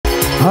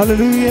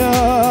Hallelujah.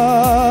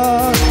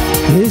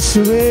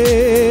 യേശുവേ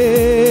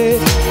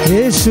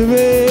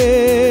യേശുവേ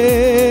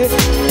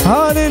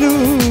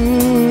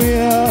hallelujah.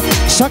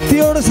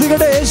 ശക്തിയോടെ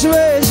സ്തുതിക്കട്ടെ.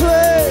 യേശുവേ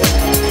യേശുവേ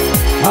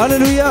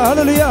ഹല്ലേലൂയ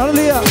ഹല്ലേലൂയ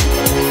ഹല്ലേലൂയ.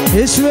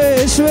 യേശുവേ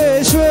യേശുവേ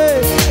യേശുവേ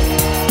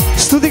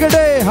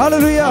സ്തുതിക്കട്ടെ.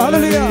 ഹല്ലേലൂയ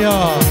ഹല്ലേലൂയ.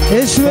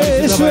 യേശുവേ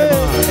യേശുവേ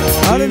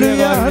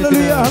ഹല്ലേലൂയ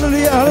ഹല്ലേലൂയ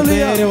ഹല്ലേലൂയ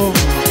ഹല്ലേലൂയ.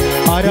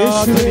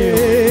 ആരാധനയും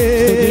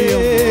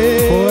സ്തുതിയും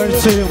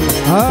പുകഴ്ചയും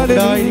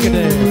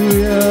ഉണ്ടായിരിക്കട്ടെ.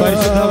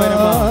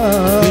 പരിശുദ്ധപരമായ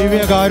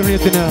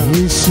ദിവ്യകാരുണ്യത്തിന്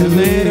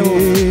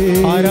നേരവും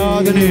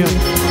ആരാധനയും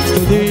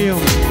സ്തുതിയും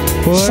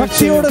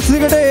ശക്തിയോടെ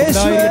സ്തുതിക്കട്ടെ.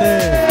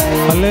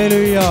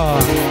 ഹല്ലേലൂയ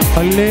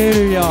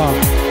ഹല്ലേലൂയ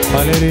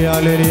ഹല്ലേലൂയ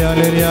ഹല്ലേലൂയ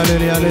ഹല്ലേലൂയ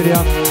ഹല്ലേലൂയ.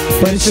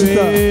 പരിശുദ്ധ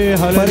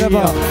പരമ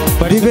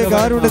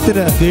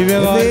ദിവ്യകാരുണ്യത്തിന്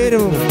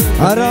നേരവും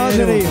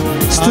ആരാധനയും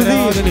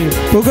സ്തുതിയും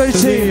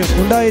പുകഴ്ചയും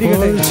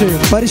ഉണ്ടായിരിക്കട്ടെ.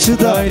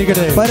 പരിശുദ്ധ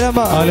പരമ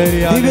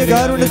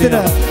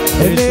ദിവ്യകാരുണ്യത്തിന്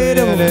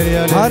നേരവും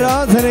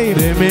ആരാധനയും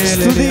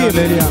സ്തുതിയും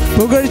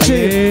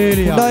പുകഴ്ചയും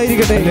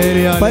ഉണ്ടായിരിക്കട്ടെ.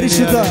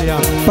 പരിശുദ്ധ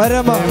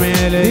പരമ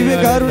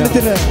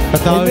ദിവ്യകാരുണ്യത്തിന്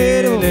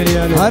നേരവും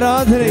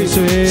ആരാധനയും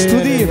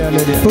സ്തുതിയും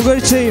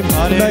പുകഴ്ചയും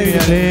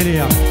ഉണ്ടായിരിക്കട്ടെ.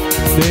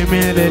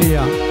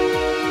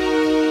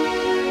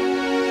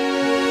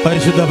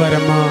 പരിശുദ്ധ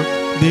പരമ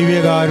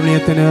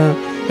ദിവ്യകാരുണ്യത്തിന്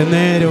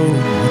എന്നേരവും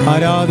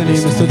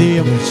ആരാധനയും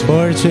സ്തുതിയും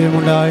പുകഴ്ചയും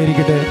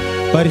ഉണ്ടായിരിക്കട്ടെ.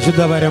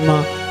 പരിശുദ്ധ പരമ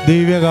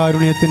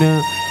ദിവ്യകാരുണ്യത്തിന്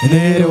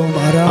നേരവും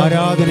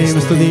ആരാധനയും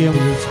സ്തുതിയും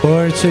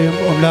പുകഴ്ചയും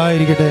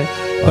ഉണ്ടായിരിക്കട്ടെ.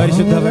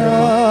 പരിശുദ്ധ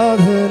പരമ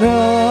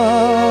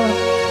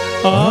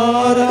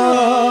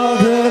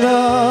ആരാധന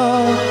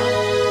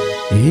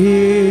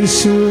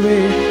യേശുവേ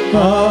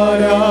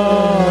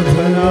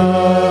ആരാധന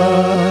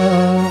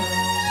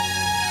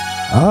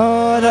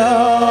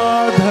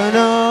ആരാധന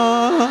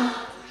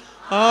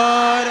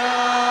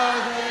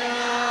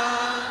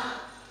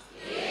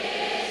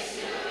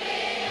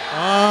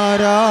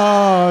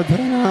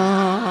ആരാധന.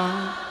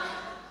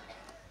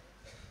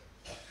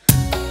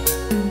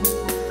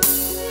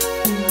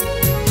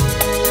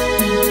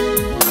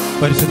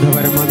 പരിശുദ്ധ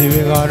പരമ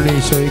ദിവ്യകാരുണ്യ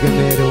ഈശോയ്ക്ക്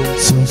നേരവും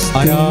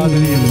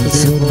ആരാധനയും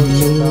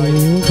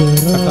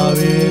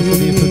കർത്താവേ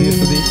സ്തുതി സ്തുതി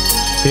സ്തുതി.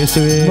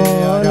 യേശുവേ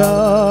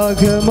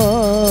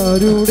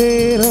മാലാഖമാരുടെ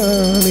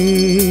റാണി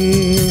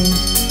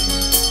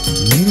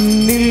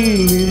നിന്നിൽ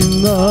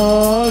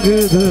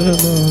നിന്നാഗതമായി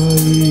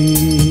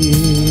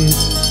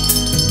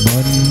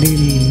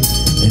മണ്ണിൽ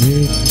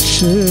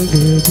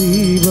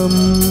രക്ഷകദീപം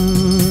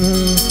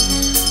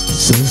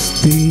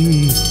സ്വസ്തി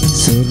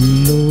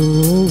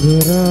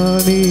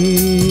സ്വർലോകറാണി.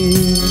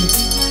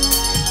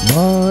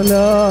 മാലാഖമാരുടെ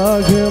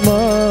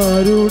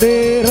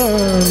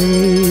റാണി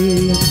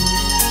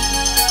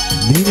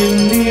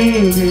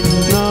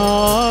നിന്നാഗതമായി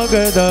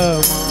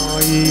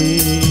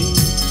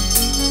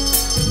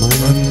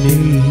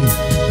മണ്ണിൽ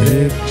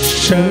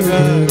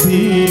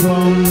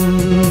രക്ഷകദീപം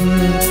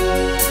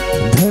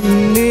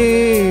ധന്യേ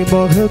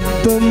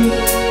മഹത്വം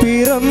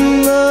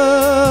പിറന്ന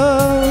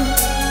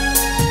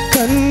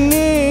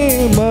കന്യേ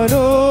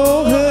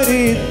മനോഹരിതായേ.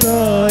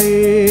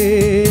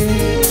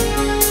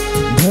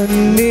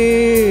 ധന്യേ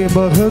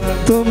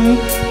മഹത്വം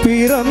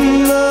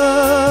പിറന്ന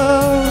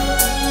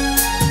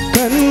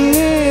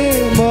കന്യേ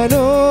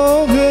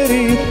മനോഹരിതായേ.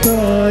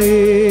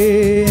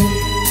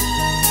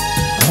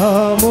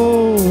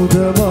 ആമോദമാർന്നീവൽക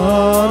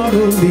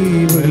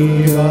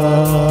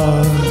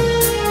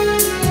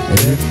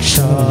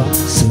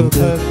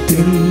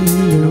രക്ഷാസുഖത്തിൻ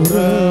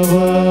ഉറവ.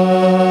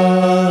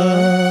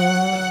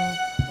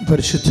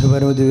 പരിശുദ്ധ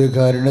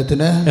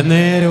പരമദിവ്യകാരുണ്യത്തിന്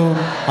എന്നേരവും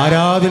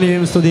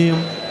ആരാധനയും സ്തുതിയും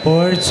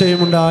പുകഴ്ചയും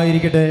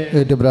ഉണ്ടായിരിക്കട്ടെ.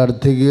 ഏറ്റു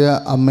പ്രാർത്ഥിക്കുക.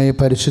 അമ്മേ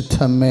പരിശുദ്ധ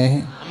അമ്മേ,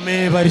 അമ്മേ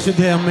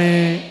പരിശുദ്ധ അമ്മേ,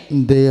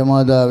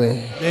 ദൈവമാതാവേ,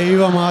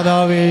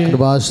 ദൈവമാതാവേ,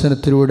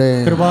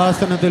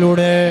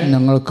 കൃപാസനത്തിലൂടെ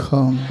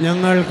ഞങ്ങൾക്കും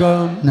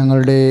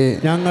ഞങ്ങളുടെ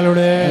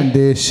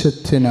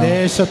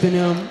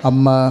ദേശത്തിനും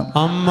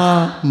അമ്മ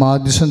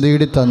മാധ്യസ്ഥം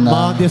തേടി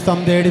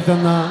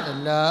തന്ന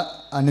എല്ലാ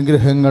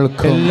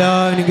അനുഗ്രഹങ്ങൾക്കും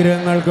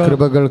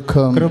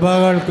കൃപകൾക്കും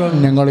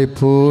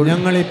ഞങ്ങളിപ്പോൾ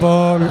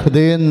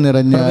ഹൃദയം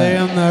നിറഞ്ഞ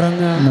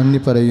നന്ദി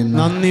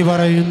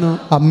പറയുന്നു.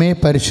 അമ്മേ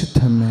പരിശുദ്ധ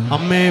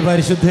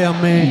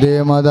അമ്മേ,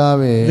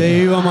 ദൈവമാതാവേ,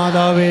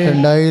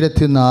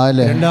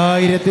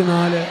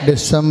 2004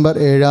 ഡിസംബർ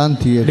 7-ാം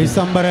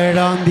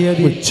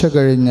തീയതി ഉച്ച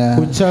കഴിഞ്ഞ്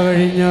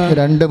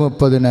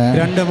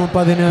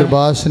 2:30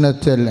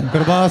 കൃപാസനത്തിൽ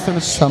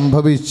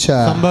സംഭവിച്ച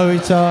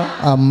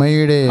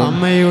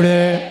അമ്മയുടെ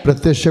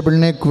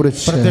പ്രത്യക്ഷപ്പെടലിനെ കുറിച്ച്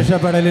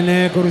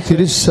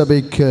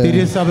തിരുസഭയ്ക്ക്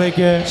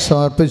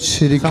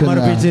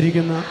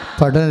സമർപ്പിച്ചിരിക്കുന്ന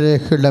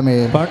പഠനരേഖകളുടെ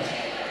മേൽ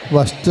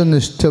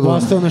വസ്തുനിഷ്ഠവും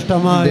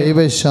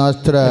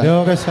ദൈവശാസ്ത്ര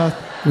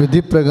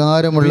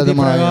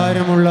വിധിപ്രകാരമുള്ളതുമായ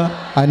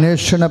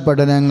അന്വേഷണ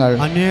പഠനങ്ങൾ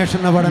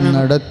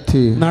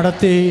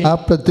നടത്തി ആ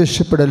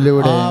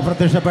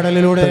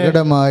പ്രത്യക്ഷപ്പെടലിലൂടെ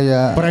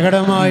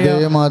പ്രകടമായ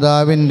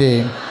ദേവമാതാവിന്റെ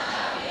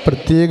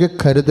പ്രത്യേക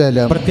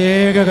കരുതലും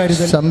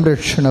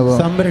സംരക്ഷണവും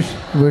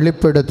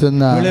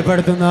വെളിപ്പെടുത്തുന്ന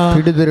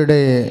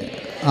പീഡിതരുടെ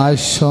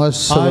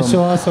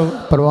ആശ്വാസവും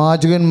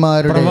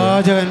പ്രവാചകന്മാരുടെ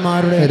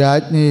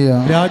രാജ്ഞിയും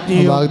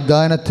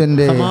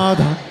വാഗ്ദാനത്തിന്റെ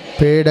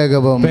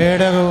പേടകവും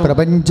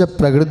പ്രപഞ്ച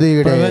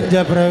പ്രകൃതിയുടെ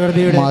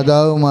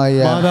മാതാവുമായ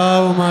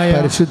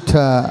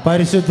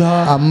പരിശുദ്ധ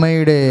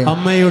അമ്മയുടെ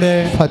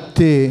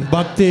ഭക്തി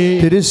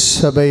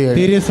തിരുസഭയിൽ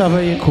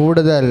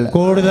കൂടുതൽ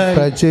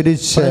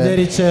പ്രചരിച്ച്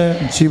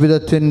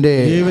ജീവിതത്തിന്റെ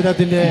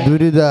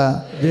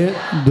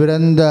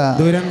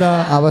ദുരന്ത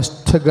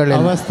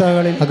അവസ്ഥകളിൽ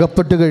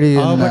അകപ്പെട്ടു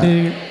കഴിയുന്ന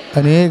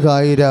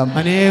അനേകായിരം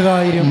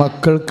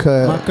മക്കൾക്ക്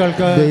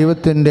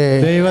ദൈവത്തിന്റെ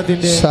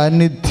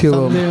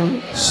സാന്നിധ്യവും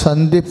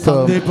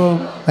സന്ധിപ്പും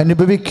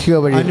അനുഭവിക്കുക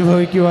വഴി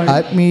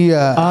ആത്മീയ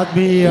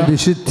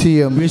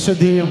വിശുദ്ധിയും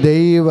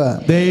ദൈവ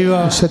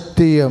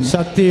ശക്തിയും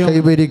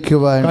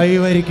കൈവരിക്കുവാൻ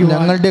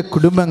ഞങ്ങളുടെ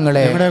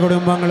കുടുംബങ്ങളെ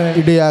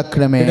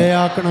ഇടയാക്കണമേ.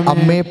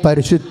 അമ്മേ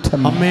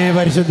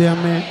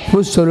പരിശുദ്ധമേ,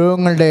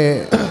 ഭൂസ്വലോകങ്ങളുടെ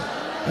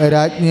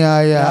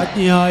രാജ്ഞിയായ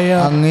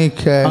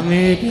അങ്ങേക്ക്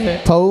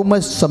ഭൗമ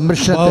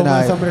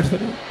സംരക്ഷണത്തിനായി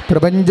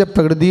പ്രപഞ്ച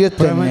പ്രകൃതിയെ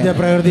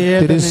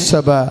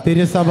തിരുസഭ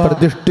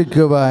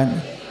പ്രതിഷ്ഠിക്കുവാൻ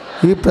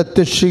ഈ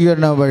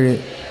പ്രത്യക്ഷീകരണം വഴി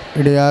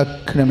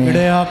ഇടയാക്കണമേ.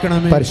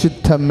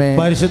 പരിശുദ്ധമേ,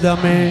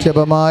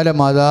 ജപമാല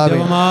മാതാവേ,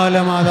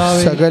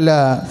 സകല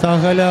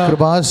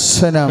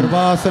കൃപാസനം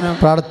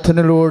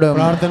പ്രാർത്ഥനകളോടും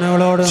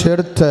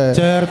ചേർത്ത്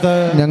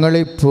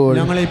ഞങ്ങളിപ്പോൾ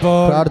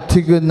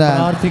പ്രാർത്ഥിക്കുന്ന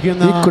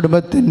ഈ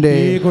കുടുംബത്തിന്റെ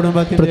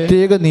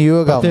പ്രത്യേക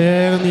നിയോഗം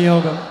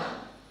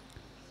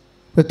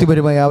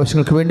വ്യക്തിപരമായ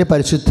ആവശ്യങ്ങൾക്ക് വേണ്ടി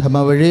പരിശുദ്ധമ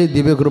വഴി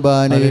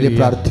ദിവ്യകുർബാനയിൽ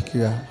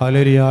പ്രാർത്ഥിക്കുക.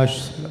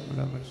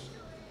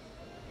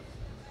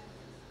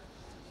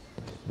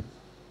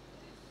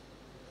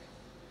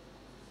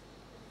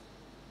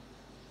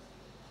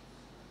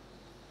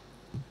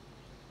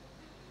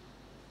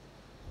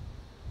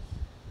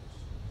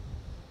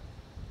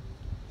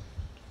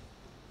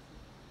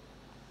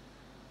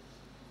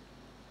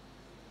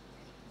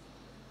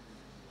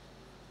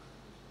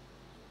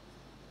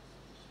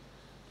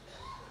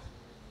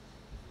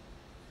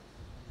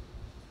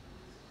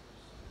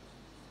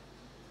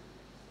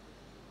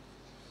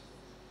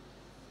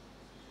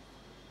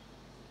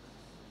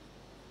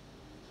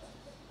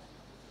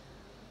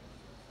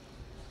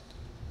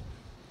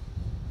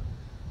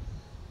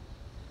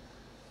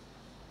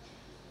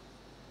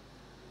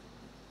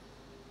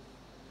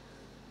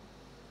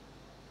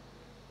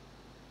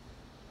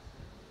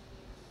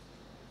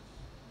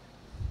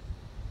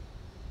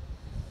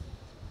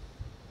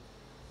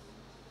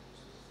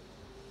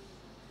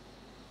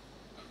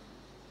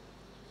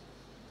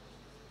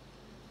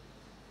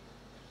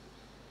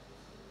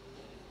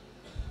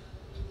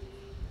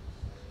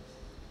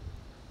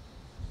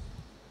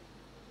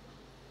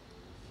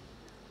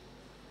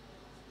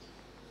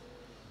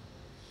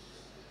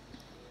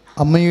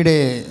 അമ്മയുടെ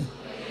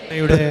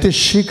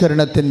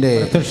പ്രത്യക്ഷീകരണത്തിന്റെ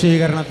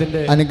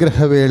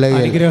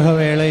അനുഗ്രഹവേളയിൽ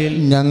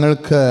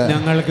ഞങ്ങൾക്ക്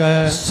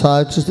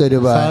സാധിച്ചു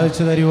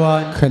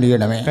തരുവാൻ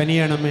കനിയണമേ.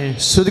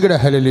 സ്തുതിക്കട്ടെ.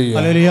 ഹല്ലേലൂയ,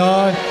 ഹല്ലേലൂയ,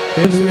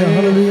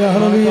 ഹല്ലേലൂയ,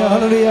 ഹല്ലേലൂയ,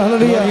 ഹല്ലേലൂയ,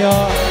 ഹല്ലേലൂയ,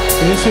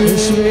 യേശുവേ,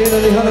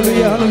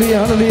 ഹല്ലേലൂയ, ഹല്ലേലൂയ,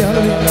 ഹല്ലേലൂയ,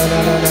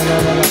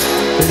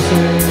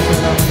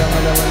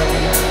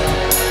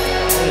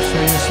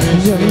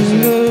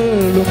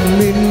 ഞങ്ങളും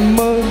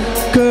നിന്മക്കളല്ലോ,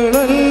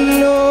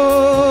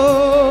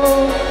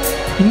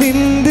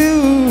 നിന്റെ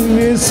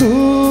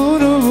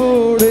യേശുവോടെന്നും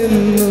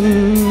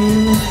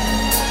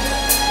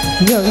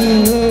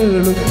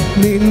ഞങ്ങളും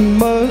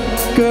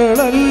നിന്മക്കളല്ലോ,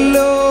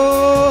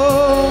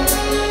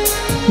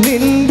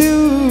 നിന്റെ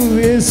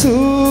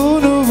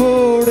യേശുവോടെന്നും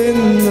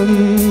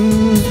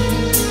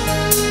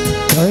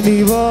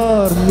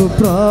കനിവാർന്നു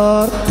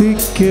പ്രാർത്ഥിക്കതായി.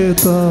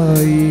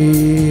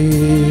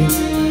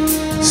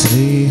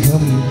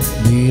 സ്നേഹം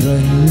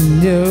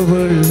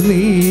നിറഞ്ഞവൾ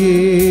നീയേ,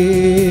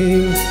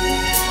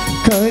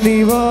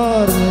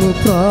 കനിവാർന്നു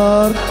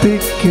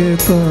പ്രാർത്ഥിക്കതായി.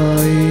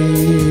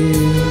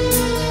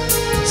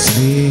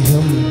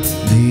 സ്നേഹം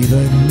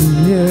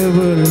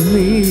നിറഞ്ഞവൾ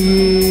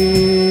നീയേ.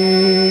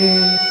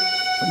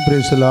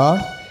 Praise the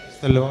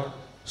Lord.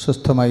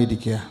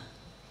 സ്വസ്ഥമായിരിക്കുക.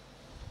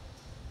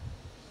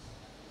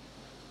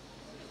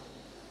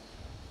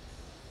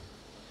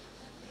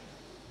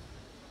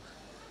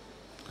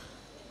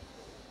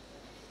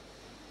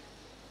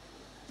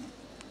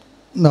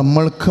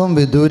 നമ്മൾക്കും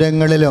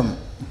വിദൂരങ്ങളിലും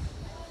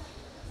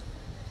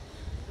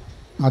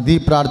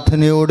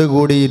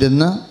അതിപ്രാർത്ഥനയോടുകൂടി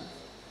ഇരുന്ന്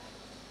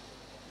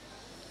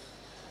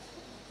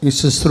ഈ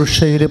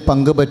ശുശ്രൂഷയിൽ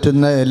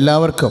പങ്കുപറ്റുന്ന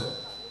എല്ലാവർക്കും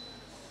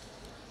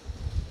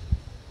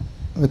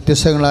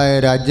വ്യത്യസ്തങ്ങളായ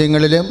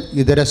രാജ്യങ്ങളിലും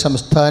ഇതര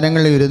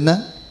സംസ്ഥാനങ്ങളിലും ഇരുന്ന്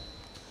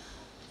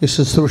ഈ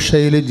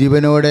ശുശ്രൂഷയിൽ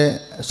ജീവനോടെ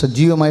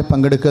സജീവമായി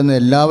പങ്കെടുക്കുന്ന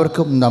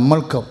എല്ലാവർക്കും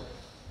നമ്മൾക്കും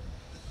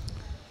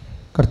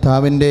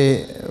കർത്താവിൻ്റെ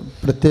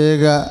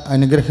പ്രത്യേക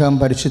അനുഗ്രഹം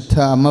പരിശുദ്ധ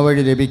അമ്മ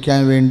വഴി ലഭിക്കാൻ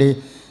വേണ്ടി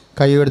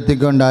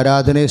കൈയുയർത്തിക്കൊണ്ട്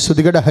ആരാധനയെ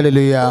സ്തുതിക്കട്ടെ.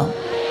 ഹല്ലേലൂയ,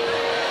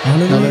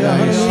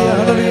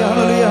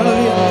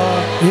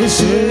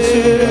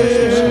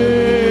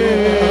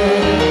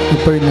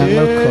 ഇപ്പോൾ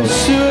ഞങ്ങൾക്ക്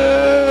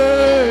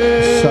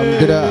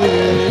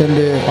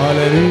സമുദ്രത്തിൻ്റെ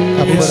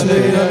അപ്പുറത്ത്,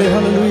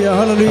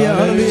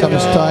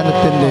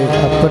 സംസ്ഥാനത്തിൻ്റെ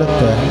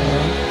അപ്പുറത്ത്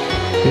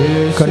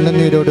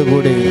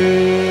കണ്ണുനീരോടുകൂടി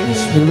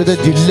വിവിധ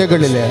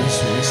ജില്ലകളിലെ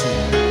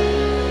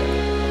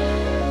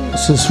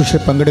ശുശ്രൂഷ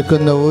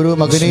പങ്കെടുക്കുന്ന ഓരോ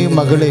മകനെയും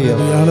മകളെയും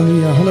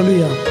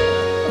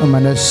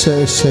മനസ്സ്,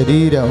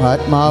 ശരീരം,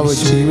 ആത്മാവ്,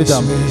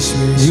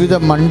 ജീവിത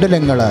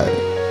മണ്ഡലങ്ങൾ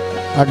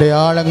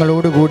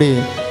അടയാളങ്ങളോടുകൂടി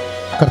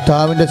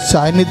കർത്താവിൻ്റെ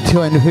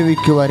സാന്നിധ്യം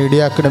അനുഭവിക്കുവാൻ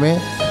ഇടയാക്കണമേ.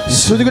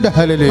 ശ്രുതികട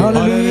ഹല്ലേലൂയ.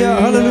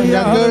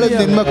 ഞങ്ങൾ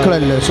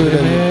നിന്മക്കളല്ലേ.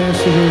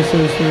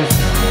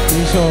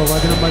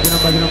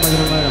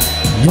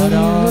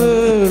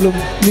 ഞങ്ങളും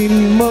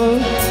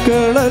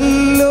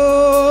നിന്മക്കളല്ലോ,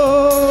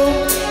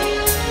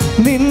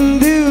 നിൻ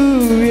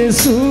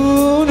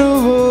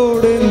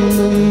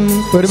ദിവ്യസൂനുവോടെന്നും.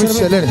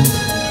 ഒരുമിച്ച് എല്ലാവരും.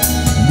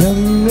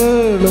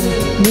 ഞങ്ങളും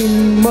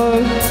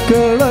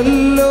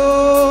നിന്മക്കളല്ലോ,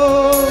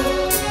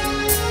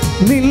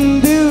 നിൻ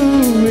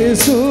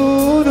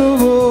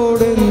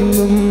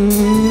ദിവ്യസൂനുവോടെന്നും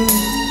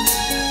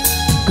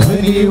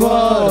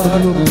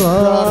കനിവാർന്നു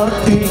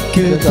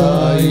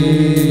പ്രാർത്ഥിക്കതായി.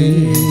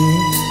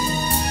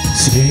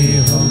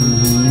 സ്നേഹം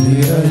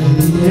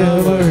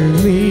നിറഞ്ഞവൾ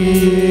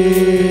നീയേ,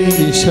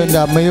 ഈശോന്റെ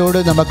അമ്മയോട്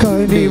നമുക്ക്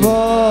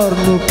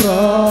കനിവാർന്നു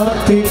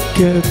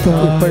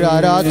പ്രാർത്ഥിക്കതായി. ഇപ്പോൾ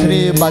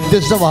ആരാധനയെ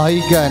മധ്യസ്ഥ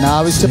വഹിക്കാൻ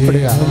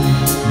ആവശ്യപ്പെടുക.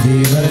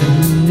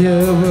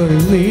 നിറഞ്ഞവൾ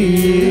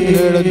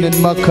നീയേ,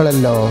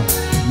 നിന്മക്കളല്ലോ,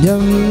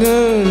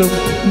 ഞങ്ങളും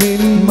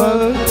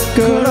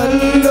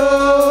നിന്മക്കളല്ലോ,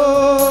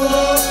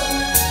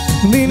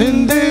 നിൻ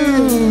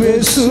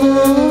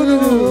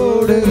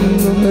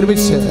ദിവ്യസൂനുവോടെന്നും.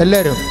 ഒരുമിച്ച്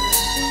എല്ലാവരും.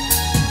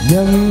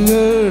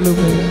 ഞങ്ങളും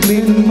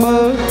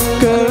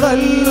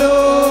നിന്മക്കളല്ലോ,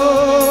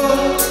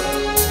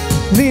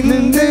 നിൻ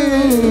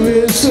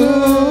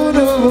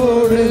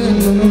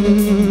ദിവ്യസൂനുവോടെന്നും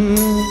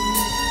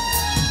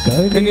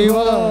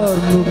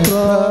കനിവാർന്നു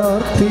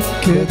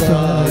പ്രാർത്ഥിക്കതായേ.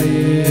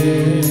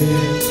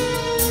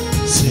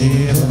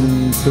 സ്നേഹം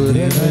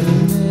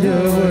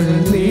തുരഞ്ഞവൾ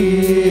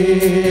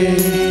നീയേ,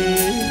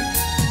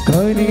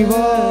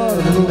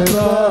 കനിവാർന്നു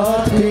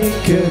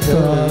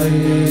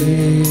പ്രാർത്ഥിക്കതായേ.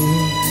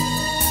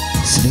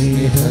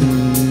 സ്നേഹം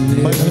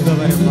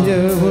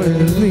നിറഞ്ഞവൾ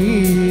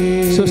നീയേ,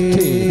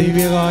 സ്വസ്തി.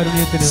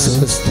 ദിവ്യകാരുണ്യത്തിന്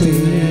സ്വസ്തി.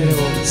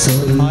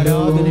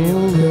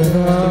 ആരാധനയും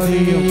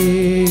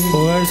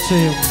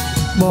പുകഴ്ചയും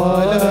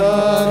മാലാഖമാരുടെ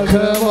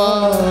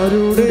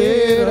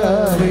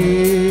റാണി,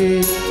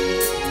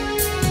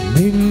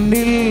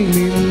 നിന്നിൽ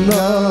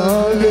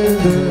നിന്നാഗതമായി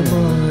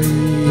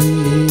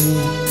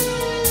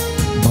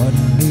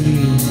മണ്ണിൽ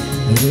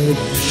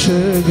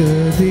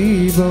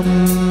രക്ഷകദീപം.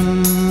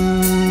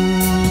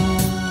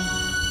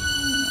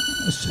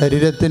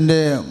 ശരീരത്തിൻ്റെ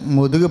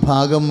മുതുക്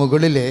ഭാഗം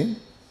മുകളിലെ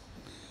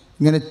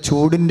ഇങ്ങനെ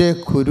ചൂടിൻ്റെ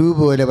കുരു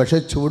പോലെ, പക്ഷേ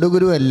ചൂട്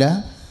കുരുവല്ല,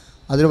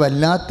 അതൊരു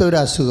വല്ലാത്തൊരു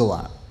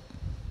അസുഖമാണ്.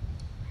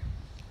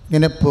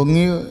 ഇങ്ങനെ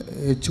പൊങ്ങി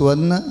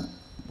ചുവന്ന്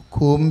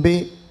കൂമ്പി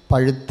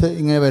പഴുത്ത്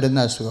ഇങ്ങനെ വരുന്ന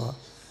അസുഖമാണ്.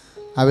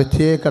 ആ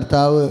വ്യക്തിയെ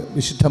കർത്താവ്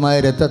വിശുദ്ധമായ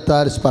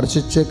രക്തത്താൽ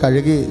സ്പർശിച്ച്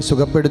കഴുകി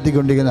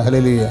സുഖപ്പെടുത്തിക്കൊണ്ടിരിക്കുന്ന.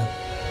 ഹല്ലേലൂയ.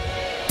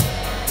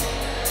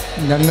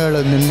 ഞങ്ങൾ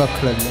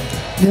നിന്മക്കളല്ലോ,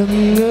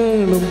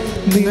 ഞങ്ങളും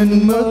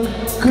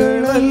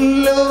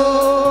നിന്മക്കളല്ലോ,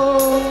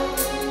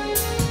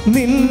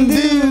 നിൻ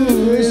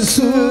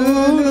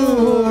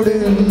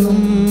ദിവ്യസൂനുവോടെന്നും.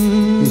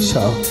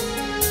 ഈശോ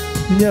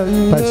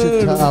ഞങ്ങൾ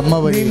അമ്മ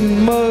വഴി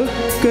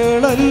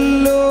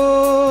നിന്മക്കളല്ലോ,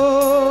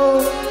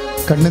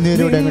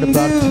 കണ്ണുനീരോടെ അങ്ങോട്ട്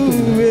പ്രാർത്ഥിക്കുന്നു.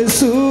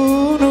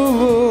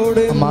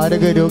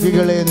 മാരക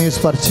രോഗികളെ നീ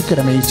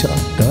സ്പർശിക്കണമേ ഈശോ.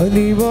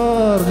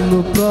 കനിവാർന്നു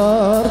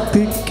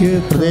പ്രാർത്ഥിക്കുക.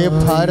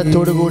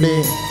 ഹൃദയഭാരത്തോടുകൂടി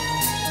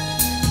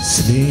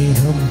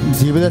സ്നേഹം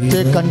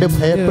ജീവിതത്തെ കണ്ട്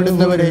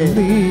ഭയപ്പെടുന്നവരെ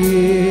നീ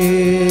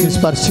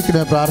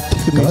സ്പർശിക്കണമേ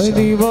പ്രാർത്ഥിക്കുന്നു.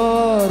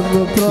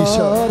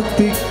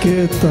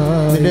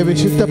 നിന്റെ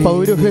വിശുദ്ധ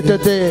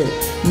പൗരോഹിത്യത്തെ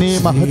നീ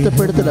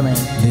മഹത്വപ്പെടുത്തണമേ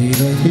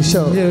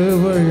ഈശോ.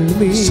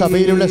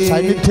 സഭയിലുള്ള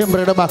സാന്നിധ്യം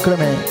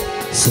പ്രകടമാക്കണമേ.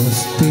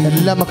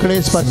 എല്ലാ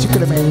മക്കളെയും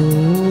സ്പർശിക്കണമേ.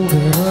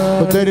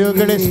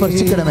 ഹൃദയരോഗികളെ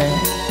സ്പർശിക്കണമേ.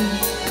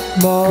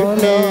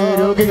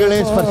 രോഗികളെ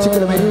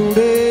സ്പർശിക്കണമേ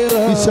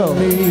ഈശോ.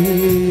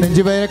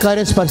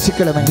 നെഞ്ചുവേദനക്കാരെ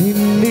സ്പർശിക്കണമേ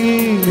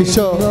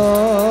ഈശോ.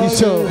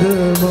 ഈശോ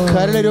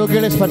കരൾ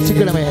രോഗികളെ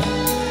സ്പർശിക്കണമേ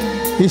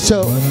ഈശോ.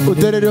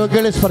 ഉദര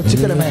രോഗികളെ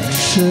സ്പർശിക്കണമേ.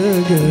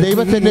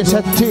 ദൈവത്തിന്റെ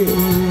ശക്തി,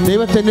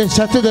 ദൈവത്തിന്റെ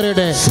ശക്തി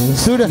തരട്ടെ.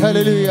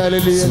 ഹല്ലേലൂയ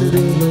ഹല്ലേലൂയ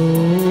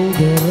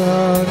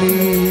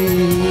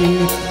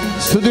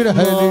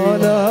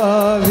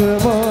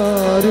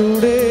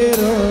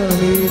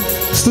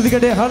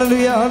സ്തുതിക്കട്ടെ.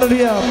 ഹല്ലേലൂയ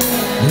ഹല്ലേലൂയ.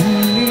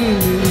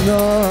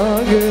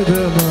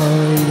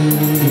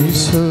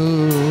 ഈശോ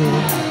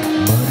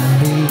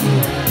മണ്ണിൽ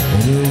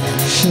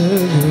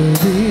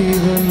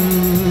രക്ഷകദീപം.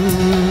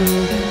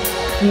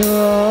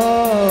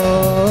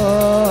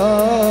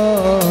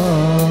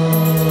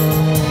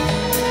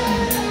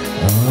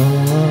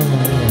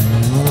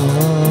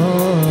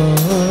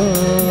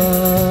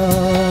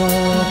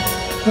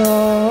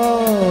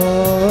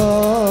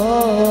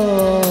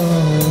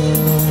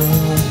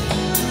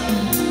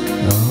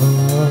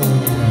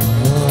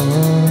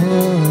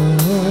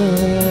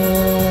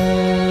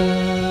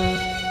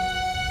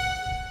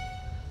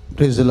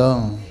 Praise the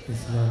Lord.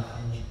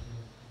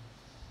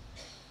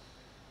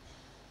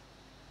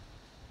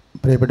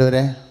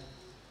 പ്രിയപ്പെട്ടവരെ,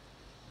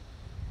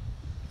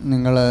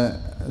 നിങ്ങൾ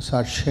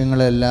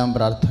സാക്ഷ്യങ്ങളെല്ലാം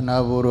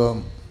പ്രാർത്ഥനാപൂർവം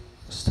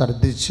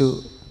ശ്രദ്ധിച്ചു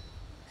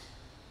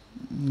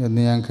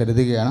എന്ന് ഞാൻ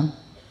കരുതുകയാണ്.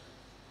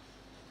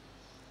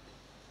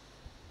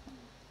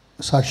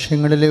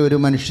 സാക്ഷ്യങ്ങളിലെ ഒരു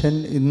മനുഷ്യൻ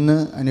ഇന്ന്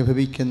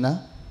അനുഭവിക്കുന്ന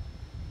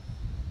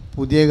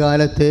പുതിയ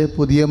കാലത്തെ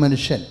പുതിയ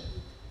മനുഷ്യൻ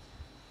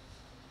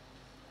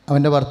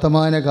അവൻ്റെ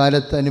വർത്തമാന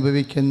കാലത്ത്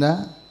അനുഭവിക്കുന്ന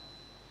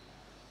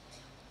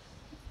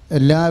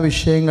എല്ലാ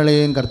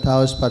വിഷയങ്ങളെയും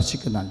കർത്താവ്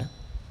സ്പർശിക്കുന്നുണ്ട്.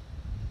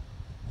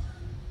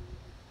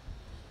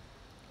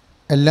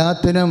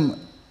 എല്ലാത്തിനും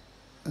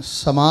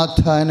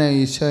സമാധാനം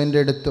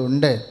ഈശോൻ്റെ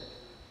അടുത്തുണ്ട്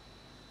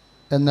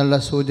എന്നുള്ള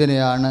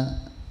സൂചനയാണ്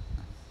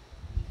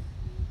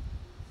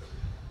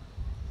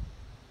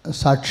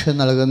സാക്ഷ്യം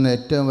നൽകുന്ന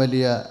ഏറ്റവും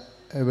വലിയ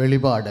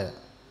വെളിപാട്.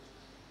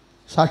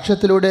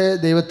 സാക്ഷ്യത്തിലൂടെ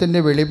ദൈവത്തിൻ്റെ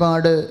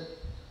വെളിപാട്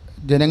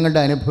ജനങ്ങളുടെ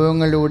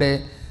അനുഭവങ്ങളിലൂടെ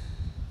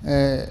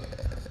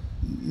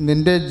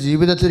നിൻ്റെ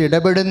ജീവിതത്തിൽ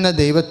ഇടപെടുന്ന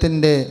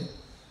ദൈവത്തിൻ്റെ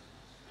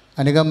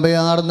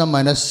അനുകമ്പയാർന്ന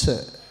മനസ്സ്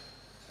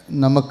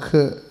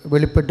നമുക്ക്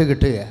വെളിപ്പെട്ട്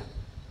കിട്ടുകയാണ്.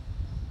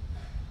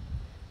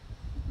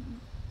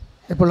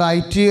 ഇപ്പോൾ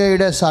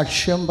ITIയുടെ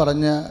സാക്ഷ്യം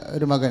പറഞ്ഞ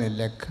ഒരു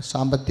മകനില്ലേ,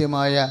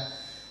 സാമ്പത്തികമായ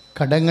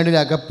കടങ്ങളിൽ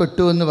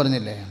അകപ്പെട്ടു എന്ന്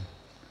പറഞ്ഞില്ലേ.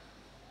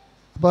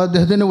 അപ്പോൾ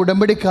അദ്ദേഹത്തിന്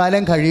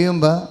ഉടമ്പടിക്കാലം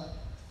കഴിയുമ്പോൾ,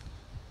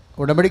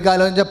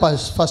 ഉടമ്പടിക്കാലം എന്ന് വെച്ചാൽ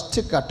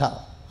ഫസ്റ്റ് ഘട്ടം,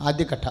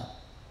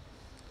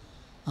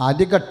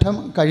 ആദ്യഘട്ടം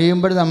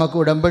കഴിയുമ്പോൾ നമുക്ക്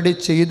ഉടമ്പടി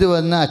ചെയ്തു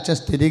വന്ന് അച്ഛൻ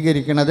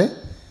സ്ഥിരീകരിക്കുന്നത്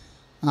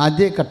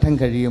ആദ്യഘട്ടം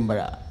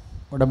കഴിയുമ്പോഴാണ്,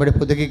 ഉടമ്പടി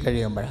പുതുക്കി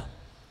കഴിയുമ്പോഴാണ്.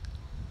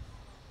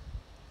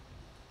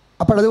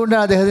 അപ്പോൾ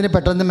അതുകൊണ്ടാണ് അദ്ദേഹത്തിന്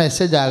പെട്ടെന്ന്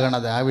മെസ്സേജ്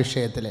ആകണത് ആ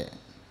വിഷയത്തിൽ.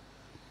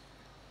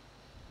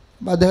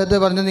 അപ്പോൾ അദ്ദേഹത്തെ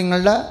പറഞ്ഞു,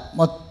 നിങ്ങളുടെ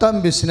മൊത്തം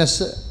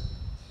ബിസിനസ്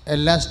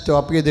എല്ലാം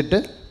സ്റ്റോപ്പ് ചെയ്തിട്ട്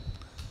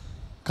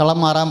കളം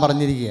മാറാൻ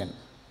പറഞ്ഞിരിക്കുകയാണ്.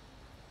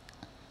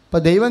 അപ്പോൾ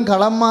ദൈവം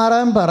കളം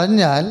മാറാൻ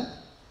പറഞ്ഞാൽ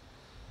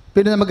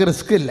പിന്നെ നമുക്ക്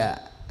റിസ്ക് ഇല്ല.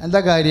 എന്താ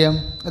കാര്യം?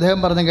 അദ്ദേഹം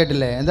പറഞ്ഞു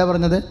കേട്ടില്ലേ, എന്താ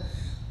പറഞ്ഞത്?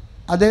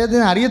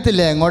 അദ്ദേഹത്തിന്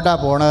അറിയത്തില്ല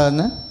എങ്ങോട്ടാണ്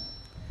പോണതെന്ന്,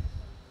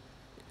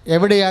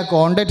 എവിടെയാണ്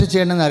കോണ്ടാക്റ്റ്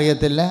ചെയ്യണമെന്ന്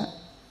അറിയത്തില്ല.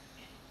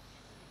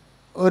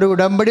 ഒരു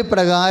ഉടമ്പടി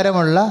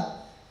പ്രകാരമുള്ള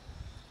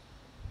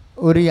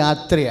ഒരു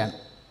യാത്രയാണ്.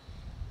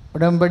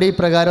 ഉടമ്പടി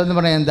പ്രകാരം എന്ന്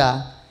പറഞ്ഞാൽ എന്താ?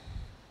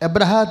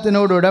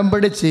 എബ്രഹാത്തിനോട്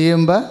ഉടമ്പടി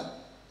ചെയ്യുമ്പോൾ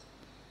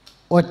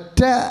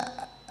ഒറ്റ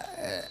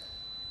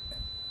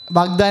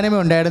വാഗ്ദാനമേ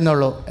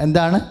ഉണ്ടായിരുന്നുള്ളൂ.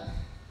 എന്താണ്?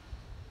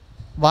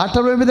 What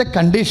ever B the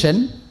condition,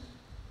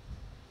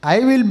 I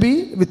will be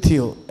with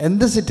you.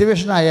 എന്ത്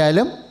സിറ്റുവേഷൻ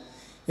ആയാലും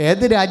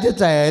ഏത്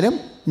രാജ്യത്തായാലും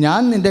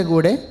ഞാൻ നിൻ്റെ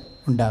കൂടെ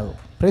ഉണ്ടാകും.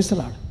 Price the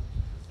Lord.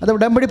 അത്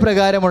ഉടമ്പടി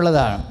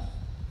പ്രകാരമുള്ളതാണ്.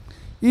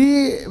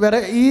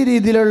 ഈ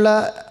രീതിയിലുള്ള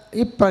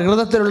ഈ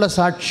പ്രകൃതത്തിലുള്ള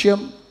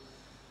സാക്ഷ്യം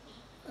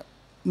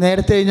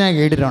നേരത്തെ ഞാൻ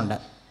കേട്ടിട്ടുണ്ട്.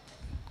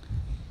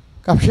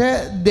 പക്ഷേ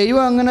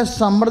ദൈവം അങ്ങനെ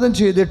സമ്മർദ്ദം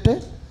ചെയ്തിട്ട്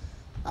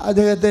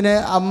അദ്ദേഹത്തിന്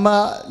അമ്മ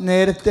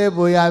നേരത്തെ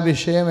പോയി ആ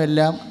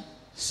വിഷയമെല്ലാം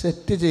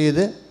സെറ്റ്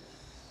ചെയ്ത്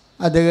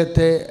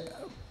അദ്ദേഹത്തെ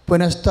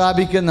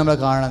പുനഃസ്ഥാപിക്കാൻ നമ്മൾ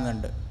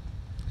കാണുന്നുണ്ട്.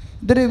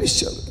 ഇതൊരു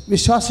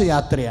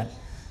വിശ്വാസയാത്രയാണ്.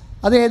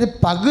 അതായത്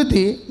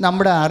പകുതി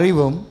നമ്മുടെ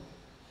അറിവും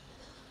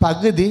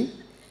പകുതി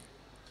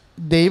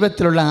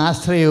ദൈവത്തിലുള്ള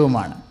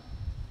ആശ്രയവുമാണ്.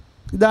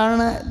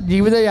 ഇതാണ്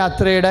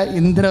ജീവിതയാത്രയുടെ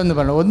ഇന്ധനം എന്ന്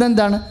പറയുന്നത്.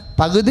 ഒന്നെന്താണ്?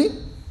 പകുതി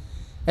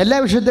എല്ലാ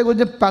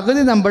വിഷയത്തെക്കുറിച്ചും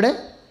പകുതി നമ്മുടെ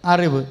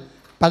അറിവ്,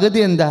 പകുതി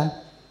എന്താ?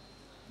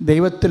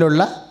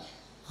 ദൈവത്തിലുള്ള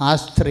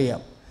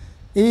ആശ്രയം.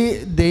 ഈ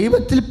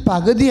ദൈവത്തിൽ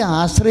പകുതി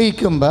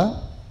ആശ്രയിക്കുമ്പോൾ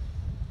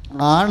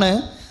ആണ്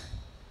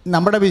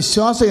നമ്മുടെ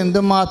വിശ്വാസം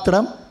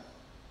എന്തുമാത്രം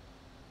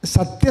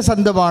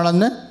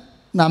സത്യസന്ധമാണെന്ന്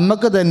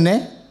നമുക്ക് തന്നെ.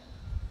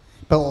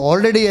 ഇപ്പോൾ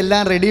ഓൾറെഡി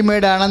എല്ലാം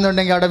റെഡിമെയ്ഡ്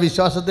ആണെന്നുണ്ടെങ്കിൽ അവിടെ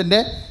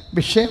വിശ്വാസത്തിൻ്റെ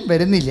വിഷയം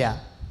വരുന്നില്ല.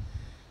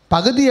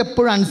 പകുതി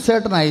എപ്പോഴും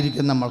അൺസേർട്ടൺ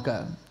ആയിരിക്കും. നമ്മൾക്ക്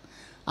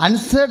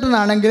അൺസേർട്ടൺ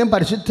ആണെങ്കിലും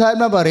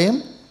പരിശുദ്ധാത്മ പറയും,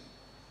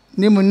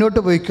 നീ മുന്നോട്ട്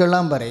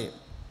പോയിക്കൊള്ളാൻ പറയും.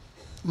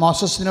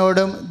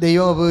 മോസസിനോടും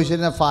ദൈവം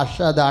ഉപയോഗിച്ചിരുന്ന ഭാഷ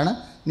അതാണ്,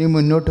 നീ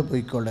മുന്നോട്ട്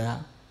പോയിക്കൊള്ളുക.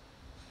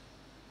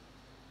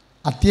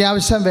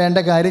 അത്യാവശ്യം വേണ്ട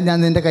കാര്യം ഞാൻ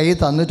നിൻ്റെ കയ്യിൽ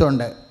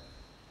തന്നിട്ടുണ്ട്.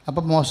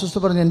 അപ്പോൾ മോസസ്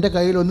പറഞ്ഞു, എൻ്റെ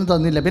കയ്യിലൊന്നും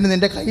തന്നില്ല, പിന്നെ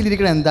നിൻ്റെ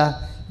കയ്യിലിരിക്കണം എന്താ?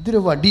 ഇതൊരു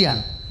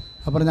വടിയാണ്.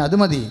 അപ്പോൾ പറഞ്ഞു, അത്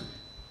മതി.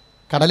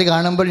 കടൽ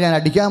കാണുമ്പോൾ ഞാൻ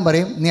അടിക്കാൻ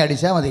പറയും, നീ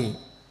അടിച്ചാൽ മതി.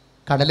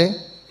 കടൽ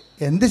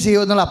എന്ത്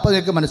ചെയ്യുമെന്നുള്ള അപ്പം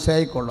നിനക്ക്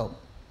മനസ്സിലായിക്കൊള്ളും.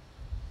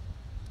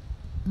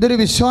 ഇതൊരു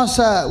വിശ്വാസ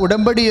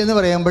ഉടമ്പടി എന്ന്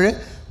പറയുമ്പോൾ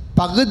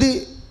പകുതി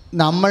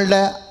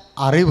നമ്മളുടെ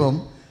അറിവും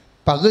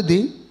പകുതി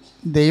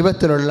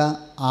ദൈവത്തിലുള്ള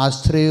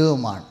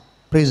ആശ്രയവുമാണ്.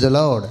 Praise the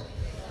Lord.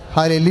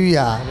 ഹല്ലേലൂയ.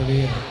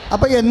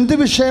 അപ്പോൾ എന്ത്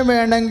വിഷയം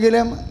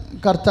വേണമെങ്കിലും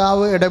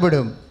കർത്താവ്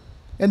ഇടപെടും.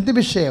 എന്ത്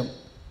വിഷയം?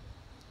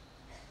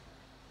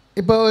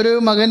 ഇപ്പോൾ ഒരു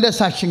മകൻ്റെ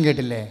സാക്ഷ്യം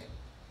കേട്ടില്ലേ?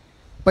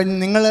 ഇപ്പം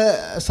നിങ്ങൾ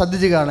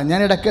ശ്രദ്ധിച്ച് കാണും. ഞാൻ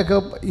ഇടയ്ക്കൊക്കെ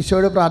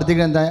ഈശോയോട്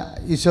പ്രാർത്ഥിക്കുന്നത് എന്താ?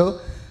 ഈശോ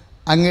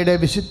അങ്ങയുടെ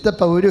വിശുദ്ധ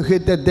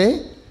പൗരോഹിത്യത്തെ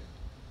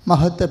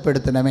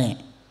മഹത്വപ്പെടുത്തണമേ.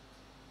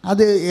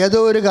 അത് ഏതോ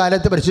ഒരു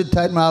കാലത്ത്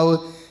പരിശുദ്ധാത്മാവ്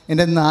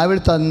എൻ്റെ നാവിൽ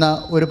തന്ന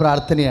ഒരു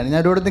പ്രാർത്ഥനയാണ്.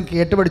 ഞാൻ ഒരിടത്തും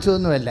കേട്ട്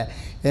പഠിച്ചതൊന്നുമല്ല.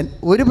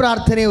 ഒരു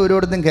പ്രാർത്ഥനയും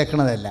ഒരിടത്തും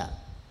കേൾക്കണതല്ല.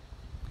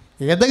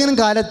 ഏതെങ്കിലും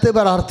കാലത്ത്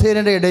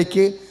പ്രാർത്ഥനയുടെ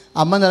ഇടയ്ക്ക്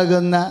അമ്മ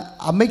നൽകുന്ന,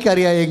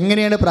 അമ്മയ്ക്കറിയാം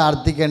എങ്ങനെയാണ്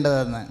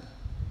പ്രാർത്ഥിക്കേണ്ടതെന്ന്.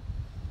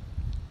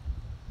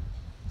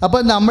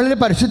 അപ്പോൾ നമ്മളിൽ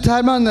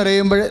പരിശുദ്ധാത്മാവ്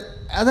നിറയുമ്പോൾ,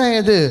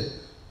 അതായത്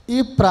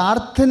ഈ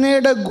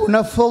പ്രാർത്ഥനയുടെ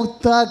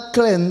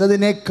ഗുണഭോക്താക്കൾ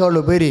എന്നതിനേക്കാൾ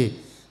ഉപരി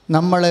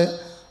നമ്മൾ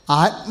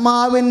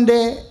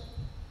ആത്മാവിൻ്റെ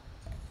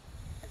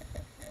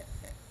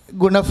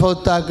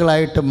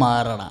ഗുണഭോക്താക്കളായിട്ട്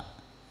മാറണം.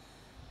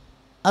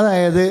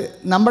 അതായത്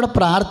നമ്മുടെ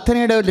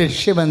പ്രാർത്ഥനയുടെ ഒരു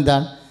ലക്ഷ്യം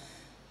എന്താണ്?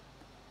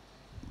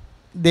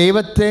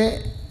 ദൈവത്തെ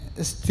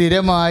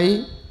സ്ഥിരമായി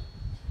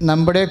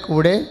നമ്മുടെ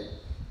കൂടെ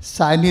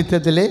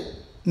സാന്നിധ്യത്തിൽ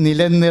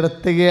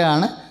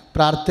നിലനിർത്തുകയാണ്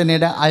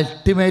പ്രാർത്ഥനയുടെ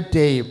ultimate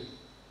aim.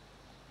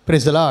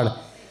 Praise the Lord.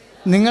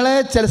 നിങ്ങളെ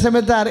ചില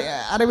സമയത്ത്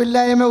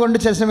അറിവില്ലായ്മ കൊണ്ട്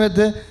ചില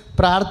സമയത്ത്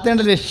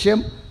പ്രാർത്ഥനയുടെ ലക്ഷ്യം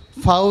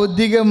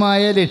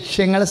ഭൗതികമായ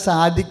ലക്ഷ്യങ്ങൾ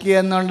സാധിക്കുക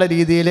എന്നുള്ള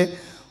രീതിയിൽ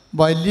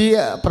വലിയ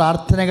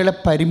പ്രാർത്ഥനകളെ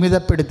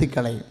പരിമിതപ്പെടുത്തി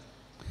കളയും.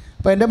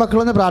 അപ്പോൾ എൻ്റെ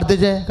മക്കളൊന്ന്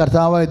പ്രാർത്ഥിച്ചേ.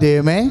 കർത്താവായ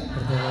ദൈവമേ,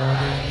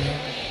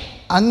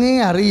 അങ്ങേ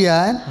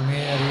അറിയാൻ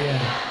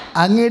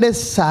അങ്ങയുടെ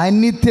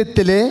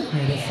സാന്നിധ്യത്തിൽ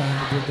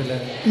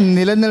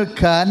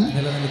നിലനിൽക്കാൻ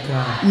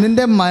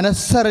നിന്റെ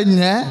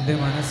മനസ്സറിഞ്ഞ്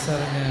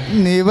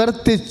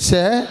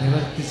നിവർത്തിച്ച്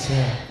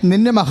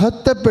നിന്നെ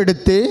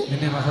മഹത്വപ്പെടുത്തി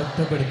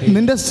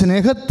നിന്റെ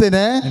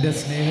സ്നേഹത്തിന്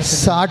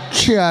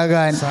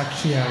സാക്ഷിയാകാൻ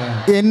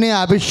എന്നെ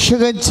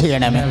അഭിഷേകം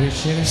ചെയ്യണമേ.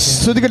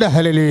 സ്തുതിക്കട്ടെ.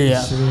 ഹല്ലേലൂയ,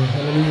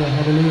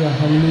 ഹല്ലേലൂയ,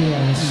 ഹല്ലേലൂയ,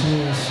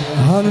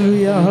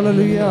 ഹല്ലേലൂയ,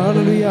 ഹല്ലേലൂയ,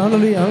 ഹല്ലേലൂയ,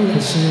 ഹല്ലേലൂയ,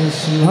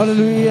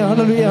 ഹല്ലേലൂയ.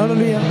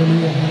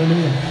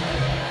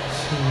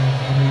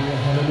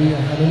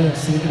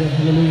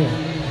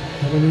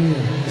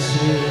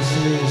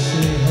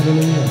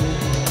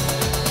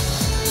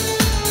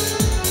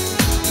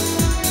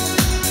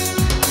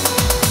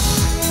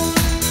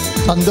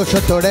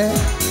 സന്തോഷത്തോടെ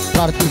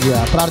പ്രാർത്ഥിക്കുക,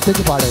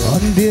 പ്രാർത്ഥിച്ച് പാടുക.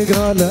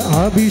 അന്ത്യകാല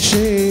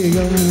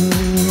അഭിഷേകം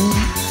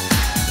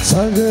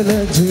സകല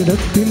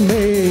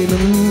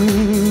ജഡത്തിന്മേലും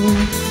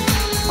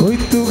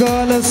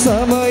കൊയ്ത്തുകാല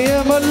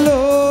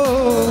സമയമല്ലോ,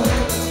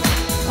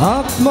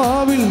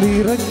 ആത്മാവിൽ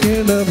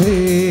നിറയ്ക്കണമേ.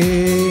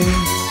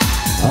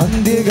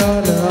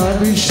 അന്ത്യകാല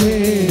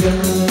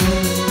അഭിഷേകം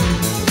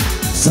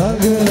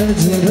സകല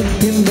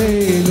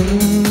ജഡത്തിന്മേലും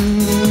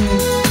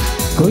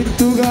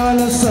കൊയ്ത്തുകാല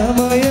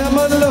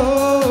സമയമല്ലോ,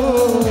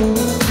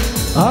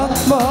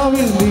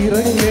 ആത്മാവിൽ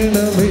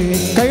നിറയ്ക്കണമേ.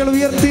 കൈകൾ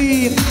ഉയർത്തി.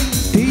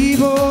 തീ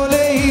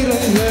പോലെ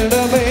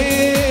ഇറങ്ങണമേ,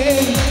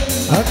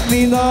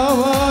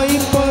 അഗ്നിനാവായി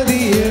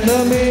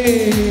പതിയണമേ,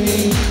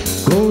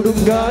 കൊടും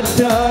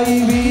കാറ്റായി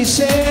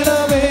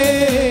വീശണമേ,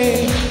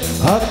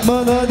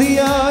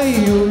 ആത്മനദിയായി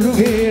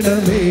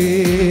ഒഴുകണമേ.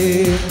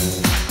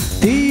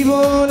 തീ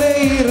പോലെ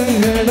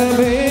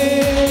ഇറങ്ങണമേ,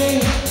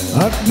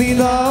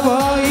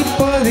 അഗ്നിനാവായി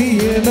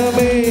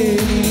പതിയണമേ,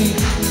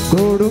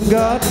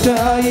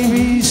 കൊടുങ്കാറ്റായി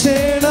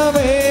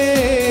വീശണമേ,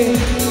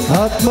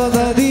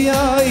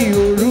 ആത്മനദിയായി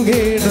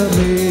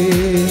ഒഴുകണമേ,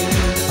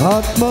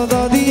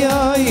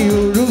 ആത്മനദിയായി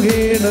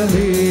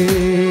ഒഴുകണമേ.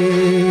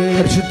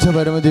 പരിശുദ്ധ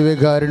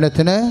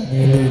പരമദിവ്യകാരുണ്യത്തിന്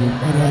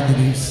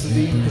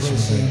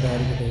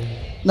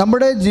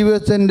നമ്മുടെ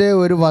ജീവിതത്തിൻ്റെ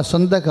ഒരു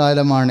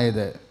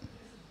വസന്തകാലമാണിത്.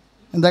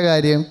 എന്താ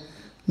കാര്യം?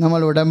 നമ്മൾ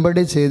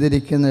ഉടമ്പടി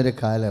ചെയ്തിരിക്കുന്ന ഒരു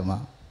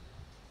കാലമാണ്.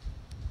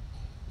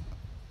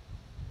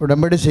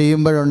 ഉടമ്പടി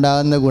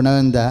ചെയ്യുമ്പോഴുണ്ടാകുന്ന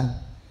ഗുണമെന്താ?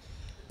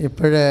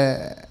 ഇപ്പോഴേ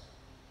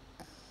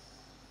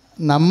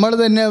നമ്മൾ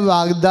തന്നെ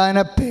വാഗ്ദാന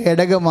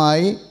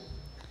പേടകമായി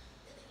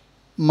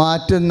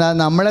മാറ്റുന്ന,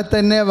 നമ്മളെ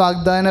തന്നെ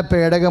വാഗ്ദാന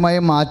പേടകമായി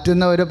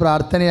മാറ്റുന്ന ഒരു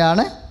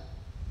പ്രാർത്ഥനയാണ്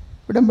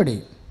ഉടമ്പടി.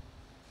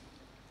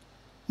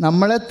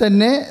 നമ്മളെ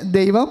തന്നെ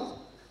ദൈവം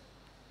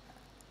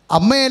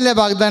അമ്മയല്ലേ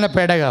വാഗ്ദാന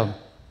പേടകം.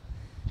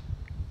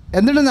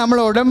 എന്നിട്ട് നമ്മൾ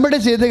ഉടമ്പടി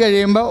ചെയ്ത്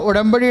കഴിയുമ്പോൾ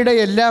ഉടമ്പടിയുടെ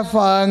എല്ലാ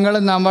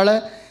ഭാഗങ്ങളും നമ്മൾ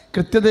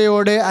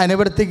കൃത്യതയോടെ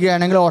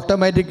അനുവർത്തിക്കുകയാണെങ്കിൽ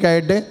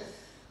ഓട്ടോമാറ്റിക്കായിട്ട്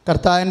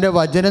കർത്താവിൻ്റെ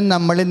വചനം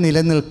നമ്മളിൽ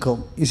നിലനിൽക്കും.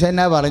 ഈശോ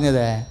എന്നാ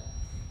പറഞ്ഞത്?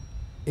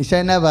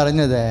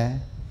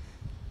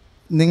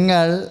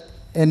 നിങ്ങൾ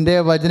എൻ്റെ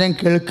വചനം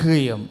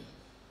കേൾക്കുകയും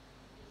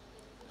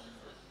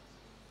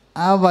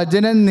ആ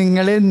വചനം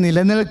നിങ്ങളിൽ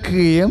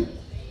നിലനിൽക്കുകയും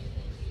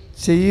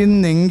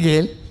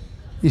ചെയ്യുന്നെങ്കിൽ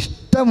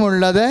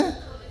ഇഷ്ടമുള്ളത്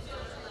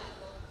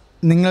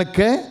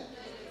നിങ്ങൾക്ക്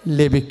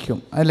ലഭിക്കും.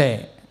 അല്ലേ?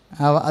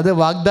 അത്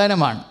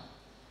വാഗ്ദാനമാണ്,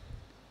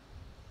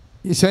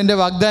 ഈശോൻ്റെ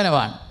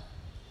വാഗ്ദാനമാണ്.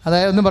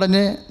 അതായത് ഒന്ന്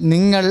പറഞ്ഞ്,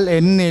 നിങ്ങൾ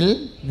എന്നിൽ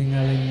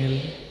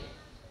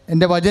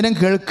എൻ്റെ വചനം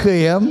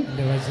കേൾക്കുകയും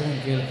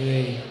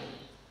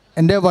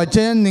എൻ്റെ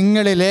വചനം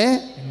നിങ്ങളിലെ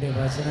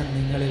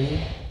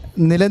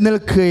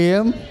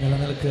നിലനിൽക്കുകയും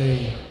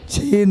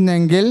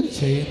ചെയ്യുന്നെങ്കിൽ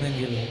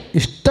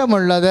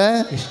ഇഷ്ടമുള്ളത്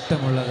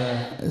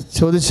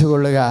ചോദിച്ചു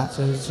കൊള്ളുക,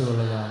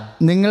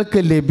 നിങ്ങൾക്ക്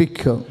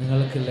ലഭിക്കും.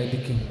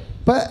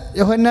 ഇപ്പം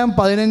യോഹന്നാൻ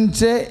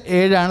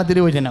 15:7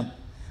 തിരുവചനം.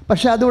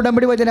 പക്ഷെ അത്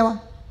ഉടമ്പടി വചനമാണ്.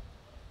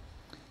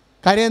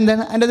 കാര്യം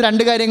എന്താണ്? അതിൻ്റെ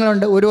രണ്ട്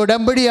കാര്യങ്ങളുണ്ട്. ഒരു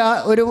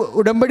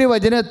ഉടമ്പടി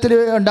വചനത്തിൽ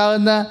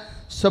ഉണ്ടാകുന്ന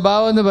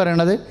സ്വഭാവം എന്ന്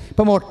പറയുന്നത്,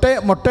 ഇപ്പം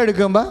മുട്ട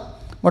എടുക്കുമ്പോൾ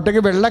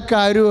മുട്ടയ്ക്ക്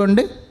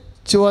വെള്ളക്കാരുമുണ്ട്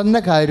ചുവന്ന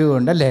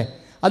കാര്യമുണ്ട്, അല്ലേ?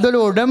 അതുപോലെ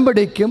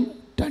ഉടമ്പടിക്കും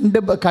രണ്ട്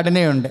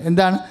ഘടനയുണ്ട്.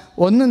 എന്താണ്?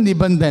 ഒന്ന്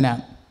നിബന്ധന,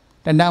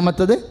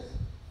 രണ്ടാമത്തത്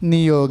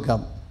നിയോഗം.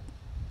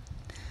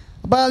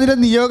 അപ്പോൾ അതിൻ്റെ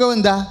നിയോഗം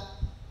എന്താ?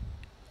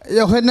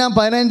 യോഹന്നാൻ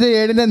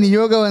 15:7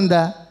 നിയോഗം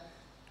എന്താ?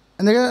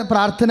 എന്നൊക്കെ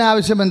പ്രാർത്ഥന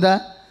ആവശ്യം എന്താ?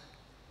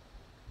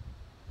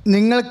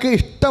 നിങ്ങൾക്ക്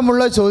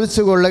ഇഷ്ടമുള്ള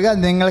ചോദിച്ചു കൊള്ളുക,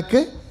 നിങ്ങൾക്ക്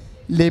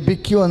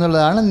ലഭിക്കൂ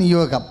എന്നുള്ളതാണ്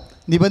നിയോഗം.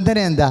 നിബന്ധന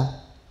എന്താ?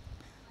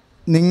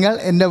 നിങ്ങൾ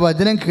എൻ്റെ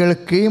വചനം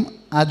കേൾക്കുകയും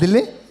അതിൽ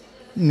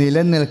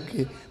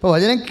നിലനിൽക്കുക. അപ്പോൾ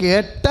വചനം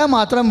കേട്ടാൽ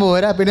മാത്രം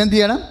പോരാ, പിന്നെ എന്ത്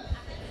ചെയ്യണം?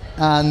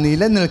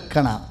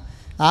 നിലനിൽക്കണം.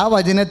 ആ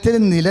വചനത്തിൽ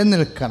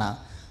നിലനിൽക്കണം.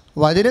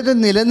 വചനത്തിൽ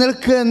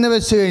നിലനിൽക്കുക എന്ന്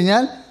വെച്ച്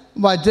കഴിഞ്ഞാൽ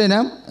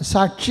വചനം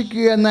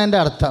സാക്ഷിക്കുക എന്നതിൻ്റെ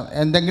അർത്ഥം.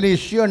 എന്തെങ്കിലും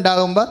ഇഷ്യൂ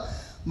ഉണ്ടാകുമ്പോൾ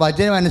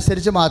വചനം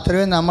അനുസരിച്ച്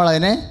മാത്രമേ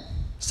നമ്മളതിനെ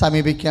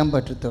സമീപിക്കാൻ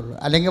പറ്റത്തുള്ളൂ,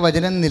 അല്ലെങ്കിൽ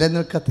വചനം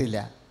നിലനിൽക്കത്തില്ല.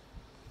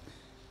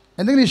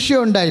 എന്തെങ്കിലും ഇഷ്യൂ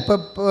ഉണ്ടായി, ഇപ്പോൾ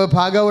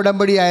ഭാഗ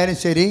ഉടമ്പടി ആയാലും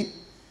ശരി,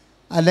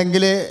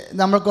 അല്ലെങ്കിൽ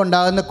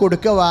നമ്മൾക്കുണ്ടാകുന്ന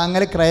കൊടുക്ക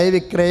വാങ്ങൽ,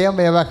 ക്രയവിക്രയം,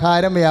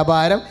 വ്യവഹാരം,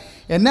 വ്യാപാരം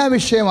എന്നാ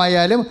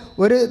വിഷയമായാലും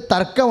ഒരു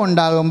തർക്കം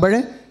ഉണ്ടാകുമ്പോൾ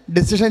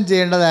ഡിസിഷൻ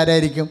ചെയ്യേണ്ടത്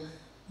ആരായിരിക്കും?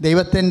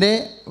 ദൈവത്തിൻ്റെ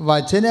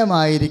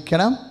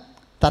വചനമായിരിക്കണം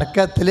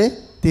തർക്കത്തിൽ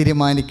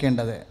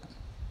തീരുമാനിക്കേണ്ടത്.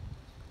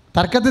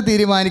 തർക്കത്തിൽ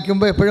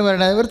തീരുമാനിക്കുമ്പോൾ എപ്പോഴും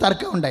പറയണത് ഒരു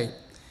തർക്കം ഉണ്ടായി,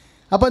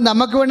 അപ്പോൾ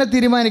നമുക്ക് വേണ്ടി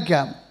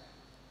തീരുമാനിക്കാം.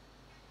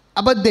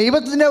 അപ്പോൾ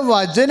ദൈവത്തിൻ്റെ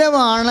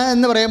വചനമാണ്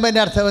എന്ന് പറയുമ്പോൾ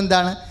എൻ്റെ അർത്ഥം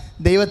എന്താണ്?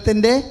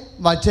 ദൈവത്തിൻ്റെ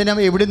വചനം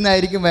എവിടെ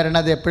നിന്നായിരിക്കും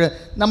വരണത്? എപ്പോഴും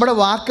നമ്മുടെ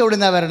വാക്ക് എവിടെ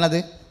നിന്നാണ് വരണത്?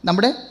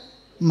 നമ്മുടെ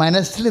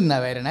മനസ്സിൽ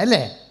നിന്നാണ് വരണത്,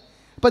 അല്ലേ?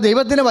 അപ്പോൾ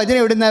ദൈവത്തിൻ്റെ വചനം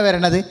എവിടെ നിന്നാണ്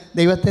വരണത്?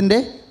 ദൈവത്തിൻ്റെ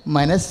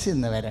മനസ്സിൽ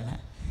നിന്ന് വരണം.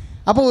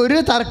 അപ്പോൾ ഒരു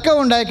തർക്കം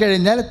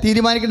ഉണ്ടായിക്കഴിഞ്ഞാൽ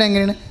തീരുമാനിക്കണം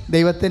എങ്ങനെയാണ്?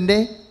 ദൈവത്തിൻ്റെ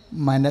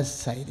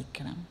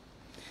മനസ്സായിരിക്കണം,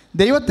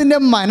 ദൈവത്തിൻ്റെ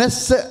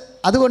മനസ്സ്.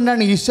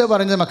 അതുകൊണ്ടാണ് ഈശോ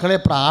പറഞ്ഞത്, മക്കളെ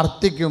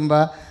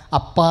പ്രാർത്ഥിക്കുമ്പോൾ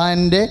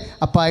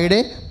അപ്പായുടെ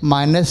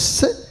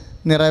മനസ്സ്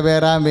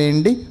നിറവേറാൻ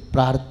വേണ്ടി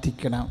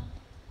പ്രാർത്ഥിക്കണം.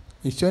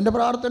 ഈശോൻ്റെ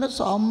പ്രാർത്ഥന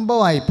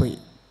സംഭവമായിപ്പോയി.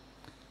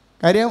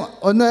 കാര്യം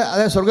ഒന്ന്,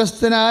 അത്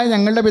സ്വർഗസ്ഥനായ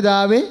ഞങ്ങളുടെ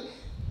പിതാവേ,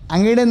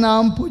 അങ്ങയുടെ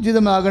നാം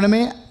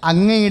പൂജിതമാകണമേ,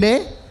 അങ്ങയുടെ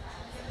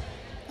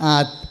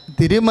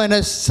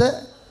തിരുമനസ്സ്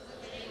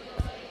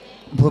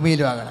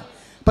ഭൂമിയിലും ആകണം.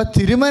 അപ്പം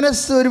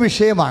തിരുമനസ്സ് ഒരു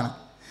വിഷയമാണ്.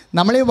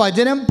 നമ്മൾ ഈ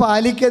വചനം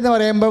പാലിക്കുക എന്ന്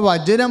പറയുമ്പോൾ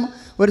വചനം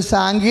ഒരു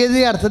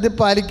സാങ്കേതിക അർത്ഥത്തിൽ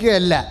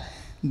പാലിക്കുകയല്ല,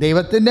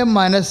 ദൈവത്തിൻ്റെ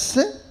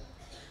മനസ്സ്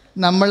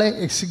നമ്മൾ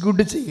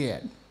എക്സിക്യൂട്ട്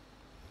ചെയ്യുകയാണ്.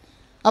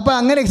 അപ്പോൾ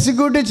അങ്ങനെ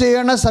എക്സിക്യൂട്ട്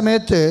ചെയ്യണ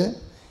സമയത്ത്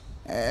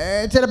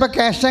ചിലപ്പോൾ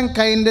ക്യാഷ് ആൻഡ്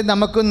കൈൻഡ്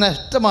നമുക്ക്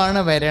നഷ്ടമാണ്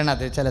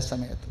വരണത്. ചില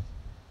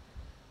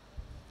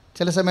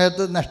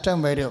സമയത്ത് നഷ്ടം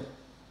വരും.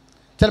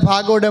 ചില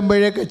ഭാഗം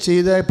ഇടുമ്പോഴൊക്കെ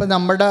ചെയ്ത് ഇപ്പം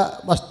നമ്മുടെ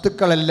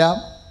വസ്തുക്കളെല്ലാം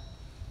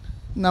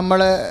നമ്മൾ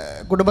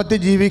കുടുംബത്തിൽ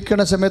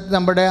ജീവിക്കുന്ന സമയത്ത്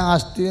നമ്മുടെ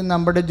ആസ്തി,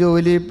 നമ്മുടെ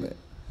ജോലി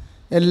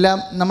എല്ലാം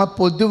നമ്മൾ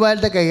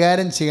പൊതുവായിട്ട്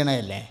കൈകാര്യം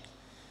ചെയ്യണമല്ലേ.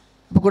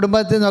 അപ്പോൾ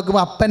കുടുംബത്തിൽ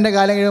നോക്കുമ്പോൾ അപ്പൻ്റെ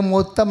കാലം കഴിയുമ്പോൾ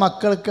മൂത്ത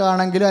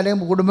മക്കൾക്കാണെങ്കിലും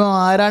അല്ലെങ്കിൽ കുടുംബം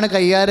ആരാണ്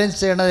കൈകാര്യം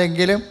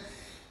ചെയ്യണതെങ്കിലും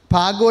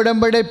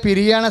ഭാഗോടമ്പടി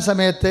പിരിയണ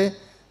സമയത്ത്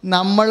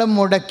നമ്മൾ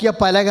മുടക്കിയ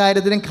പല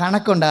കാര്യത്തിനും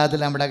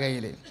കണക്കുണ്ടാകത്തില്ല നമ്മുടെ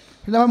കയ്യിൽ.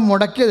 നമ്മൾ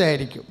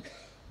മുടക്കിയതായിരിക്കും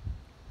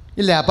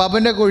ഇല്ല.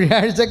 അപ്പാപ്പൻ്റെ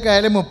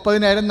കുഴിയാഴ്ചക്കായാലും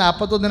 30,000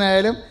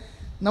 41,000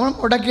 നമ്മൾ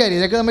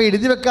മുടക്കിയായിരിക്കും. ഇതൊക്കെ നമ്മൾ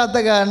എഴുതി വെക്കാത്ത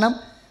കാരണം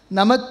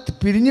നമ്മൾ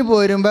പിരിഞ്ഞു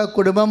പോരുമ്പോൾ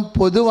കുടുംബം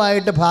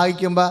പൊതുവായിട്ട്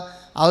ഭാഗിക്കുമ്പോൾ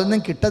അതൊന്നും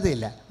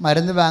കിട്ടത്തില്ല.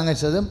 മരുന്ന്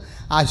വാങ്ങിച്ചതും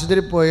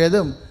ആശുപത്രി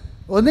പോയതും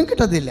ഒന്നും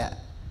കിട്ടത്തില്ല.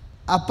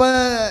 അപ്പോൾ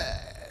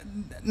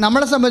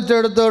നമ്മളെ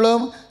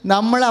സംബന്ധിച്ചിടത്തോളം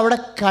നമ്മൾ അവിടെ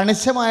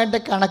കണിശമായിട്ട്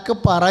കണക്ക്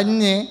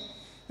പറഞ്ഞ്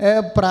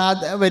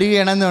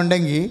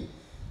വരികയാണെന്നുണ്ടെങ്കിൽ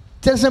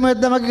ചില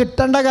സമയത്ത് നമുക്ക്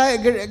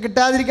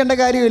കിട്ടാതിരിക്കേണ്ട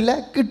കാര്യമില്ല,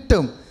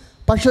 കിട്ടും.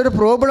 പക്ഷെ ഒരു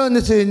പ്രോബ്ലം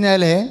എന്ന് വെച്ച്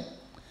കഴിഞ്ഞാൽ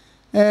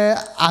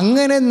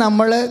അങ്ങനെ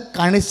നമ്മൾ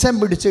കണിശം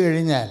പിടിച്ചു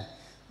കഴിഞ്ഞാൽ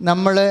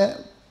നമ്മൾ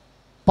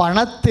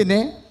പണത്തിന്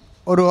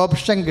ഒരു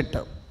ഓപ്ഷൻ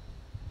കിട്ടും.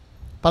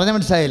 പറഞ്ഞാൽ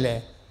മനസ്സിലായില്ലേ?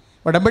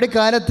 ഉടമ്പടി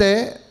കാലത്ത്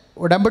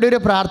ഉടമ്പടി ഒരു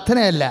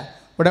പ്രാർത്ഥനയല്ല,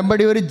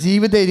 ഉടമ്പടി ഒരു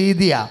ജീവിത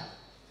രീതിയാണ്.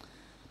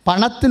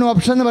 പണത്തിന്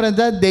ഓപ്ഷൻ എന്ന്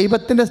പറയുന്നത്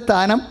ദൈവത്തിൻ്റെ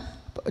സ്ഥാനം,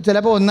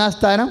 ചിലപ്പോൾ 1ാം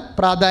സ്ഥാനം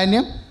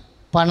പ്രാധാന്യം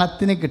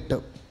പണത്തിന്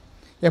കിട്ടും.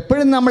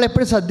 എപ്പോഴും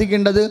നമ്മളെപ്പോഴും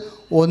ശ്രദ്ധിക്കേണ്ടത്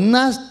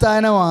 1ാം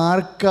സ്ഥാനം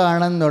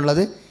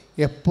ആർക്കാണെന്നുള്ളത്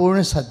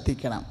എപ്പോഴും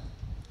ശ്രദ്ധിക്കണം.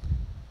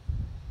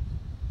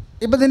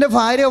 ഇപ്പം നിൻ്റെ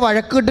ഭാര്യ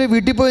വഴക്കിട്ട്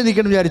വീട്ടിൽ പോയി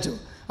നിൽക്കണം വിചാരിച്ചു,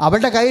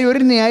 അവളുടെ കയ്യിൽ ഒരു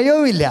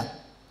ന്യായവും ഇല്ല.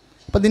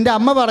 അപ്പം നിൻ്റെ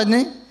അമ്മ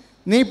പറഞ്ഞ്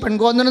നീ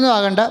പെൺകോന്നൊന്നും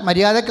ആകണ്ട,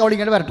 മര്യാദക്ക് അവൾ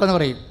ഇങ്ങോട്ട് വരട്ടെന്ന്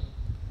പറയും.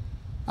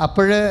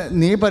 അപ്പോൾ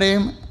നീ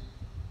പറയും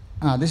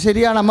അത്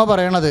ശരിയാണ് അമ്മ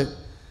പറയണത്,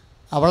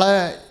 അവളെ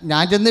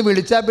ഞാൻ ചെന്ന്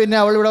വിളിച്ചാൽ പിന്നെ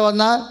അവളിവിടെ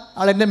വന്നാൽ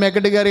അവളെൻ്റെ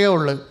മേക്കെട്ട് കയറിയേ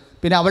ഉള്ളൂ,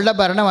 പിന്നെ അവളുടെ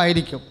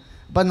ഭരണമായിരിക്കും.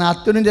 അപ്പം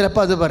നാത്തൂനും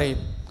ചിലപ്പോൾ അത് പറയും.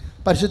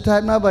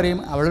 പരിശുദ്ധാത്മാവ് പറയും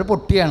അവളൊരു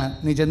പൊട്ടിയാണ്,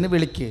 നീ ചെന്ന്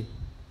വിളിക്ക്.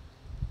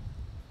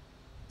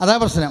 അതാ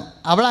പ്രശ്നം.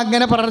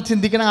 അവളങ്ങനെ പറഞ്ഞ്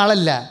ചിന്തിക്കുന്ന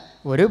ആളല്ല,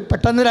 ഒരു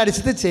പെട്ടെന്നൊരു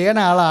അരിശത്ത് ചെയ്യണ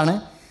ആളാണ്.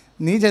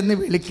 നീ ചെന്ന്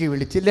വിളിക്ക്,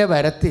 വിളിച്ചില്ലേ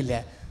വരത്തില്ല.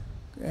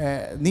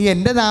 നീ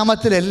എൻ്റെ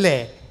നാമത്തിലല്ലേ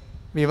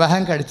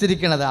വിവാഹം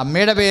കഴിച്ചിരിക്കണത്,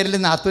 അമ്മയുടെ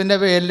പേരിലും നാത്തൂൻ്റെ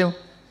പേരിലും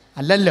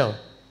അല്ലല്ലോ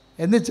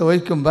എന്ന്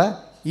ചോദിക്കുമ്പോൾ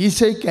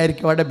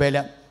ഈശോയ്ക്കായിരിക്കും അവിടെ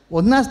ബലം.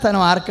 1ാം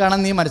സ്ഥാനം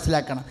ആർക്കാണെന്ന് നീ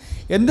മനസ്സിലാക്കണം.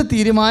 എന്ത്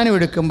തീരുമാനം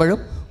എടുക്കുമ്പോഴും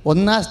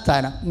 1ാം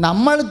സ്ഥാനം.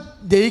 നമ്മൾ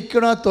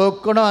ജയിക്കണോ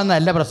തോക്കണോ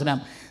എന്നല്ല പ്രശ്നം,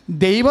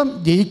 ദൈവം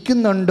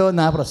ജയിക്കുന്നുണ്ടോ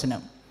എന്നാ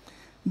പ്രശ്നം.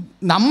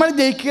 നമ്മൾ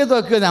ജയിക്കുക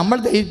തോക്കുക, നമ്മൾ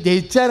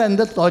ജയിച്ചാൽ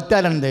എന്ത്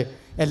തോറ്റാലെന്ത്,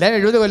 എല്ലാം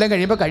 70 കൊല്ലം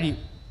കഴിയുമ്പോൾ കഴിയും.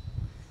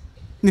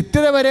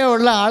 നിത്യത വരെ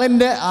ഉള്ള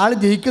ആൾ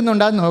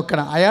ജയിക്കുന്നുണ്ടാന്ന്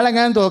നോക്കണം.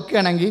 അയാളെങ്ങനെ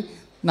തോക്കുകയാണെങ്കിൽ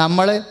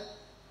നമ്മൾ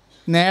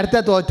നേരത്തെ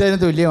തോറ്റതിന്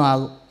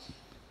തുല്യമാകും.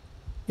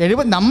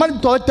 നമ്മൾ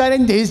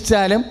തോറ്റാലും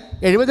ജയിച്ചാലും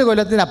 70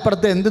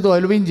 കൊല്ലത്തിനപ്പുറത്ത് എന്ത്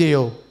തോൽവിയും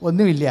ചെയ്യുമോ?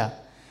 ഒന്നുമില്ല.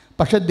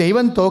 പക്ഷെ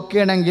ദൈവം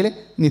തോക്കുകയാണെങ്കിൽ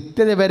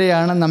നിത്യത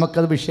വരെയാണ്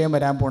നമുക്കത് വിഷയം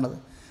വരാൻ പോണത്.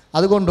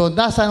 അതുകൊണ്ട്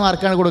 1ാം സ്ഥാനം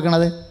ആർക്കാണ്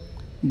കൊടുക്കുന്നത്?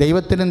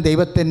 ദൈവത്തിനും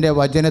ദൈവത്തിൻ്റെ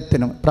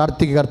വചനത്തിനും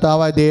പ്രാർത്ഥിക്കുക.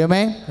 കർത്താവായ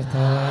ദൈവമേ,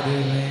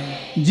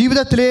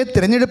 ജീവിതത്തിലെ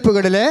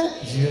തിരഞ്ഞെടുപ്പുകളിലെ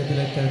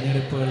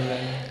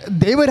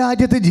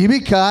ദൈവരാജ്യത്ത്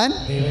ജീവിക്കാൻ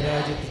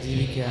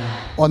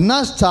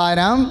ഒന്നാം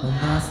സ്ഥാനം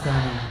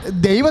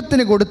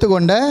ദൈവത്തിന്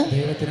കൊടുത്തുകൊണ്ട്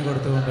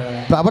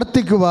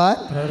പ്രവർത്തിക്കുവാൻ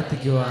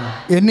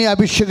എന്നെ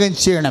അഭിഷേകം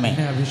ചെയ്യണമേ.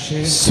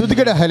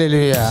 സ്തുതിക്കട്ടെ.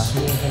 ഹല്ലേലൂയ.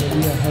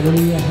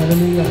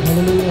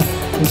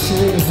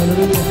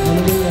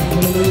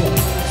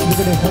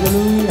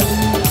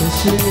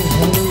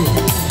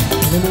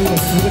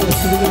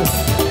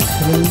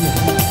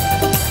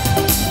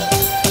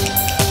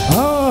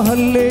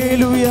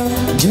 ഹല്ലേലൂയ,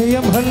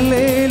 ജയം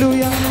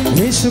ഹല്ലേലൂയ,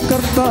 യേശു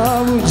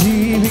കർത്താവ്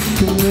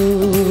ജീവിക്കുന്നു.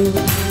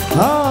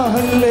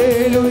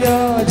 ഹല്ലേലൂയ,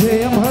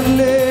 ജയം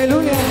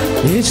ഹല്ലേലൂയ,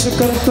 യേശു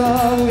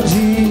കർത്താവ്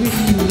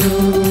ജീവിക്കുന്നു.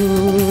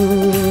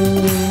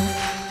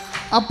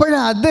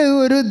 അപ്പോഴത്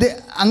ഒരു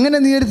അങ്ങനെ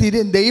നീ ഒരു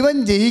ദൈവം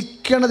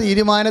ജയിക്കണ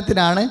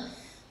തീരുമാനത്തിനാണ്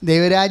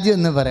ദൈവരാജ്യം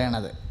എന്ന്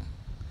പറയണത്.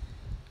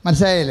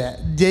 മനസ്സിലായില്ലേ?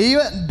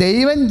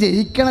 ദൈവം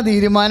ജയിക്കണ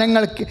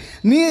തീരുമാനങ്ങൾക്ക്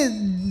നീ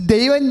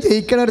ദൈവം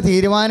ജയിക്കണ ഒരു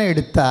തീരുമാനം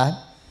എടുത്താൽ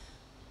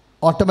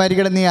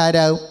ഓട്ടോമാറ്റിക്കലി നീ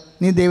ആരാകും?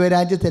 നീ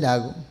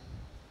ദൈവരാജ്യത്തിലാകും.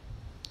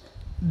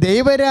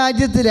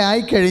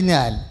 ദൈവരാജ്യത്തിലായി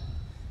കഴിഞ്ഞാൽ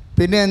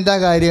പിന്നെ എന്താ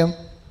കാര്യം?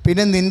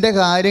 പിന്നെ നിൻ്റെ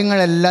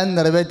കാര്യങ്ങളെല്ലാം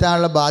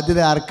നിറവേറ്റാനുള്ള ബാധ്യത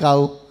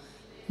ആർക്കാവും?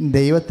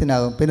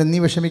 ദൈവത്തിനാകും. പിന്നെ നീ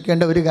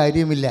വിഷമിക്കേണ്ട ഒരു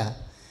കാര്യവുമില്ല.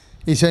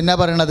 ഈശോ എന്നാ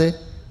പറയണത്?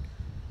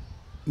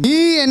 ഈ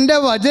എൻ്റെ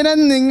വചനം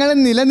നിങ്ങൾ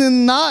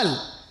നിലനിന്നാൽ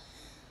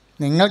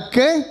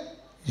നിങ്ങൾക്ക്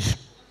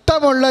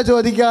ഇഷ്ടമുള്ള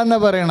ചോദിക്കാമെന്ന്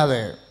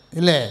പറയണത്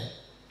ഇല്ലേ?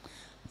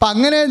 അപ്പം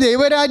അങ്ങനെ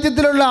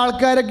ദൈവരാജ്യത്തിലുള്ള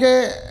ആൾക്കാരൊക്കെ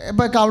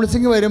ഇപ്പോൾ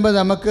കൗൺസിലിംഗ് വരുമ്പോൾ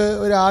നമുക്ക്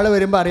ഒരാൾ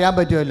വരുമ്പോൾ അറിയാൻ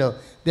പറ്റുമല്ലോ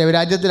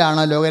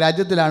ദൈവരാജ്യത്തിലാണോ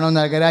ലോകരാജ്യത്തിലാണോ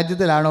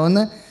നരകരാജ്യത്തിലാണോ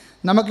എന്ന്.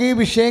 നമുക്ക് ഈ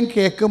വിഷയം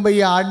കേൾക്കുമ്പോൾ ഈ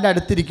ആളിൻ്റെ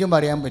അടുത്തിരിക്കുമ്പോൾ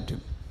അറിയാൻ പറ്റും.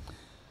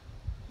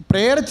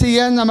 പ്രെയർ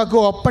ചെയ്യാൻ നമുക്ക്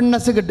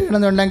ഓപ്പൺനെസ്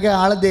കിട്ടുകയാണെന്നുണ്ടെങ്കിൽ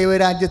ആൾ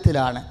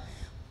ദൈവരാജ്യത്തിലാണ്.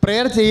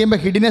 പ്രെയർ ചെയ്യുമ്പോൾ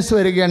ഹിഡിനെസ്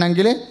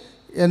വരികയാണെങ്കിൽ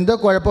എന്തോ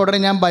കുഴപ്പമുടനെ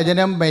ഞാൻ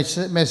വചനം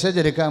മെസ്സേജ്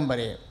എടുക്കാൻ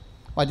പറയും.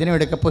 വചനം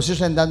എടുക്കുക,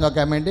 പൊസിഷൻ എന്താണെന്ന്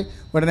നോക്കാൻ വേണ്ടി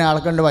ഉടനെ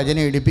ആൾക്കൊണ്ട്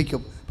വചനം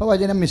എടുപ്പിക്കും. അപ്പോൾ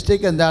വചനം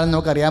മിസ്റ്റേക്ക് എന്താണെന്ന്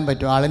നമുക്ക് അറിയാൻ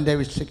പറ്റും, ആളിൻ്റെ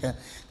മിസ്റ്റേക്ക്.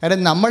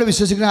 കാരണം നമ്മൾ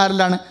വിശ്വസിക്കുന്ന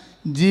ആരിലാണ്?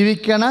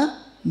 ജീവിക്കണ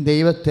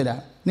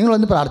ദൈവത്തിലാണ്.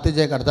 നിങ്ങളൊന്ന്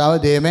പ്രാർത്ഥിച്ചേ. കർത്താവ്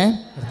ദൈവമേ,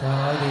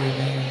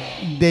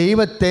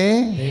 ദൈവത്തെ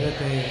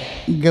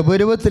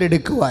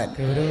ഗൗരവത്തിലെടുക്കുവാൻ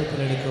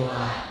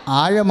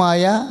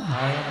ആഴമായ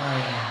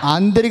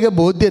ആന്തരിക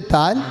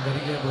ബോധ്യത്താൽ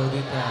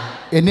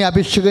എന്നെ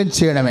അഭിഷേകം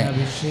ചെയ്യണമേ.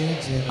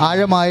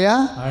 ആഴമായ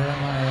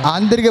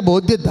ആന്തരിക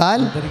ബോധ്യത്താൽ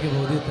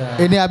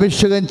എന്നെ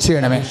അഭിഷേകം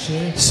ചെയ്യണമേ.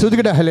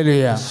 സ്തുതിക്കട്ടെ.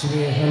 ഹല്ലേലൂയ.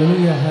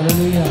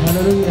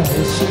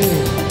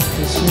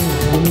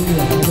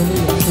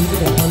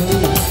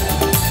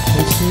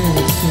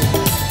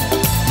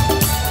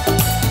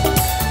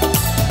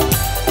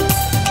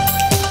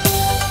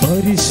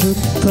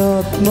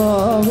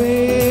 പരിശുദ്ധാത്മാവേ,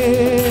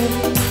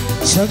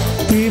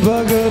 ശക്തി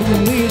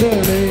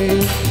പകർന്നിടണേ.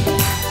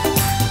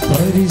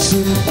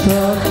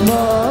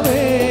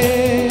 പരിശുദ്ധാത്മാവേ,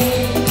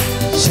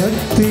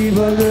 ശക്തി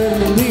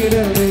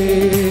പകർന്നിടണേ.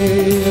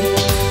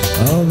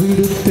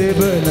 അവിടുത്തെ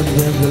ബലം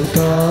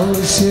ഞങ്ങൾക്ക്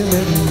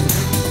ആവശ്യമെന്ന്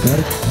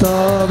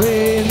കർത്താവേ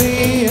നീ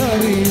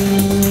അറിയൂ.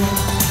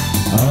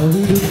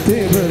 അവിടുത്തെ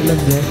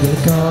ബലം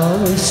ഞങ്ങൾക്ക്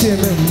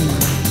ആവശ്യമെന്ന്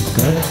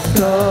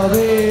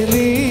കർത്താവേ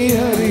നീ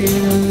അറിയൂ.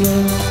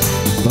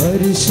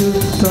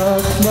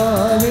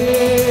 പരിശുദ്ധാത്മാവേ,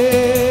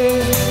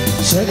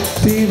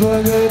 ശക്തി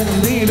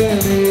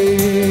പകർന്നിടണേ.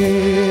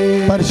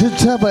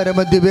 പരിശുദ്ധ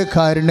പരമദിവ്യ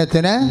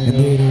കാരുണ്യത്തിന്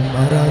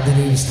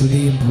ആരാധനയും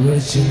സ്തുതിയും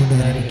പുകഴ്ചയും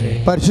ഉണ്ടാകട്ടെ.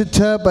 പരിശുദ്ധ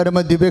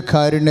പരമദിവ്യ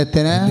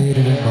കാരുണ്യത്തിന്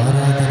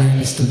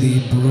ആരാധനയും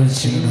സ്തുതിയും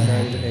പുകഴ്ചയും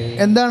ഉണ്ടാകട്ടെ.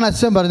 എന്താണ്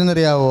അച്ഛൻ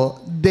പറഞ്ഞെന്നറിയാവോ?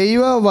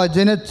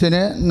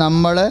 ദൈവവചനത്തിന്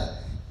നമ്മൾ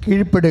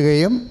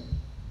കീഴ്പ്പെടുകയും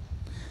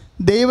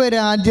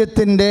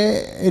ദൈവരാജ്യത്തിൻ്റെ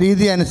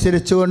രീതി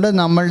അനുസരിച്ചുകൊണ്ട്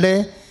നമ്മളുടെ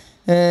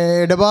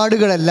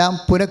ഇടപാടുകളെല്ലാം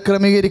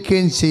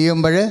പുനഃക്രമീകരിക്കുകയും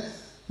ചെയ്യുമ്പോൾ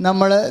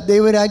നമ്മൾ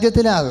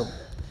ദൈവരാജ്യത്തിലാകും.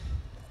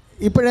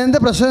 ഇപ്പോഴെന്താ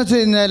പ്രശ്നം വെച്ച്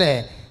കഴിഞ്ഞാൽ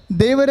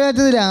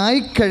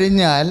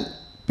ദൈവരാജ്യത്തിലായിക്കഴിഞ്ഞാൽ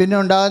പിന്നെ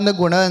ഉണ്ടാകുന്ന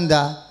ഗുണം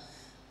എന്താ?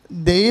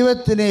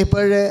 ദൈവത്തിന്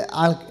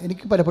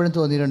എനിക്ക് പലപ്പോഴും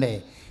തോന്നിയിട്ടുണ്ടേ,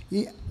 ഈ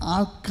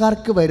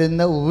ആൾക്കാർക്ക്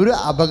വരുന്ന ഒരു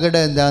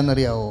അപകടം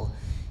എന്താണെന്നറിയാവോ?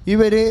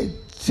 ഇവർ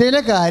ചില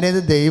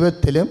കാര്യത്തിൽ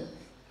ദൈവത്തിലും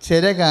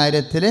ചില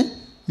കാര്യത്തിൽ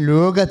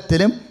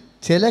ലോകത്തിലും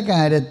ചില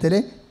കാര്യത്തിൽ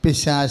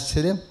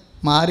പിശാചിലും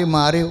മാറി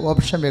മാറി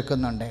ഓപ്ഷൻ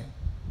വെക്കുന്നുണ്ട്.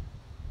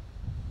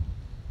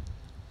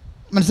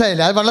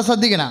 മനസ്സിലായില്ല? അത് വളരെ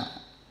ശ്രദ്ധിക്കണം.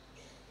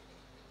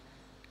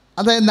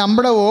 അതായത്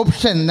നമ്മുടെ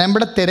ഓപ്ഷൻ,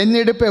 നമ്മുടെ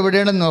തിരഞ്ഞെടുപ്പ്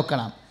എവിടെയാണെന്ന്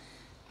നോക്കണം.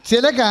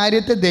 ചില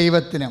കാര്യത്തിൽ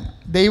ദൈവത്തിന്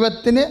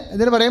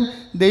ഇതിന് പറയും,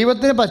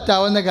 ദൈവത്തിന്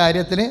പറ്റാവുന്ന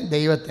കാര്യത്തിന്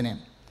ദൈവത്തിന്.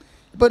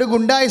 ഇപ്പോൾ ഒരു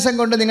ഗുണ്ടായുസം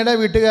കൊണ്ട് നിങ്ങളുടെ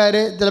വീട്ടുകാർ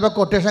ചിലപ്പോൾ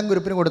കൊട്ടേഷൻ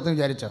ഗ്രൂപ്പിന് കൊടുത്തെന്ന്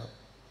വിചാരിച്ചോ?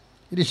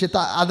 ഋഷിത്ത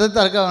അത്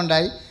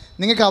തർക്കമുണ്ടായി.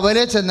 നിങ്ങൾക്ക്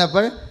അവരെ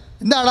ചെന്നപ്പോൾ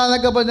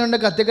എന്താടാന്നൊക്കെ പറഞ്ഞുകൊണ്ട്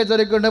കത്തിയൊക്കെ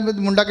ചൊറിക്കൊണ്ട്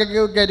മുണ്ടൊക്കെ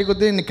കയറ്റി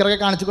കുത്തി നിക്കറൊക്കെ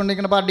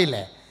കാണിച്ചുകൊണ്ടിരിക്കുന്ന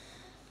പാർട്ടിയില്ലേ?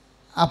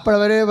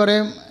 അപ്പോഴവർ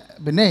പറയും,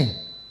 പിന്നെ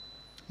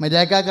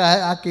മര്യാദക്ക്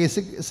ആ കേസ്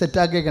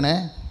സെറ്റാക്കിയേക്കണേ,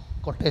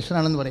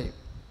 കൊട്ടേഷനാണെന്ന് പറയും.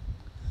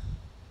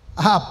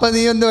 അപ്പം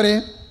നീ എന്ത്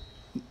പറയും?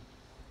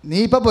 നീ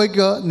ഇപ്പോൾ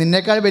പോയിക്കോ,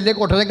 നിന്നേക്കാൾ വലിയ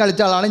കൊട്ടേഷൻ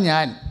കളിച്ച ആളാണ്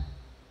ഞാൻ,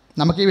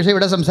 നമുക്ക് ഈ വിഷയം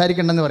ഇവിടെ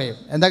സംസാരിക്കണ്ടെന്ന് പറയും.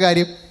 എന്താ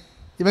കാര്യം?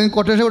 ഇവൻ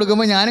കൊട്ടേഷൻ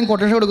കൊടുക്കുമ്പോൾ ഞാനും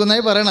കൊട്ടേഷൻ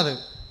കൊടുക്കുന്നതായി പറയണത്.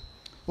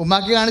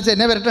 ഉമ്മാക്കി കാണിച്ച്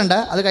എന്നെ വരട്ടണ്ട,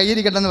 അത്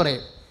കയ്യിരിക്കട്ടെ എന്ന്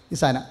പറയും ഈ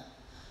സാധനം.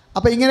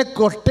 അപ്പോൾ ഇങ്ങനെ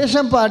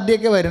കൊട്ടേഷൻ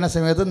പാർട്ടിയൊക്കെ വരുന്ന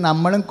സമയത്ത്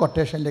നമ്മളും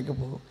കൊട്ടേഷനിലേക്ക്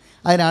പോകും.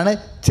 അതിനാണ്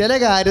ചില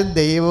കാര്യം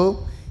ദൈവവും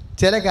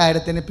ചില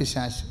കാര്യത്തിന്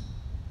പിശാചും.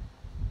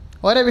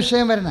 ഓരോ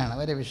വിഷയം വരണതാണ്,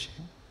 ഓരോ വിഷയം.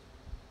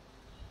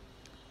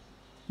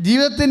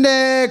 ജീവിതത്തിൻ്റെ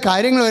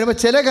കാര്യങ്ങൾ വരുമ്പോൾ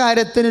ചില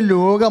കാര്യത്തിന്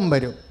ലോകം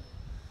വരും.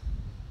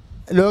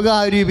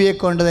 ലോകാരൂപിയെ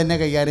കൊണ്ട് തന്നെ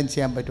കൈകാര്യം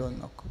ചെയ്യാൻ പറ്റുമെന്ന്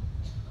നോക്കും.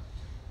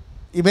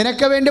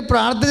 ഇവനൊക്കെ വേണ്ടി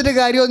പ്രാർത്ഥിച്ചിട്ട്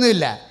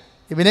കാര്യമൊന്നുമില്ല.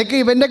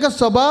 ഇവൻ്റെയൊക്കെ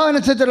സ്വഭാവം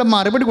അനുസരിച്ചുള്ള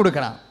മറുപടി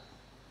കൊടുക്കണം.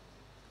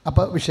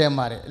 അപ്പോൾ വിഷയം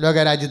മാറി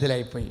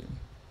ലോകരാജ്യത്തിലായിപ്പോയി.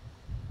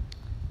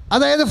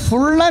 അതായത്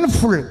ഫുൾ ആൻഡ്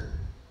ഫുൾ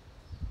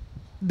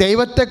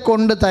ദൈവത്തെ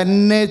കൊണ്ട്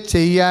തന്നെ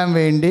ചെയ്യാൻ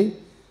വേണ്ടി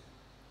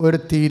ഒരു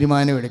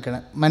തീരുമാനം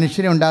എടുക്കണം.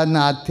 മനുഷ്യനുണ്ടാകുന്ന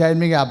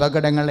ആധ്യാത്മിക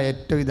അപകടങ്ങളുടെ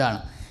ഏറ്റവും ഇതാണ്.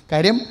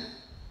 കാര്യം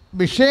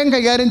വിഷയം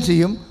കൈകാര്യം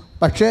ചെയ്യും,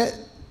 പക്ഷേ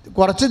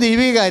കുറച്ച്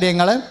ദൈവിക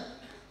കാര്യങ്ങൾ,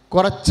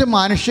 കുറച്ച്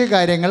മാനുഷിക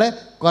കാര്യങ്ങൾ,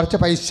 കുറച്ച്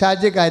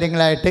പൈശാചിക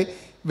കാര്യങ്ങളായിട്ട്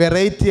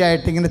വെറൈറ്റി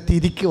ആയിട്ട് ഇങ്ങനെ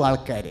തിരിക്കും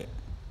ആൾക്കാർ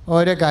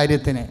ഓരോ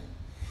കാര്യത്തിന്.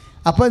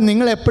 അപ്പോൾ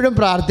നിങ്ങളെപ്പോഴും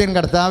പ്രാർത്ഥിക്കണം,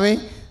 കർത്താവേ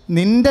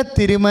നിൻ്റെ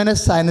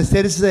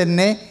തിരുമനസ്സനുസരിച്ച്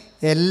തന്നെ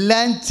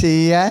എല്ലാം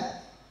ചെയ്യാൻ.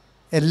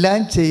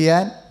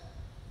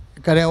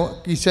 കാര്യം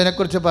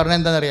ഈശോനെക്കുറിച്ച് പറഞ്ഞാൽ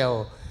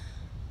എന്താണെന്നറിയാമോ?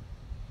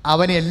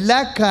 അവൻ എല്ലാ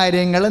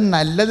കാര്യങ്ങളും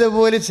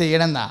നല്ലതുപോലെ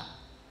ചെയ്യണമെന്നാ.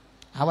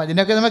 അപ്പം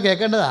അതിനൊക്കെ നമ്മൾ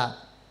കേൾക്കേണ്ടതാ.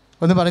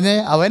 ഒന്ന് പറഞ്ഞേ,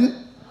 അവൻ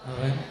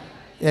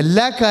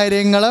എല്ലാ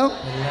കാര്യങ്ങളും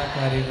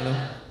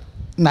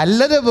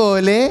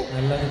നല്ലതുപോലെ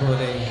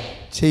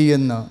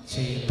ചെയ്യുന്നു.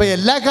 ഇപ്പം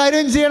എല്ലാ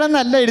കാര്യവും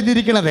ചെയ്യണമെന്നല്ല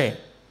എഴുതിയിരിക്കണതേ.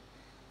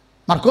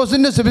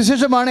 മർക്കോസിൻ്റെ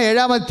സുവിശേഷമാണ്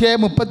 7-ാം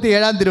അധ്യായം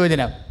 37-ാം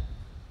തിരുവചനം.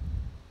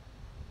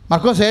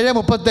 മർക്കോസ്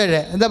 7:37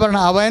 എന്താ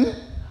പറയുക? അവൻ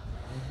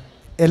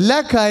എല്ലാ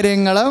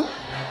കാര്യങ്ങളും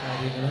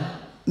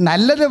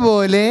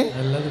നല്ലതുപോലെ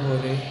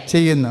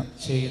ചെയ്യുന്നു.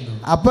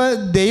 അപ്പോൾ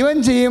ദൈവം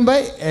ചെയ്യുമ്പോൾ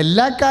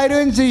എല്ലാ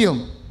കാര്യവും ചെയ്യും.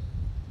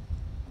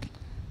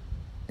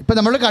 ഇപ്പം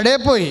നമ്മൾ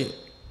കടയിൽ പോയി,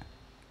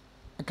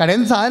 കടയിൽ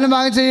നിന്ന് സാധനം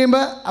വാങ്ങിച്ച്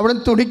കഴിയുമ്പോൾ അവിടെ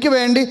തുണിക്ക്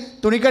വേണ്ടി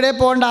തുണിക്കടയിൽ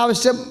പോകേണ്ട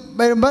ആവശ്യം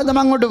വരുമ്പോൾ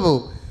നമ്മൾ അങ്ങോട്ട്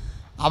പോകും.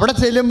 അവിടെ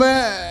ചെല്ലുമ്പോൾ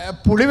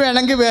പുളി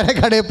വേണമെങ്കിൽ വേറെ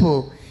കടയിൽ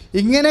പോകും.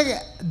 ഇങ്ങനെ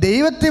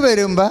ദൈവത്തിൽ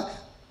വരുമ്പോൾ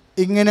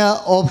ഇങ്ങനെ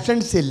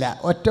ഓപ്ഷൻസ് ഇല്ല,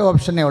 ഒറ്റ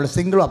ഓപ്ഷനേ ഉള്ളൂ,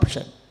 സിംഗിൾ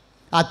ഓപ്ഷൻ.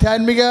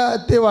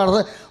 ആധ്യാത്മികത്തിൽ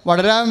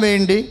വളരാൻ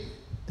വേണ്ടി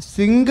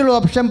സിംഗിൾ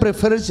ഓപ്ഷൻ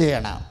പ്രിഫർ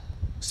ചെയ്യണം.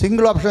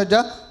 സിംഗിൾ ഓപ്ഷൻ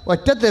വെച്ചാൽ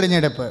ഒറ്റ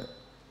തിരഞ്ഞെടുപ്പ്.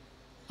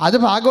 അത്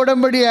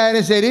ഭാഗോടമ്പടി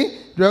ആയാലും ശരി,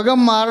 രോഗം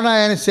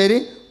മാറണമായാലും ശരി,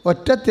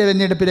 ഒറ്റ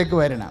തിരഞ്ഞെടുപ്പിലേക്ക്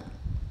വരണം.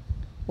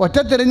 ഒറ്റ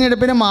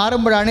തിരഞ്ഞെടുപ്പിന്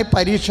മാറുമ്പോഴാണ് ഈ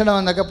പരീക്ഷണം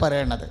എന്നൊക്കെ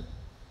പറയണത്.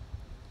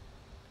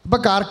 ഇപ്പോൾ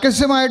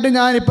കാർക്കശ്യമായിട്ട്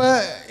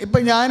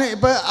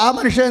ഞാനിപ്പോൾ ആ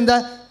മനുഷ്യൻ എന്താ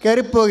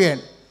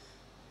കയറിപ്പോവുകയാണ്.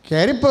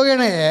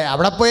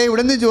 അവിടെ പോയി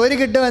ഇവിടെ നിന്ന് ജോലി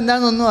കിട്ടും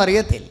എന്താണെന്നൊന്നും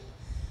അറിയത്തില്ല.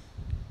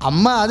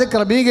 അമ്മ അത്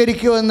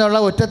ക്രമീകരിക്കുമെന്നുള്ള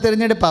ഒറ്റ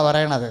തിരഞ്ഞെടുപ്പാണ്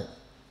പറയണത്.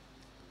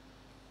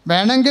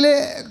 വേണമെങ്കിൽ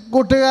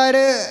കൂട്ടുകാർ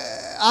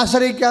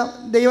ആശ്രയിക്കാം,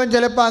 ദൈവം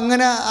ചിലപ്പോൾ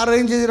അങ്ങനെ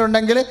അറേഞ്ച്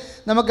ചെയ്തിട്ടുണ്ടെങ്കിൽ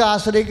നമുക്ക്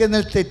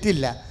ആശ്രയിക്കുന്നതിൽ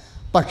തെറ്റില്ല.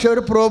 പക്ഷേ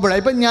ഒരു പ്രോബ്ലം,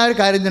 ഇപ്പം ഞാനൊരു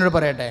കാര്യം നിന്നോട്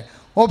പറയട്ടെ.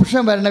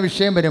 ഓപ്ഷൻ വരണ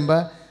വിഷയം വരുമ്പോൾ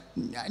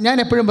ഞാൻ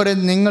എപ്പോഴും പറയും,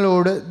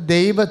 നിങ്ങളോട്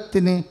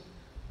ദൈവത്തിന്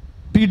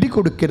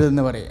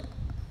പിടികൊടുക്കരുതെന്ന് പറയും.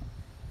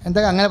 എന്താ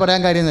അങ്ങനെ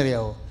പറയാൻ കാര്യം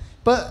എന്നറിയാമോ?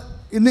 ഇപ്പോൾ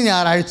ഇന്ന്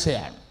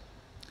ഞായറാഴ്ചയാണ്,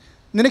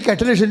 നിനക്ക്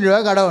 8 ലക്ഷം രൂപ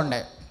കടമുണ്ട്.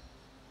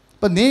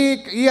 അപ്പം നീ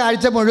ഈ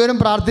ആഴ്ച മുഴുവനും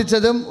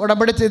പ്രാർത്ഥിച്ചതും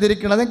ഉടമ്പടി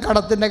ചെയ്തിരിക്കുന്നതും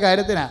കടത്തിൻ്റെ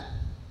കാര്യത്തിനാണ്.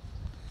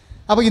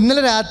 അപ്പോൾ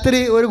ഇന്നലെ രാത്രി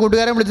ഒരു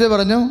കൂട്ടുകാരൻ വിളിച്ചത്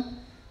പറഞ്ഞു,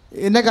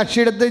 എന്നെ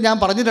കക്ഷിയെടുത്ത് ഞാൻ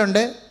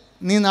പറഞ്ഞിട്ടുണ്ട്,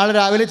 നീ നാളെ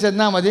രാവിലെ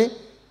ചെന്നാൽ മതി,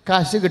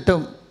 കാശ്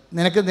കിട്ടും,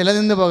 നിനക്ക്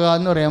നിലനിന്ന്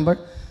പോകാമെന്ന് പറയുമ്പോൾ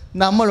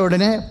നമ്മൾ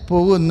ഉടനെ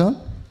പോകുന്നു,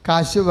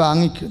 കാശ്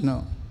വാങ്ങിക്കുന്നു,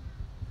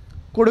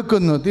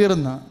 കൊടുക്കുന്നു,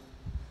 തീർന്നു.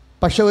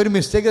 പക്ഷേ ഒരു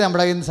മിസ്റ്റേക്ക്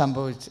നമ്മുടെ കയ്യിൽ നിന്ന്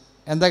സംഭവിച്ചു.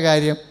 എന്താ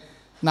കാര്യം?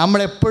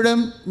 നമ്മളെപ്പോഴും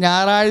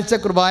ഞായറാഴ്ച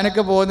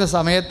കുർബാനയ്ക്ക് പോകുന്ന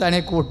സമയത്താണ്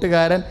ഈ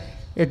കൂട്ടുകാരൻ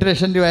 8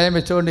 ലക്ഷം രൂപയും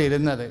വെച്ചുകൊണ്ട്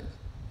ഇരുന്നത്.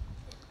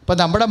 അപ്പോൾ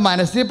നമ്മുടെ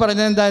മനസ്സിൽ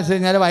പറഞ്ഞത് എന്താണെന്ന് വെച്ച്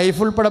കഴിഞ്ഞാൽ,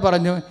 വൈഫ് ഉൾപ്പെടെ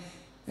പറഞ്ഞു,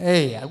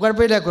 ഏയ് അത്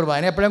കുഴപ്പമില്ല,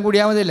 കുർബാന എപ്പോഴും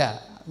കൂടിയാൽ മതിയില്ല,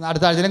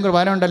 അടുത്ത ആഴ്ചയിലും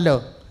കുർബാന ഉണ്ടല്ലോ,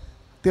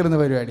 തീർന്നു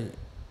പരിപാടി.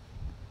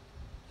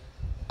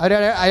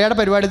 അയാളുടെ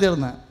പരിപാടി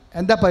തീർന്ന്.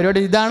 എന്താ പരിപാടി?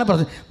 ഇതാണ്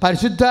പ്രശ്നം.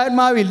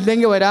 പരിശുദ്ധാത്മാവ്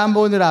ഇല്ലെങ്കിൽ വരാൻ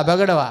പോകുന്നൊരു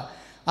അപകടമാണ്.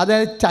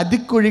 അതായത്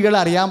ചതിക്കുഴികൾ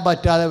അറിയാൻ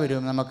പറ്റാതെ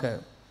വരും നമുക്ക്.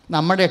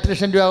 നമ്മുടെ 8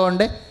 ലക്ഷം രൂപ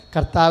കൊണ്ട്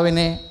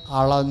കർത്താവിനെ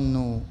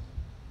അളന്നു.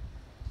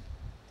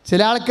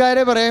 ചില ആൾക്കാർ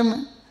പറയും,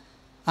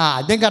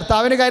 ആദ്യം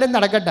കർത്താവിൻ്റെ കാര്യം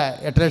നടക്കട്ടെ,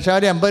 8 ലക്ഷം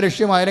 80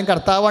 ലക്ഷം 1000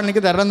 കർത്താവാണ്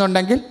എനിക്ക്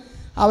തരണമെന്നുണ്ടെങ്കിൽ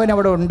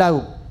അവനവിടെ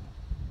ഉണ്ടാകും,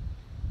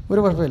 ഒരു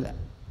കുഴപ്പമില്ല,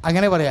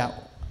 അങ്ങനെ പറയാം.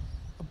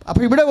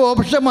 അപ്പോൾ ഇവിടെ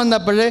ഓപ്ഷൻ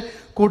വന്നപ്പോൾ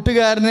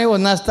കൂട്ടുകാരന്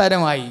 1-ാം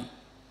സ്ഥാനമായി.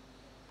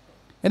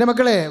 എൻ്റെ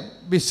മക്കളെ,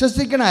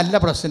 വിശ്വസിക്കണമല്ല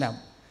പ്രശ്നം,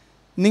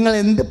 നിങ്ങൾ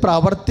എന്ത്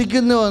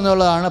പ്രവർത്തിക്കുന്നു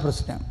എന്നുള്ളതാണ്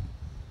പ്രശ്നം.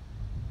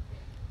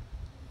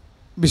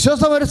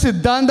 വിശ്വാസം ഒരു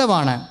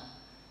സിദ്ധാന്തമാണ്,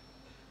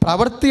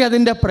 പ്രവൃത്തി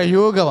അതിൻ്റെ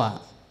പ്രയോഗമാണ്.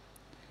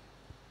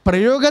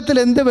 പ്രയോഗത്തിൽ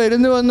എന്ത്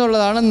വരുന്നു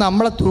എന്നുള്ളതാണ്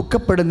നമ്മളെ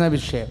തൂക്കപ്പെടുന്ന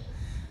വിഷയം.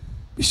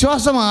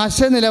 വിശ്വാസം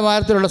ആശയ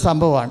നിലവാരത്തിലുള്ള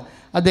സംഭവമാണ്.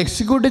 അത്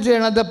എക്സിക്യൂട്ട്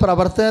ചെയ്യണത്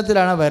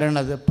പ്രവർത്തനത്തിലാണ്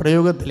വരണത്,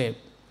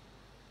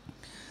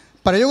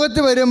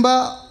 പ്രയോഗത്തിൽ വരുമ്പോൾ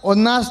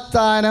 1-ാം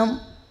സ്ഥാനം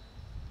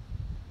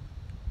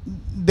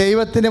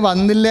ദൈവത്തിന്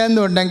വന്നില്ല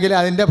എന്നുണ്ടെങ്കിൽ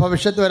അതിൻ്റെ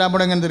ഭവിഷ്യത്ത് വരാൻ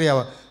പോകണമെങ്കിൽ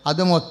എന്തറിയാമോ?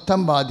 അത് മൊത്തം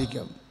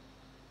ബാധിക്കും.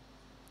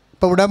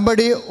 ഇപ്പോൾ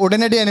ഉടമ്പടി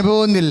ഉടനടി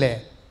അനുഭവമൊന്നുമില്ലേ?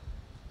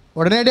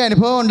 ഉടനടി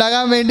അനുഭവം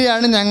ഉണ്ടാകാൻ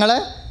വേണ്ടിയാണ് ഞങ്ങൾ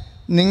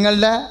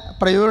നിങ്ങളുടെ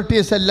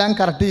പ്രയോറിറ്റീസ് എല്ലാം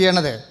കറക്റ്റ്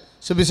ചെയ്യണത്.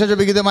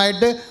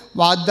 സുവിശേഷവിഹിതമായിട്ട്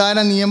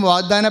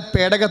വാഗ്ദാന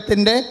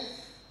പേടകത്തിൻ്റെ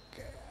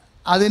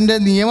അതിൻ്റെ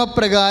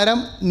നിയമപ്രകാരം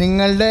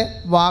നിങ്ങളുടെ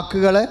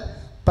വാക്കുകൾ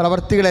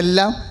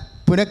പ്രവർത്തികളെല്ലാം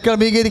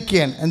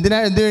പുനഃക്രമീകരിക്കുകയാണ്. എന്ത്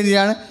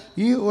വേണ്ടിയാണ്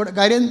ഈ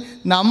കാര്യം?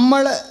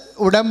 നമ്മൾ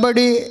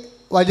ഉടമ്പടി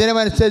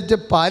വചനമനുസരിച്ച്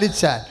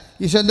പാലിച്ചാൽ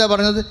ഈശോ എന്താ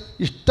പറഞ്ഞത്?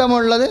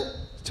 ഇഷ്ടമുള്ളത്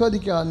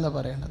ചോദിക്കാമെന്ന്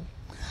പറയണത്.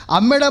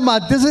 അമ്മയുടെ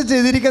മധ്യസ്ഥ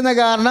ചെയ്തിരിക്കുന്ന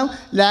കാരണം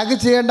ലാഗ്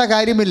ചെയ്യേണ്ട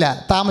കാര്യമില്ല,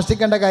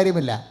 താമസിക്കേണ്ട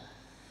കാര്യമില്ല.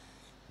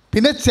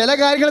 പിന്നെ ചില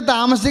കാര്യങ്ങൾ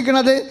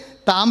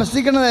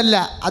താമസിക്കണതല്ല,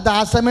 അത് ആ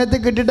സമയത്ത്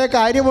കിട്ടിയിട്ടേ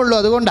കാര്യമുള്ളൂ.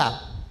 അതുകൊണ്ടാണ്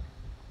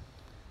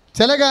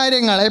ചില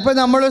കാര്യങ്ങൾ, ഇപ്പം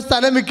നമ്മൾ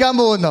സ്ഥലം വിൽക്കാൻ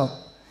പോകുന്നു.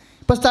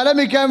 ഇപ്പം സ്ഥലം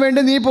വിൽക്കാൻ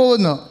വേണ്ടി നീ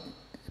പോകുന്നു.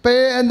 ഇപ്പം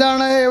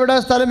എന്താണ് ഇവിടെ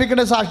സ്ഥലം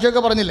വിൽക്കേണ്ട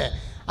സാക്ഷിയൊക്കെ പറഞ്ഞില്ലേ?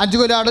 5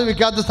 കൊല്ലാട്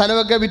വിൽക്കാത്ത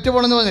സ്ഥലമൊക്കെ വിറ്റ്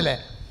പോകണമെന്ന് പറഞ്ഞില്ലേ?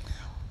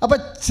 അപ്പം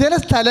ചില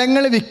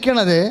സ്ഥലങ്ങൾ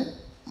വിൽക്കണത്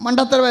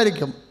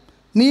മണ്ടത്തരമായിരിക്കും.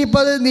 നീ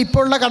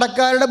ഇപ്പോൾ ഉള്ള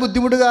കടക്കാരുടെ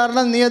ബുദ്ധിമുട്ട്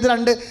കാരണം നീ അത്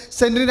 2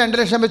 സെൻറ്റിന് 2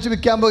 ലക്ഷം വെച്ച്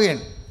വിൽക്കാൻ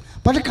പോവുകയാണ്.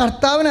 പക്ഷെ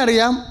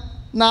കർത്താവിനറിയാം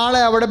നാളെ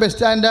അവിടെ ബസ്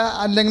സ്റ്റാൻഡ്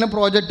എന്തെങ്കിലും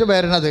പ്രോജക്റ്റ്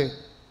വരണത്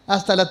ആ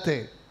സ്ഥലത്ത്.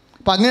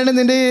 അപ്പം അങ്ങനെയാണ്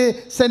നിൻ്റെ ഈ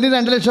സെൻറ്റിന്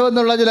 2 ലക്ഷം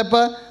എന്നുള്ള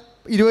ചിലപ്പോൾ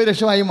 20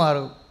 ലക്ഷമായി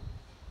മാറും.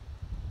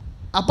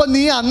 അപ്പം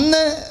നീ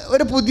അന്ന്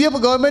ഒരു പുതിയ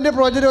ഗവൺമെൻറ്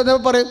പ്രോജക്റ്റ്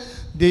വന്നപ്പോൾ പറയും,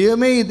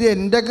 ദൈവമേ ഇത്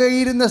എൻ്റെ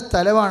കയ്യിരുന്ന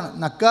സ്ഥലമാണ്,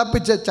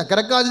 നക്കാപ്പിച്ച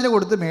ചക്കരക്കാശിന്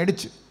കൊടുത്ത്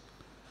മേടിച്ചു.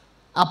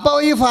 അപ്പോൾ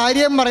ഈ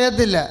ഭാര്യയും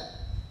പറയത്തില്ല.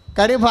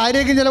 കാര്യം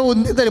ഭാര്യയ്ക്ക് ചില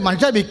ഒന്നി തരും.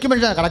 വിൽക്കും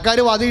മനുഷ്യൻ കടക്കാർ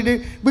വാദിയിട്ട്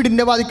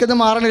വീടിൻ്റെ വാദിക്കുന്നത്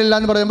മാറണില്ല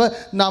എന്ന് പറയുമ്പോൾ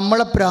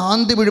നമ്മളെ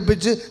ഭ്രാന്തി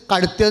പിടിപ്പിച്ച്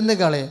കഴുത്തേന്ന്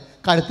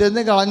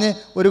കളഞ്ഞ്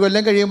 1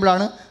 കൊല്ലം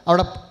കഴിയുമ്പോഴാണ്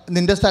അവിടെ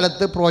നിൻ്റെ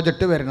സ്ഥലത്ത്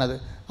പ്രോജക്റ്റ് വരുന്നത്.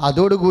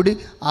 അതോടുകൂടി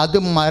അത്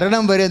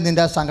മരണം വരെ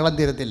നിൻ്റെ ആ സങ്കടം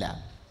തീരത്തില്ല.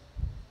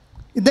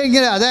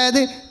 ഇതെങ്ങനെ?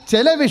 അതായത്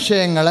ചില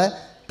വിഷയങ്ങൾ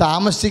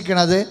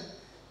താമസിക്കണത്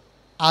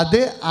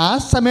അത് ആ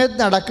സമയത്ത്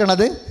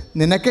നടക്കണത്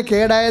നിനക്ക്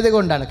കേടായത്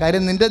കൊണ്ടാണ്.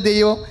 കാര്യം നിൻ്റെ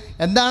ദൈവം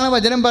എന്താണ്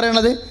വചനം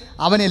പറയണത്?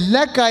 അവൻ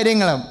എല്ലാ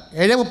കാര്യങ്ങളും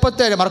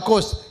 7:37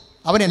 മർക്കോസ്,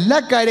 അവൻ എല്ലാ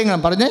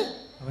കാര്യങ്ങളും പറഞ്ഞ്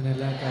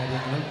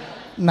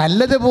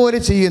നല്ലതുപോലെ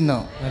ചെയ്യുന്നു.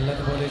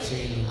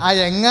 ആ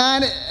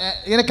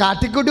ഇങ്ങനെ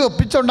കാട്ടിക്കൂട്ടി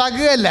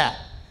ഒപ്പിച്ചുണ്ടാക്കുകയല്ല.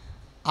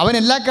 അവൻ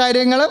എല്ലാ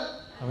കാര്യങ്ങളും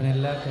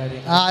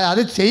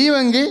അത്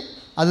ചെയ്യുമെങ്കിൽ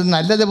അത്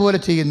നല്ലതുപോലെ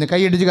ചെയ്യുന്നു.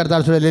 കൈയടിച്ച്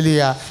കർത്താവ്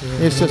ഹല്ലേലൂയ.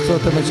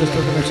 യേശുസ്തോത്രം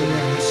യേശുസ്തോത്രം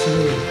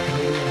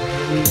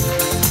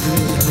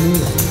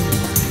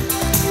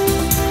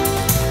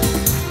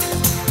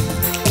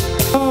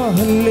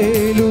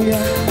ഹല്ലേലൂയ,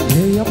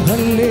 ജയം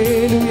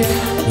ഹല്ലേലൂയ,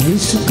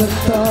 യേശു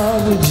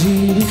കർത്താവ്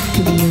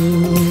ജീവിക്കുന്നു.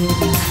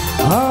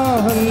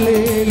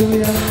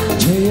 ഹല്ലേലൂയ,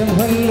 ജയം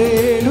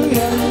ഹല്ലേലൂയ,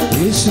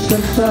 യേശു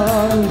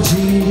കർത്താവ്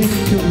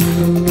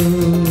ജീവിക്കുന്നു.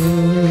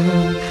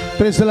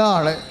 Price the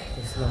Lord.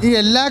 ഈ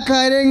എല്ലാ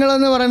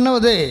കാര്യങ്ങളെന്ന്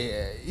പറയുന്നത്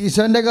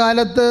ഈശോൻ്റെ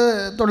കാലത്ത്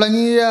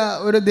തുടങ്ങിയ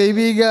ഒരു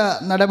ദൈവിക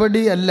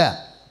നടപടി അല്ല.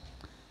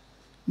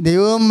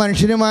 ദൈവവും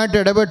മനുഷ്യനുമായിട്ട്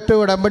ഇടപെട്ട്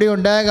ഉടമ്പടി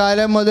ഉണ്ടായ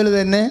കാലം മുതൽ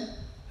തന്നെ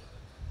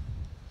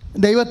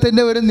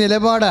ദൈവത്തിൻ്റെ ഒരു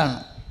നിലപാടാണ്.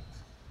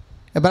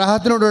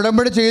 എബ്രഹാത്തിനോട്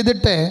ഉടമ്പടി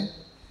ചെയ്തിട്ട്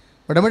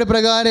ഉടമ്പടി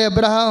പ്രകാരം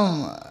എബ്രഹാം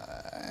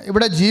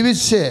ഇവിടെ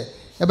ജീവിച്ച്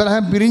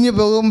എബ്രഹാം പിരിഞ്ഞു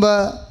പോകുമ്പോൾ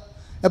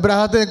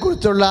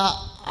എബ്രഹാത്തിനെക്കുറിച്ചുള്ള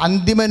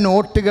അന്തിമ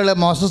നോട്ടുകൾ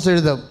മോസസ്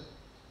എഴുതും.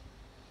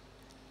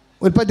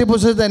 ഉൽപ്പത്തി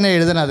പുസ്തകത്തിൽ തന്നെ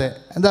എഴുതണത്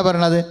എന്താ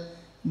പറയണത്?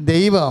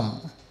 ദൈവം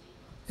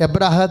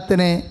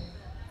എബ്രഹാത്തിന്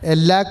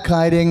എല്ലാ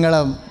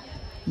കാര്യങ്ങളും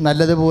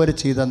നല്ലതുപോലെ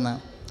ചെയ്തെന്ന്.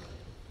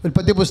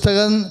 ഉൽപ്പത്തി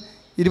പുസ്തകം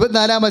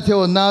 24-ാം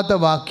അധ്യായം 1-ാമത്തെ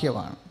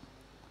വാക്യമാണ്.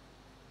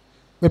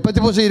 ഉൽപ്പത്തി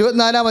പുസ്തകം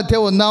 24-ാം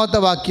അധ്യായം 1-ാമത്തെ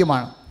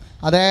വാക്യമാണ്.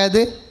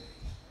 അതായത്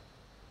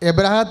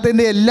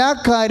എബ്രഹാത്തിൻ്റെ എല്ലാ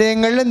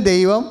കാര്യങ്ങളിലും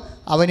ദൈവം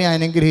അവനെ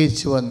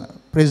അനുഗ്രഹിച്ചു വന്ന്.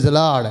 Praise the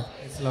Lord.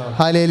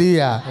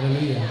 ഹല്ലേലൂയ.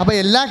 അപ്പോൾ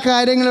എല്ലാ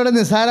കാര്യങ്ങളും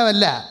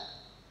നിസ്സാരമല്ല.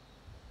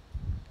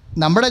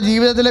 നമ്മുടെ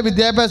ജീവിതത്തിലെ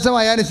വിദ്യാഭ്യാസം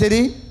ആയാലും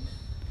ശരി,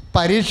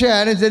 പരീക്ഷ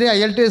ആയാലും ശരി,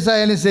 IELTS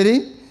ആയാലും ശരി,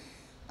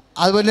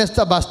 അതുപോലെ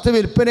വസ്തു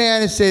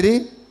വിൽപ്പനയായാലും ശരി,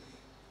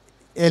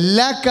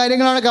 എല്ലാ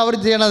കാര്യങ്ങളാണ് കവർ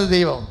ചെയ്യണത്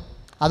ദൈവം.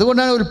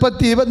 അതുകൊണ്ടാണ്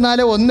ഉൽപ്പത്തി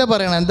 24:1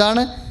 പറയണത്.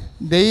 എന്താണ്?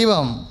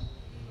 ദൈവം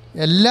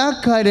എല്ലാ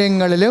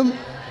കാര്യങ്ങളിലും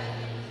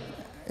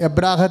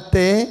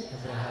എബ്രാഹത്തെ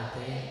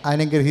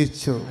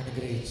അനുഗ്രഹിച്ചു.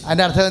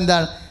 അതിൻ്റെ അർത്ഥം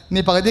എന്താണ്? നീ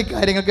പകുതി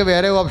കാര്യങ്ങൾക്ക്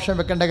വേറെ ഓപ്ഷൻ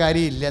വെക്കേണ്ട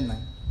കാര്യമില്ലെന്ന്.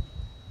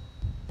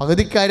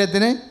 പകുതി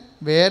കാര്യത്തിന്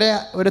വേറെ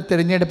ഒരു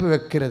തിരഞ്ഞെടുപ്പ്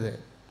വെക്കരുത്.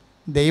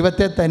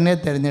 ദൈവത്തെ തന്നെ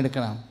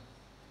തിരഞ്ഞെടുക്കണം.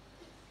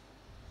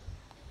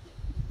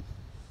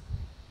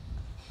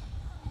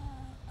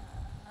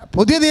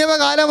 പുതിയ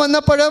നിയമകാലം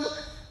വന്നപ്പോഴും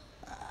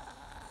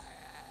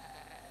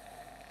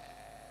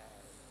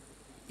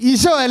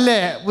ഈശോ അല്ലേ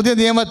പുതിയ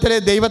നിയമത്തിലെ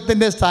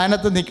ദൈവത്തിൻ്റെ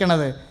സ്ഥാനത്ത്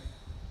നിൽക്കണത്,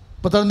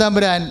 പുത്രൻ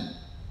തമ്പുരാൻ.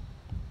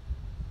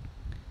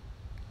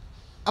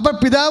 അപ്പോൾ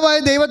പിതാവായ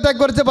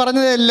ദൈവത്തെക്കുറിച്ച്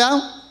പറഞ്ഞതെല്ലാം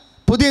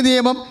പുതിയ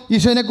നിയമം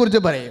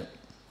ഈശോനെക്കുറിച്ച് പറയും.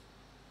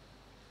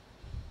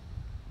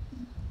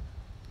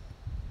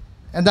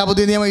 എന്താ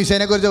പുതിയ നിയമം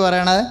ഈശോനെക്കുറിച്ച്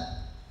പറയണത്?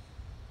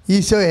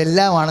 ഈശോ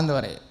എല്ലാമാണെന്ന്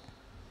പറയും.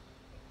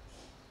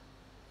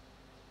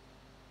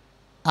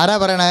 ആരാ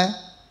പറയണേ?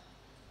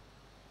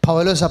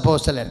 പൗലോസ്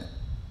അപ്പോസ്തലൻ.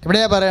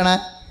 എവിടെയാ പറയണേ?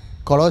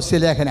 കൊളോസ്യ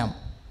ലേഖനം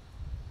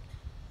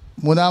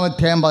 3-ാം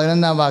അധ്യായം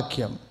 11-ാം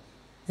വാക്യം.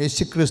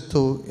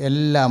 യേശുക്രിസ്തു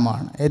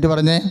എല്ലാമാണ്. ഏറ്റു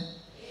പറഞ്ഞേ,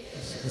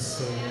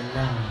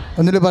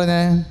 എന്നിട്ട്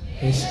പറഞ്ഞേ,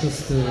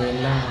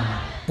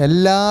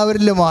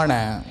 എല്ലാവരിലുമാണ്.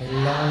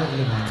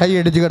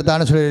 കൈയടിച്ച്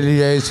കിടത്താണ്.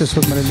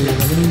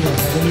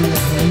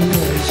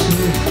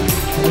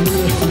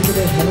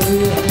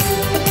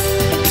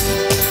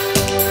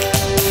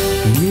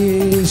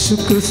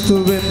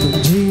 യേശുക്രിസ്തുവെന്നും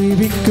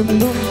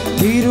ജീവിക്കുന്നു,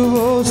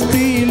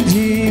 തിരുവോസ്തിയിൽ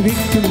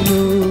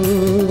ജീവിക്കുന്നു.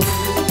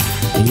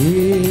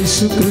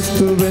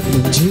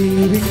 യേശുക്രിസ്തുവെന്നും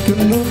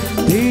ജീവിക്കുന്നു,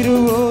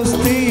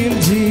 തിരുവോസ്തിയിൽ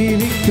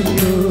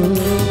ജീവിക്കുന്നു.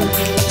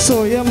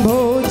 സ്വയം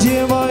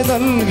ഭോജ്യമായി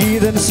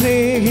നൽകിയതൻ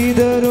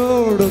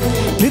സ്നേഹിതരോടും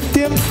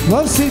നിത്യം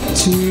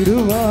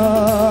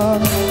വസിച്ചിടുവാൻ.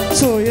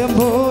 സ്വയം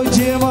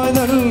ഭോജ്യമായി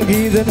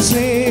നൽകിയതൻ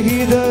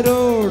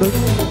സ്നേഹിതരോടും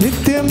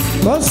നിത്യം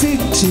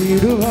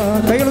വസിച്ചിടുവാൻ.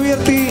 കൈകൾ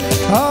ഉയർത്തി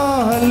ആ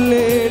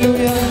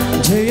ഹല്ലേലൂയ,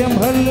 ജയം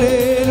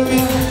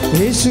ഹല്ലേലൂയ,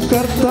 യേശു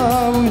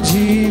കർത്താവ്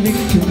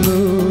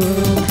ജീവിക്കുന്നു.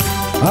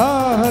 ആ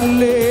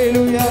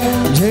ഹല്ലേലൂയ,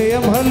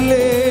 ജയം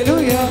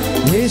ഹല്ലേലൂയ,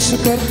 യേശു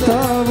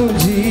കർത്താവ്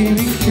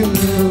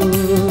ജീവിക്കുന്നു.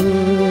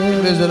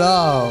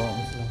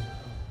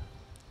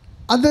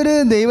 അതൊരു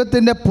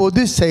ദൈവത്തിൻ്റെ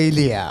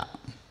പൊതുശൈലിയാണ്.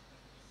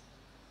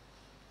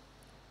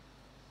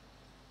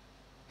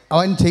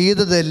 അവൻ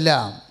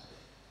ചെയ്തതെല്ലാം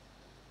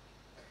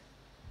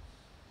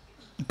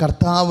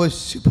കർത്താവ്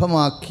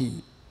ശുഭമാക്കി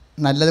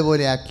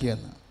നല്ലതുപോലെ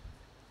ആക്കിയെന്ന്.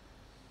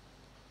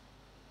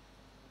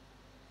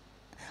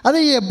 അത്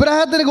ഈ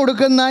എബ്രാഹത്തിന്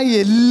കൊടുക്കുന്ന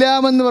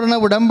എല്ലാമെന്ന് പറയുന്ന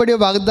ഉടമ്പടി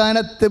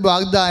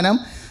വാഗ്ദാനം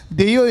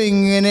ദൈവം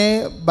ഇങ്ങനെ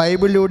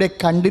ബൈബിളിലൂടെ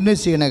കണ്ടിന്യൂ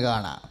ചെയ്യണ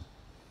കാണാം.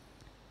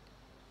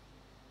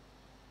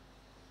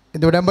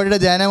 ഇത് ഉടമ്പടിയുടെ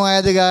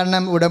ധ്യാനമായത്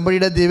കാരണം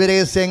ഉടമ്പടിയുടെ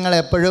ദിവ്യരഹസ്യങ്ങൾ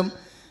എപ്പോഴും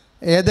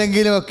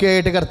ഏതെങ്കിലുമൊക്കെ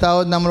ആയിട്ട് കർത്താവ്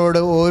നമ്മളോട്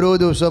ഓരോ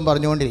ദിവസവും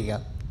പറഞ്ഞുകൊണ്ടിരിക്കുക.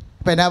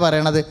 ഇപ്പം എന്നാ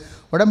പറയണത്?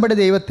 ഉടമ്പടി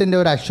ദൈവത്തിൻ്റെ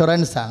ഒരു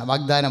അഷുറൻസാണ്,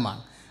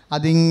 വാഗ്ദാനമാണ്.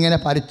 അതിങ്ങനെ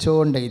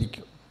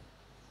പാലിച്ചുകൊണ്ടേയിരിക്കും.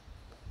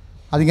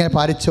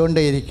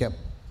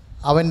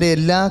 അവൻ്റെ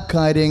എല്ലാ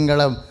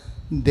കാര്യങ്ങളും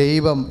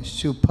ദൈവം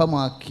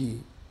ശുഭമാക്കി.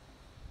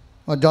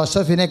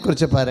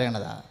 ജോസഫിനെക്കുറിച്ച്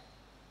പറയണതാണ്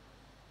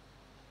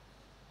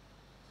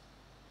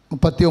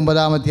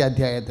 39-ാമത്തെ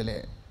അധ്യായത്തിൽ,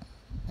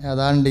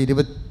 ഏതാണ്ട്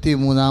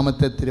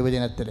 23-ാമത്തെ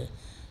തിരുവചനത്തിൽ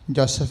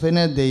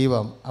ജോസഫിനെ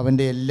ദൈവം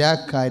അവൻ്റെ എല്ലാ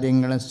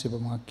കാര്യങ്ങളും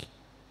ശുഭമാക്കി.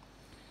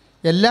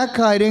 എല്ലാ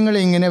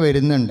കാര്യങ്ങളും ഇങ്ങനെ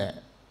വരുന്നുണ്ട്.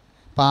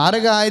 അപ്പം 6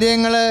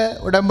 കാര്യങ്ങൾ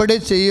ഉടമ്പടി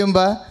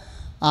ചെയ്യുമ്പോൾ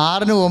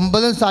 6-ന്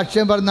 9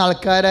 സാക്ഷ്യം പറഞ്ഞ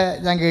ആൾക്കാരെ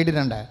ഞാൻ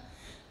കേട്ടിട്ടുണ്ട്.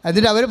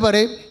 എന്നിട്ട് അവർ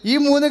പറയും ഈ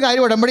 3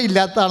 കാര്യം ഉടമ്പടി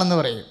ഇല്ലാത്തതാണെന്ന്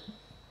പറയും.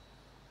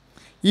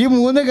 ഈ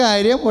 3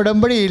 കാര്യം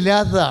ഉടമ്പടി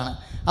ഇല്ലാത്തതാണ്.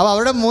 അപ്പോൾ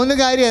അവിടെ 3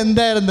 കാര്യം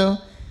എന്തായിരുന്നു?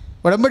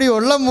 ഉടമ്പടി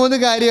ഉള്ള 3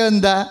 കാര്യം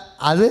എന്താ?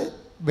 അത്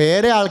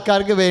വേറെ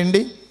ആൾക്കാർക്ക്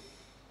വേണ്ടി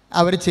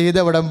അവർ ചെയ്ത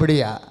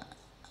ഉടമ്പടിയാണ്.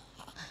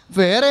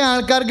 വേറെ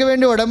ആൾക്കാർക്ക്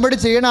വേണ്ടി ഉടമ്പടി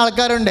ചെയ്യുന്ന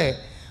ആൾക്കാരുണ്ട്,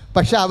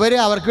 പക്ഷെ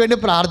അവർക്ക് വേണ്ടി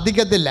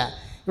പ്രാർത്ഥിക്കത്തില്ല.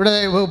 ഇവിടെ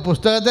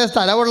പുസ്തകത്തെ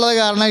സ്ഥലമുള്ളത്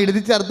കാരണം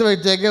എഴുതി ചേർത്ത്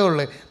വെച്ചേക്കേ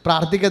ഉള്ളൂ,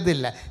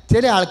 പ്രാർത്ഥിക്കത്തില്ല.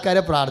 ചില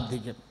ആൾക്കാരെ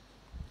പ്രാർത്ഥിക്കും.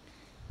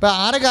 ഇപ്പോൾ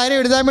 6 കാര്യം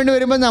എഴുതാൻ വേണ്ടി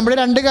വരുമ്പോൾ നമ്മൾ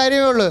 2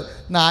 കാര്യമേ ഉള്ളൂ.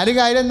 4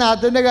 കാര്യം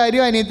നാത്തിൻ്റെ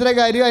കാര്യവും അനിയത്തിൻ്റെ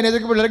കാര്യവും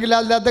അനിയത്തിക്ക്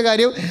പിള്ളേർക്കില്ലാത്ത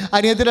കാര്യവും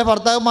അനിയത്തിൻ്റെ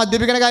ഭർത്താവ്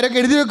മദ്യപിക്കുന്ന കാര്യമൊക്കെ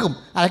എഴുതി വെക്കും.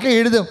 അതൊക്കെ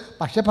എഴുതും,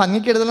 പക്ഷെ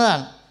ഭംഗിക്ക്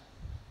എഴുതുന്നതാണ്,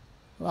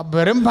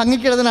 വെറും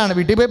ഭംഗിക്ക് എഴുതുന്നതാണ്.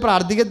 വീട്ടിൽ പോയി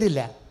പ്രാർത്ഥിക്കത്തില്ല.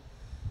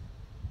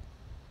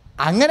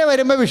 അങ്ങനെ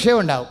വരുമ്പോൾ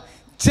വിഷയമുണ്ടാവും.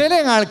 ചില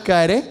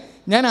ആൾക്കാർ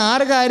ഞാൻ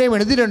 6 കാര്യം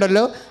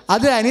എഴുതിയിട്ടുണ്ടല്ലോ,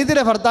 അത്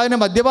അനിയത്തിൻ്റെ ഭർത്താവിൻ്റെ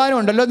മദ്യപാനം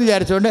ഉണ്ടല്ലോ എന്ന്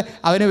വിചാരിച്ചുകൊണ്ട്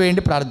അവന്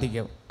വേണ്ടി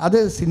പ്രാർത്ഥിക്കും. അത്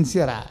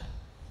സിൻസിയറാണ്.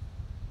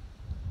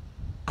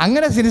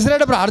 അങ്ങനെ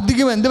സിൻസിയറായിട്ട്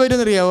പ്രാർത്ഥിക്കുമ്പോൾ എന്ത്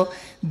വരുമെന്നറിയാമോ?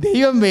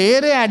 ദൈവം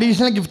വേറെ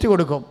അഡീഷണൽ ഗിഫ്റ്റ്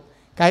കൊടുക്കും.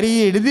 കാര്യം ഈ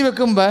എഴുതി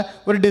വെക്കുമ്പോൾ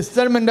ഒരു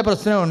ഡിസ്റ്റർമെൻ്റ്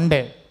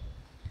പ്രശ്നമുണ്ട്.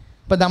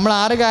 ഇപ്പം നമ്മൾ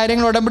 6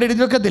 കാര്യങ്ങൾ ഉടമ്പടി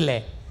എഴുതി വെക്കത്തില്ലേ,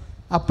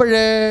 അപ്പോൾ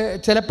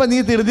ചിലപ്പോൾ നീ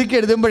ധൃതിക്ക്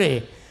എഴുതുമ്പോഴേ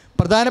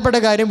പ്രധാനപ്പെട്ട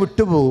കാര്യം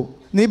വിട്ടുപോകും.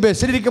 നീ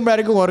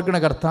ബസ്സിലിരിക്കുമ്പോഴായിരിക്കും ഓർക്കണം,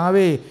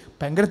 കർത്താവേ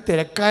ഭയങ്കര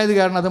തിരക്കായത്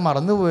കാരണം അത്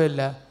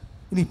മറന്നുപോയല്ല,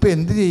 ഇനിയിപ്പോൾ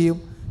എന്ത് ചെയ്യും?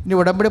 ഇനി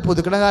ഉടമ്പടി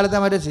പുതുക്കണ കാലത്ത്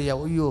മറ്റേ ചെയ്യാം.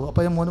 അയ്യോ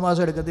അപ്പോൾ 3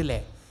 മാസം എടുക്കത്തില്ലേ,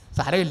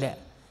 സാരമില്ല,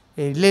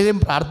 എല്ലാവരും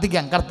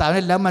പ്രാർത്ഥിക്കാം,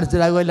 കർത്താവിനെല്ലാം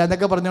മനസ്സിലാകുമല്ല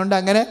എന്നൊക്കെ പറഞ്ഞുകൊണ്ട്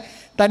അങ്ങനെ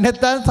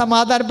തന്നെത്താൻ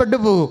സമാധാനപ്പെട്ടു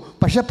പോകും.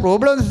 പക്ഷേ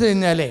പ്രോബ്ലം എന്ന് വെച്ച്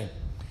കഴിഞ്ഞാൽ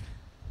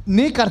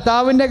നീ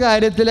കർത്താവിൻ്റെ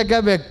കാര്യത്തിലൊക്കെ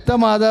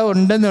വ്യക്തമാത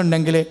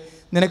ഉണ്ടെന്നുണ്ടെങ്കിൽ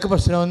നിനക്ക്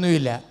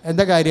പ്രശ്നമൊന്നുമില്ല.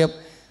 എന്താ കാര്യം?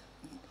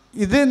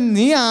 ഇത്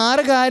നീ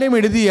 6 കാര്യം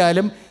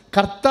എഴുതിയാലും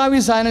കർത്താവ്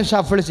ഈ സാധനം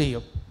ഷഫിൾ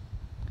ചെയ്യും.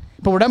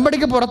 ഇപ്പോൾ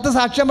ഉടമ്പടിക്ക് പുറത്ത്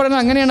സാക്ഷ്യം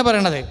പറയുന്നത് അങ്ങനെയാണ്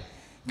പറയണത്.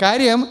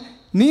 കാര്യം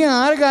നീ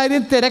 6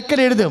 കാര്യം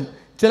തിരക്കിലെഴുതും.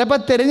 ചിലപ്പോൾ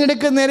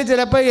തിരഞ്ഞെടുക്കുന്നതിന്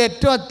ചിലപ്പോൾ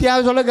ഏറ്റവും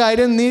അത്യാവശ്യമുള്ള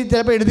കാര്യം നീ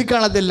ചിലപ്പോൾ എഴുതി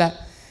കാണത്തില്ല,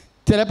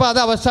 ചിലപ്പോൾ അത്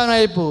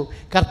അവസാനമായി പോകും.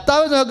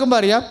 കർത്താവ് നോക്കുമ്പോൾ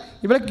അറിയാം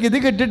ഇവർക്ക് ഇത്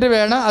കിട്ടിയിട്ട്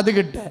വേണം അത്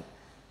കിട്ടാൻ.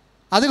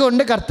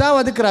 അതുകൊണ്ട് കർത്താവ്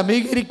അത്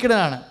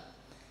ക്രമീകരിക്കുന്നതാണ്.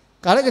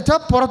 കാരണം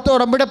വെച്ചാൽ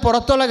ഉടമ്പടി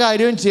പുറത്തുള്ള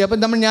കാര്യവും ചെയ്യും.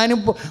 അപ്പം ഞാനും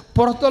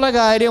പുറത്തുള്ള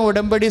കാര്യം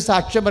ഉടമ്പടി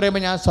സാക്ഷ്യം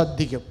പറയുമ്പോൾ ഞാൻ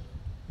ശ്രദ്ധിക്കും.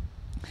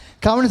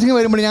 കൗൺസിലിംഗ്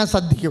വരുമ്പോൾ ഞാൻ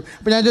ശ്രദ്ധിക്കും.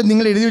 അപ്പോൾ ഞാൻ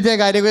നിങ്ങൾ എഴുതി വെച്ച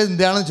കാര്യങ്ങൾ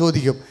എന്താണെന്ന്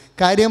ചോദിക്കും.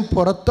 കാര്യം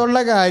പുറത്തുള്ള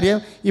കാര്യം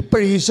ഇപ്പോൾ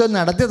ഈശോ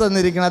നടത്തി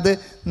തന്നിരിക്കുന്നത്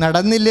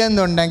നടന്നില്ല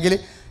എന്നുണ്ടെങ്കിൽ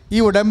ഈ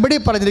ഉടമ്പടി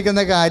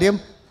പറഞ്ഞിരിക്കുന്ന കാര്യം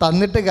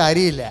തന്നിട്ട്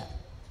കാര്യമില്ല.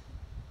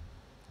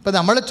 ഇപ്പം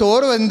നമ്മൾ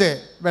ചോറ്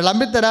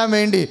വിളമ്പിത്തരാൻ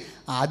വേണ്ടി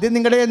ആദ്യം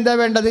നിങ്ങളുടെ എന്താ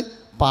വേണ്ടത്?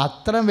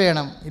 പാത്രം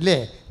വേണം ഇല്ലേ?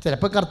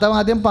 ചിലപ്പോൾ കർത്താവ്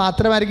ആദ്യം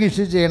പാത്രമായിരിക്കും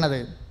ഇഷ്യൂ ചെയ്യണത്,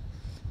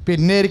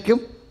 പിന്നെ ആയിരിക്കും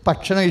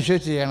ഭക്ഷണം ഇഷ്യൂ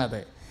ചെയ്യണത്.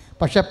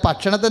 പക്ഷേ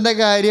ഭക്ഷണത്തിൻ്റെ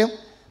കാര്യം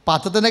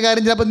പാത്രത്തിൻ്റെ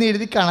കാര്യം ചിലപ്പോൾ നീ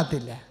എഴുതി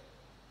കാണത്തില്ല.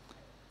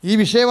 ഈ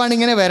വിഷയമാണ്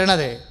ഇങ്ങനെ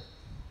വരണത്.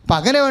 അപ്പം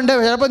അങ്ങനെ വേണ്ട.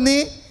 ചിലപ്പോൾ നീ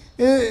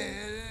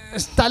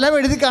സ്ഥലം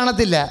എഴുതി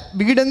കാണത്തില്ല,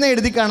 വീടെന്നേ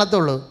എഴുതി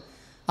കാണത്തുള്ളൂ.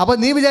 അപ്പോൾ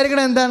നീ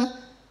വിചാരിക്കണത് എന്താണ്?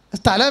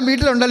 സ്ഥലം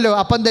വീട്ടിലുണ്ടല്ലോ,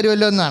 അപ്പം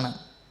തരുമല്ലോ എന്നാണ്.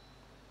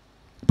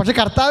 പക്ഷെ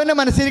കർത്താവിൻ്റെ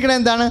മനസ്സിരിക്കണത്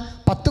എന്താണ്?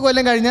 10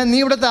 കൊല്ലം കഴിഞ്ഞാൽ നീ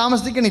ഇവിടെ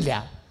താമസിക്കണില്ല,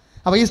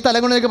 അപ്പോൾ ഈ സ്ഥലം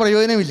കൊണ്ട് നിനക്ക്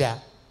പ്രയോജനമില്ല.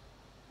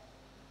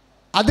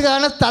 അത്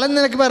കാരണം സ്ഥലം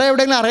നിനക്ക് വേറെ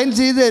എവിടെയെങ്കിലും അറേഞ്ച്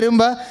ചെയ്ത്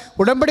തരുമ്പോൾ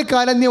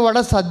ഉടമ്പടിക്കാലം നീ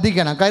വളരെ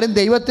ശ്രദ്ധിക്കണം. കാര്യം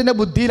ദൈവത്തിൻ്റെ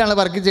ബുദ്ധിയിലാണ്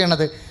വർക്ക്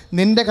ചെയ്യണത്,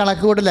 നിൻ്റെ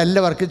കണക്കുകൂടലല്ല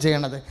വർക്ക്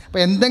ചെയ്യണത്. അപ്പോൾ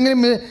എന്തെങ്കിലും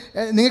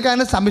നിങ്ങൾക്ക്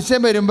അതിന്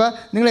സംശയം വരുമ്പോൾ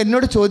നിങ്ങൾ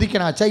എന്നോട്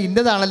ചോദിക്കണം, അച്ഛാ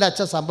ഇന്നതാണല്ലോ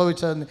അച്ഛാ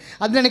സംഭവിച്ചതെന്ന്.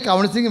 അതിനാണ്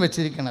കൗൺസിലിംഗ്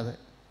വെച്ചിരിക്കുന്നത്.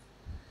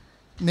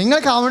 നിങ്ങൾ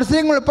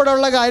കൗൺസിലിംഗ്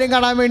ഉൾപ്പെടെയുള്ള കാര്യം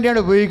കാണാൻ വേണ്ടിയാണ്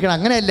ഉപയോഗിക്കണം.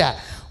 അങ്ങനെയല്ല,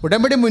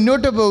 ഉടമ്പടി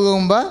മുന്നോട്ട്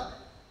പോകുമ്പോൾ,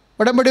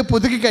 ഉടമ്പടി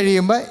പുതുക്കി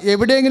കഴിയുമ്പോൾ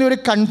എവിടെയെങ്കിലും ഒരു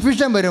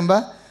കൺഫ്യൂഷൻ വരുമ്പോൾ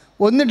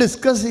ഒന്ന്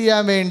ഡിസ്കസ്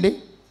ചെയ്യാൻ വേണ്ടി,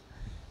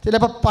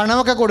 ചിലപ്പോൾ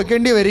പണമൊക്കെ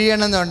കൊടുക്കേണ്ടി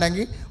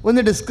വരികയാണെന്നുണ്ടെങ്കിൽ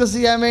ഒന്ന് ഡിസ്കസ്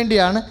ചെയ്യാൻ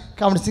വേണ്ടിയാണ്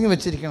കൗൺസിലിംഗ്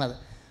വെച്ചിരിക്കുന്നത്.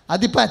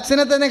 അതിപ്പോൾ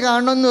അച്ഛനെ തന്നെ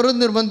കാണണമെന്നൊരു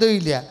നിർബന്ധവും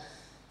ഇല്ല.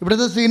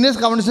 ഇവിടുത്തെ സീനിയേഴ്സ്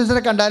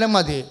കൗൺസിലേഴ്സിനെ കണ്ടാലും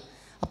മതി.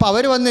 അപ്പോൾ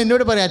അവർ വന്ന്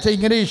എന്നോട് പറയും, അച്ഛാ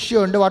ഇങ്ങനെ ഇഷ്യൂ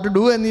ഉണ്ട്, വാട്ട് ടു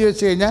ഡു എന്ന്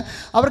ചോദിച്ചു കഴിഞ്ഞാൽ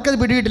അവർക്കത്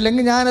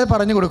പിടിയിട്ടില്ലെങ്കിൽ ഞാനത്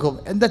പറഞ്ഞു കൊടുക്കും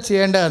എന്താ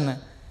ചെയ്യേണ്ടതെന്ന്.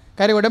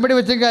 കാര്യം ഉടമ്പടി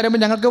വെച്ച കാര്യമ്പോൾ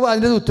ഞങ്ങൾക്ക്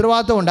അതിൻ്റെ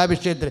ഉത്തരവാദിത്വം ഉണ്ട് ആ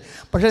വിഷയത്തിൽ.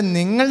 പക്ഷേ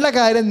നിങ്ങളുടെ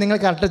കാര്യം നിങ്ങൾ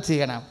കറക്റ്റ്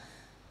ചെയ്യണം.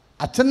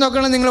 അച്ഛൻ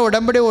നോക്കണം നിങ്ങൾ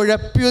ഉടമ്പടി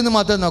ഉഴപ്പിയോ എന്ന്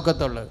മാത്രമേ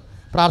നോക്കത്തുള്ളൂ.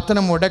 പ്രാർത്ഥന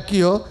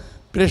മുടക്കിയോ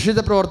പ്രേക്ഷിത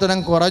പ്രവർത്തനം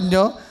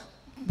കുറഞ്ഞോ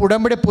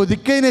ഉടമ്പടി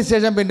പുതുക്കിയതിന്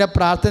ശേഷം പിന്നെ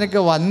പ്രാർത്ഥനയ്ക്ക്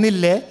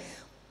വന്നില്ലേ,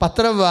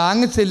 പത്രം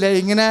വാങ്ങിച്ചില്ലേ,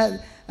 ഇങ്ങനെ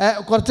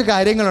കുറച്ച്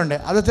കാര്യങ്ങളുണ്ട്.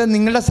 അതൊക്കെ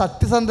നിങ്ങളുടെ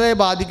സത്യസന്ധതയെ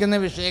ബാധിക്കുന്ന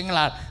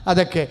വിഷയങ്ങളാണ്.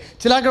 അതൊക്കെ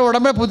ചില ആൾക്കാർ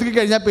ഉടമ്പടി പുതുക്കി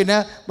കഴിഞ്ഞാൽ പിന്നെ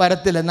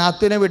വരത്തില്ല.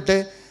 നാത്തുവിനെ വിട്ട്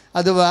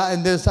അത്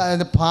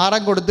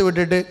ഭാരം കൊടുത്ത്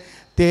വിട്ടിട്ട്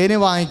തേന്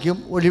വാങ്ങിക്കും,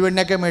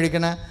 ഒലിവെണ്ണയൊക്കെ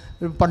മേടിക്കണ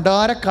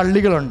പണ്ടാര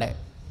കള്ളികളുണ്ട്.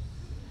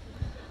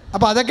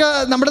 അപ്പോൾ അതൊക്കെ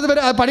നമ്മുടെ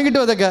പണി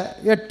കിട്ടും. അതൊക്കെ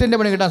 8ൻ്റെ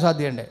പണി കിട്ടാൻ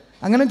സാധ്യതയുണ്ട്.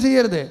 അങ്ങനെ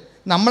ചെയ്യരുത്.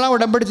 നമ്മളാണ്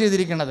ഉടമ്പടി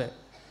ചെയ്തിരിക്കുന്നത്.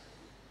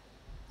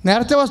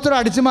 നേർച്ച വസ്ത്രം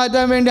അടിച്ചു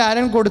മാറ്റാൻ വേണ്ടി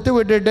ആരും കൊടുത്ത്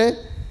വിട്ടിട്ട്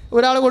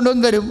ഒരാൾ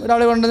കൊണ്ടുവന്ന് തരും,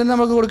 ഒരാൾ കൊണ്ടുവന്ന്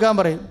നമുക്ക് കൊടുക്കാൻ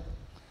പറയും.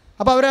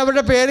 അപ്പോൾ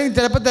അവരുടെ പേര്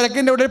ചിലപ്പോൾ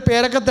തിരക്കിൻ്റെ ഇവിടെ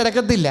പേരൊക്കെ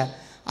തിരക്കത്തില്ല.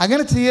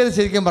 അങ്ങനെ ചെയ്യരുത്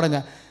ശരിക്കും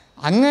പറഞ്ഞാൽ.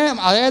 അങ്ങനെ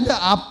അതായത്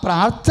ആ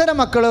പ്രാർത്ഥന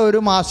മക്കൾ ഒരു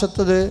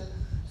മാസത്തത്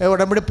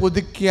ഉടമ്പടി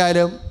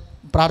പുതുക്കിയാലും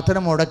പ്രാർത്ഥന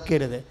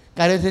മുടക്കരുത്.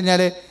 കാര്യം വെച്ച്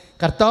കഴിഞ്ഞാൽ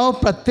കർത്താവ്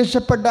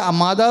പ്രത്യക്ഷപ്പെട്ട,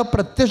 മാതാവ്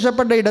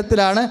പ്രത്യക്ഷപ്പെട്ട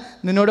ഇടത്തിലാണ്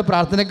നിന്നോട്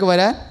പ്രാർത്ഥനയ്ക്ക്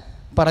വരാൻ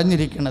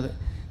പറഞ്ഞിരിക്കുന്നത്.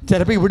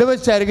 ചിലപ്പോൾ ഇവിടെ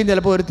വെച്ചായിരിക്കും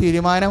ചിലപ്പോൾ ഒരു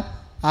തീരുമാനം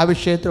ആ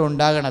വിഷയത്തിൽ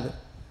ഉണ്ടാകണത്.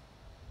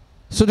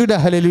 സുദുഡ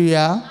ഹല്ലേലൂയ.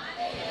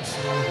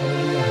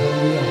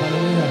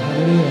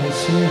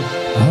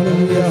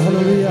 ഹല്ലേലൂയ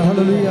ഹല്ലേലൂയ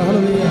ഹല്ലേലൂയ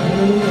ഹല്ലേലൂയ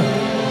ഹല്ലേലൂയ.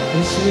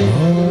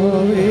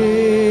 ആവേ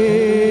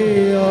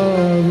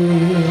ആവേ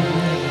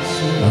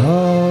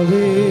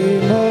ആവേ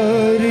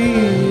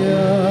മരിയ,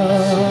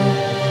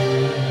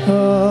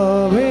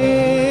 ആവേ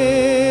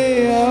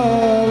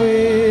ആവേ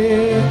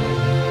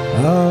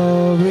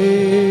ആവേ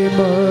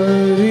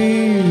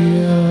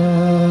മരിയ.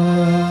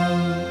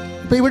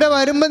 ഇപ്പോൾ ഇവിടെ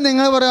വരുമ്പോൾ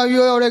നിങ്ങൾ പറയാം,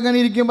 അയ്യോ അവിടെ എങ്ങനെ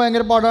ഇരിക്കും,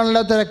 ഭയങ്കര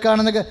പാടാണല്ലോ,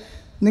 തിരക്കാണെന്നൊക്കെ.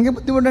 നിങ്ങൾ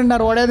ബുദ്ധിമുട്ടുണ്ട്,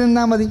 റോഡേ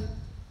നിന്നാൽ മതി.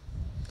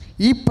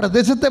 ഈ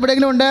പ്രദേശത്ത്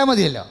എവിടെയെങ്കിലും ഉണ്ടായാൽ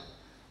മതിയല്ലോ.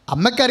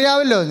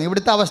 അമ്മയ്ക്കറിയാമല്ലോ നീ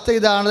ഇവിടുത്തെ അവസ്ഥ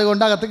ഇതാണ്,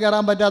 കൊണ്ട് അകത്ത്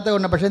കയറാൻ പറ്റാത്തത്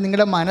കൊണ്ട്. പക്ഷേ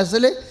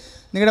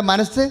നിങ്ങളുടെ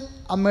മനസ്സ്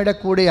അമ്മയുടെ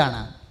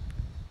കൂടെയാണ്.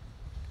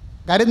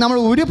 കാര്യം നമ്മൾ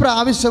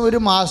ഒരു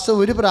മാസം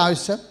ഒരു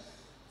പ്രാവശ്യം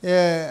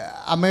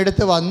അമ്മയുടെ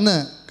അടുത്ത് വന്ന്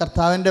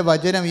കർത്താവിൻ്റെ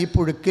വചനം ഈ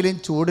പുഴുക്കിലും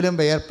ചൂടിലും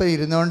വിയർപ്പിലും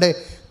ഇരുന്നുകൊണ്ട്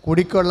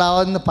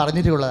കൂടിക്കൊള്ളാമെന്ന്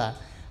പറഞ്ഞിട്ടുള്ളതാണ്.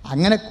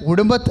 അങ്ങനെ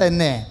കൂടുമ്പോൾ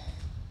തന്നെ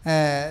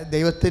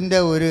ദൈവത്തിൻ്റെ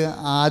ഒരു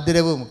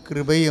ആദരവും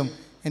കൃപയും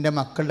എൻ്റെ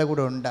മക്കളുടെ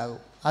കൂടെ ഉണ്ടാകും.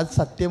 അത്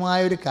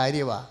സത്യമായൊരു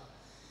കാര്യമാണ്.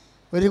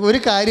 ഒരു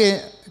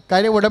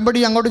കാര്യം ഉടമ്പടി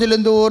അങ്ങോട്ട്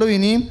ചെല്ലുന്തോറും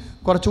ഇനിയും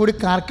കുറച്ചുകൂടി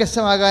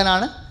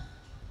കാർക്കശമാകാനാണ്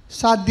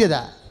സാധ്യത.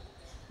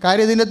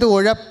 കാര്യം ഇതിൻ്റെ അകത്ത്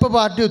ഉഴപ്പ്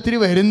പാർട്ടി ഒത്തിരി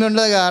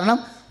വരുന്നുള്ളത് കാരണം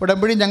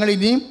ഉടമ്പടി ഞങ്ങൾ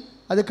ഇനിയും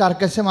അത്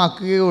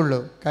കർക്കശമാക്കുകയുള്ളൂ.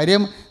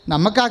 കാര്യം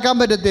നമുക്കാക്കാൻ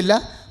പറ്റത്തില്ല,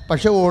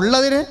 പക്ഷേ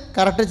ഉള്ളതിന്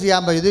കറക്റ്റ്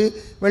ചെയ്യാൻ പറ്റും. ഇത്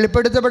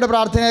വെളിപ്പെടുത്തപ്പെട്ട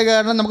പ്രാർത്ഥന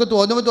കാരണം നമുക്ക്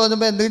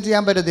തോന്നുമ്പോൾ എന്തെങ്കിലും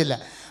ചെയ്യാൻ പറ്റത്തില്ല.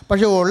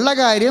 പക്ഷേ ഉള്ള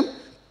കാര്യം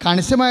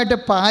കണിശമായിട്ട്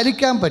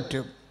പാലിക്കാൻ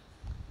പറ്റും.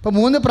 ഇപ്പോൾ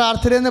 3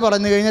 പ്രാർത്ഥന എന്ന്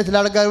പറഞ്ഞു കഴിഞ്ഞാൽ ചില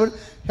ആൾക്കാർ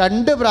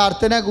 2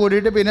 പ്രാർത്ഥന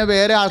കൂടിയിട്ട് പിന്നെ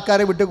വേറെ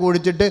ആൾക്കാരെ വിട്ട്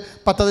കൂടിച്ചിട്ട്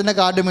 10ൻ്റെ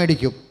കാർഡ്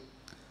മേടിക്കും.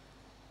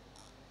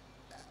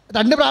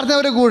 2 പ്രാർത്ഥന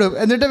അവർ കൂടും,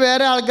 എന്നിട്ട്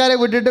വേറെ ആൾക്കാരെ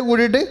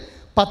കൂടിയിട്ട്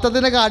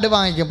 10ൻ്റെ കാർഡ്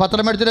വാങ്ങിക്കും.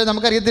 പത്രം മേടിച്ചിട്ട്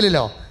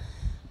നമുക്കറിയത്തില്ലല്ലോ.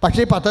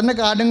 പക്ഷേ ഈ 10ൻ്റെ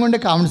കാർഡും കൊണ്ട്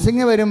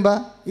കൗൺസിലിംഗ് വരുമ്പോൾ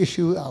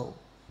ഇഷ്യൂ ആവും.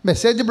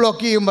 മെസ്സേജ്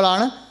ബ്ലോക്ക്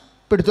ചെയ്യുമ്പോഴാണ്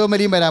പിടുത്തവും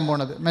വലിയും വരാൻ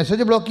പോണത്.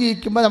 മെസ്സേജ് ബ്ലോക്ക്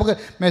ചെയ്യിക്കുമ്പോൾ നമുക്ക്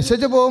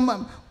മെസ്സേജ് പോകുമ്പോൾ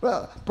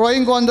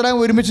പ്രോയും കോന്ത്രയും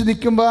ഒരുമിച്ച്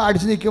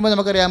അടിച്ച് നിൽക്കുമ്പോൾ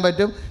നമുക്കറിയാൻ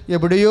പറ്റും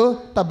എവിടെയോ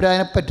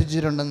തബ്രാനെ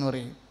പറ്റിച്ചിട്ടുണ്ടെന്ന്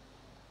പറയും.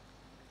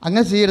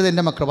 അങ്ങനെ ചെയ്യരുത്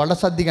എൻ്റെ മക്കൾ, വളരെ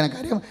ശ്രദ്ധിക്കണം.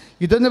 കാര്യം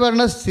ഇതെന്ന്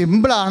പറയുന്നത്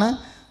സിമ്പിളാണ്.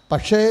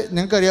 പക്ഷേ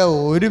നിങ്ങൾക്കറിയാം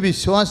ഒരു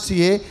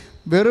വിശ്വാസിയെ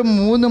വെറും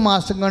 3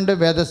 മാസം കൊണ്ട്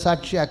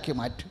വേദസാക്ഷിയാക്കി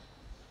മാറ്റും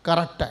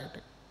കറക്റ്റായിട്ട്.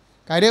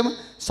 കാര്യം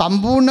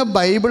സമ്പൂർണ്ണ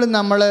ബൈബിൾ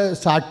നമ്മൾ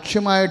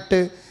സാക്ഷ്യമായിട്ട്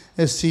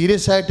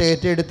സീരിയസ് ആയിട്ട്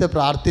ഏറ്റെടുത്ത്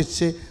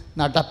പ്രാർത്ഥിച്ച്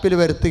നടപ്പിൽ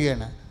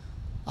വരുത്തുകയാണ്.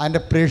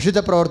 അതിൻ്റെ പ്രേക്ഷിത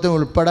പ്രവർത്തനം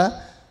ഉൾപ്പെടെ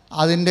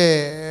അതിൻ്റെ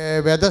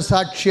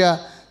വേദസാക്ഷ്യ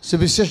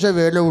സുവിശേഷ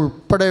വേല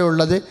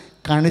ഉൾപ്പെടെയുള്ളത്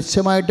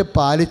കണിശമായിട്ട്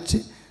പാലിച്ച്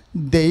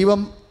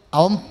ദൈവം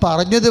അവൻ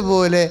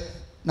പറഞ്ഞതുപോലെ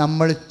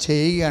നമ്മൾ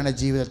ചെയ്യുകയാണ്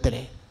ജീവിതത്തിൽ.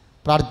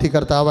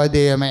 പ്രാർത്ഥികർത്താവായ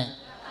ദൈവമേ,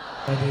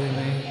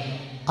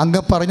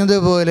 അങ്ങ്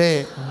പറഞ്ഞതുപോലെ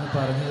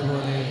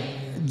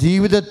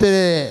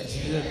ജീവിതത്തിലെ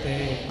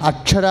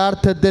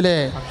അക്ഷരാർത്ഥത്തിലെ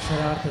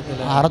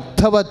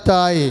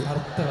അർത്ഥവത്തായി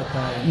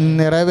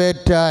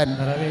നിറവേറ്റാൻ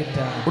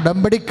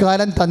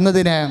ഉടമ്പടിക്കാലം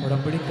തന്നതിന്,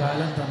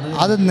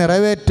 അത്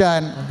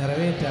നിറവേറ്റാൻ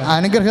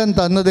അനുഗ്രഹം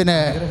തന്നതിന്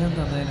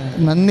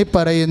നന്ദി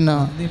പറയുന്നു.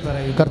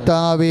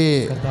 കർത്താവേ,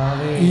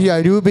 ഈ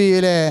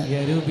അരൂപിയിലെ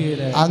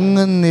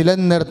അങ്ങ്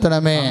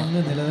നിലനിർത്തണമേ.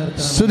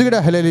 സ്തുതിയുടെ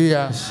ഹല്ലേലൂയ.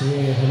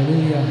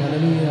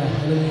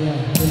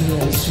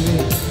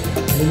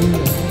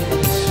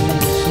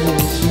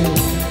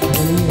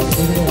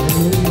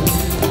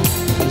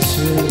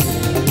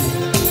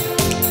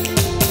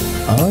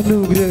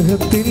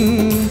 അനുഗ്രഹത്തിൻ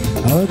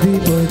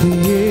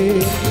അധിപതിയെ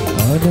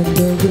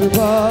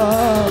അനന്തകൃപാ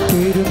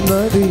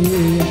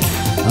പെരുന്നതിയെ,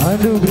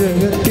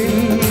 അനുഗ്രഹത്തിൻ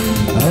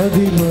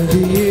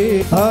അധിപതിയെ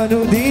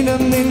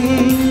അനുദിനം നിൻ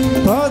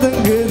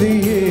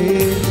പാദഗതിയെ,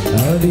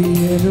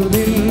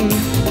 അടിയനുദിൻ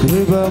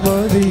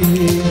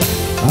കൃപമതിയെ,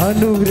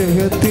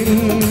 അനുഗ്രഹത്തിൻ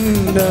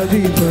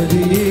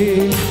അധിപതിയെ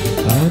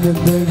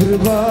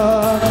അനന്തകൃപാ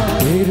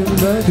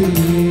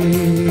പെരുന്നതിയെ.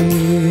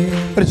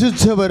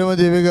 പരിശുദ്ധ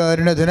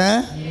പരമദിവ്യകാരുണ്യത്തിന്,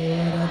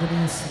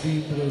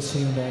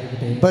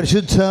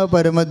 പരിശുദ്ധ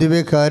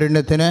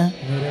പരമദിവ്യകാരുണ്യത്തിന്,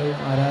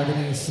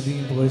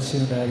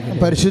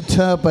 പരിശുദ്ധ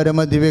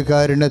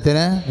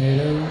പരമദിവ്യകാരുണ്യത്തിന്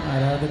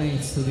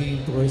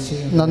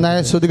നന്നായ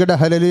സ്തുതികട.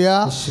 ഹല്ലേലൂയ,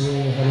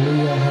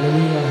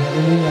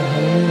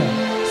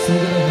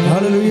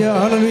 ഹല്ലേലൂയ,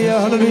 ഹല്ലേലൂയ,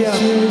 ഹല്ലേലൂയ.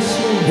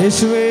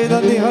 യേശുവേ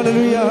നന്ദി.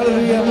 ഹല്ലേലൂയ,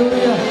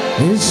 ഹല്ലേലൂയ,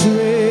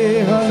 യേശുവേ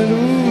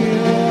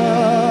ഹല്ലേലൂയ,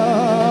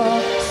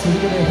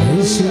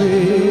 യേശുവേ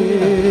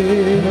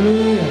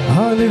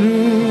ഹല്ലേലൂയ.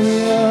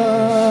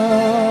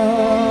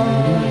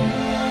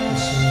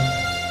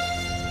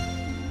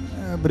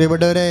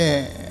 പ്രിയപ്പെട്ടവരെ,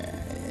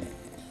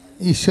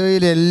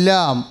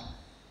 ഈശോയിലെല്ലാം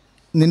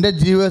നിൻ്റെ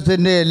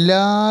ജീവിതത്തിൻ്റെ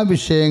എല്ലാ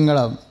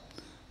വിഷയങ്ങളും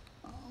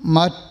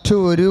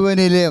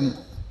മറ്റൊരുവനിലും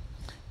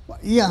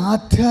ഈ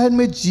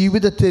ആധ്യാത്മിക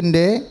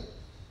ജീവിതത്തിൻ്റെ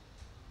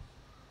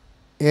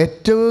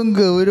ഏറ്റവും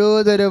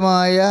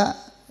ഗൗരവതരമായ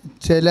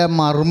ചില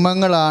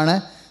മർമ്മങ്ങളാണ്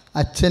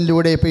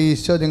അച്ഛനിലൂടെ ഇപ്പോൾ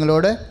ഈശോ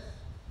നിങ്ങളോട്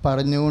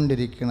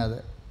പറഞ്ഞുകൊണ്ടിരിക്കുന്നത്.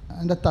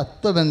 അതിൻ്റെ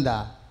തത്വം എന്താ?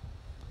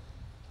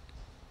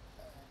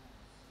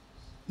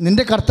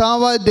 നിൻ്റെ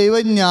കർത്താവായ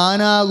ദൈവം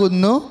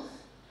ഞാനാകുന്നു.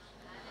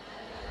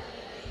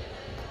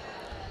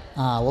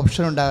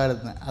 ഓപ്ഷൻ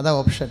ഉണ്ടാകരുത്. അതാ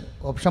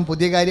ഓപ്ഷൻ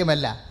പുതിയ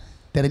കാര്യമല്ല,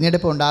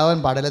 തിരഞ്ഞെടുപ്പ് ഉണ്ടാകാൻ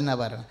പാടില്ലെന്നാണ്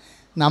പറയുന്നത്.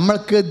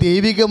 നമ്മൾക്ക്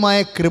ദൈവികമായ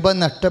കൃപ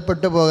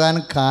നഷ്ടപ്പെട്ടു പോകാൻ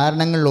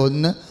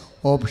കാരണങ്ങളിലൊന്ന്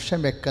ഓപ്ഷൻ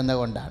വെക്കുന്നത്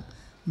കൊണ്ടാണ്.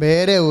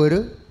 വേറെ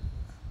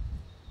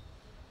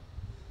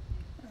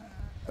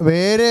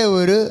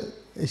ഒരു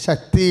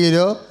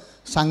ശക്തിയിലോ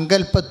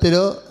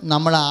സങ്കല്പത്തിലോ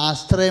നമ്മൾ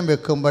ആശ്രയം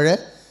വെക്കുമ്പോൾ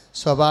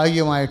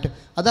സ്വാഭാവികമായിട്ട്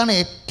അതാണ്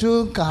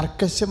ഏറ്റവും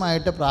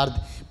കർക്കശമായിട്ട്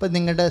ഇപ്പം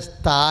നിങ്ങളുടെ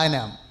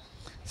സ്ഥാനം,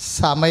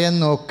 സമയം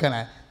നോക്കണ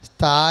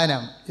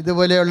സ്ഥാനം,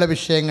 ഇതുപോലെയുള്ള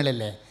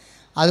വിഷയങ്ങളില്ലേ,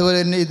 അതുപോലെ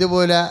തന്നെ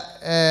ഇതുപോലെ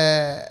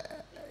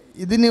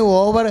ഇതിന്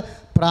ഓവർ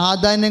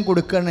പ്രാധാന്യം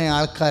കൊടുക്കുന്ന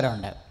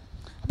ആൾക്കാരുണ്ട്.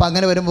 അപ്പം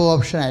അങ്ങനെ വരുമ്പോൾ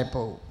ഓപ്ഷനായി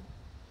പോകും.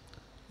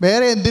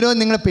 വേറെ എന്തിനോ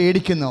നിങ്ങൾ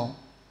പേടിക്കുന്നു,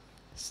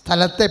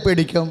 സ്ഥലത്തെ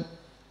പേടിക്കും.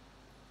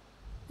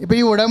 ഇപ്പോൾ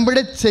ഈ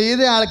ഉടമ്പടി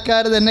ചെയ്ത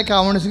ആൾക്കാർ തന്നെ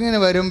കൗൺസിലിങ്ങിന്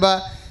വരുമ്പോൾ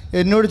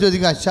എന്നോട്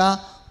ചോദിക്കും, അച്ഛാ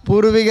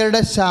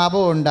പൂർവികരുടെ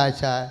ശാപം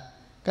ഉണ്ടാച്ചാ,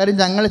 കാര്യം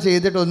ഞങ്ങൾ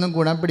ചെയ്തിട്ടൊന്നും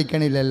ഗുണം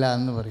പിടിക്കണില്ലല്ലോ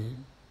എന്ന് പറയും.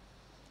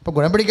 ഇപ്പോൾ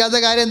ഗുണം പിടിക്കാത്ത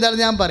കാര്യം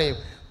എന്താണെന്ന് ഞാൻ പറയും.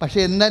 പക്ഷേ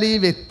എന്നാൽ ഈ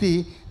വ്യക്തി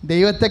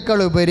ദൈവത്തെക്കാൾ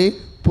ഉപരി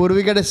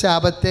പൂർവികരുടെ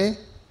ശാപത്തെ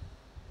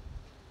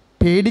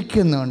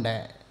പേടിക്കുന്നുണ്ട്.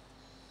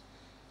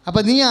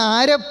 അപ്പം നീ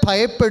ആരെ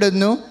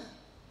ഭയപ്പെടുന്നു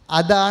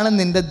അതാണ്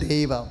നിൻ്റെ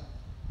ദൈവം.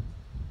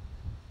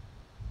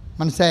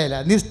 മനസ്സിലായില്ല?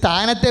 നീ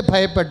സ്ഥാനത്തെ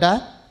ഭയപ്പെട്ട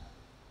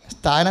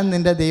സ്ഥാനം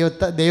നിൻ്റെ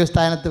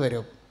ദൈവസ്ഥാനത്ത്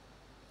വരും.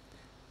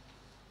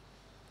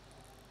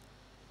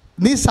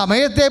 നീ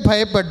സമയത്തെ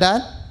ഭയപ്പെട്ടാൽ,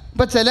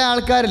 ഇപ്പം ചില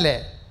ആൾക്കാരില്ലേ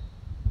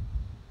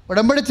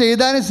ഉടമ്പടി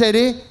ചെയ്താലും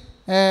ശരി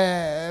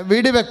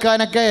വീട്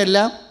വെക്കാനൊക്കെ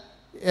എല്ലാം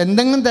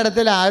എന്തെങ്കിലും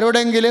തരത്തിൽ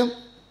ആരോടെങ്കിലും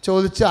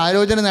ചോദിച്ച്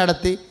ആലോചന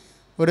നടത്തി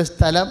ഒരു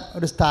സ്ഥലം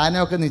ഒരു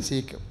സ്ഥാനമൊക്കെ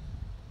നിശ്ചയിക്കും.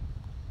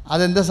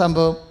 അതെന്താ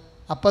സംഭവം?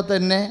 അപ്പം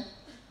തന്നെ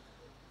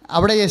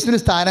അവിടെ യേശുവിന്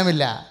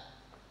സ്ഥാനമില്ല.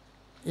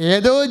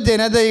 ഏതോ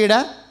ജനതയുടെ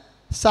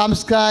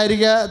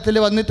സാംസ്കാരികത്തിൽ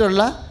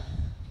വന്നിട്ടുള്ള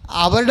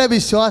അവരുടെ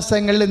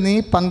വിശ്വാസങ്ങളിൽ നീ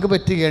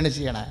പങ്കുപറ്റുകയാണ്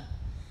ചെയ്യണത്.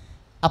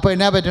 അപ്പോൾ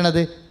എന്നാ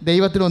പറ്റണത്?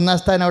 ദൈവത്തിന് ഒന്നാം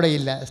സ്ഥാനം അവിടെ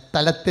ഇല്ല,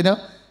 സ്ഥലത്തിനോ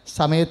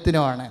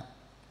സമയത്തിനോ ആണ്.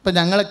 ഇപ്പം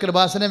ഞങ്ങൾ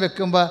കൃപാസനം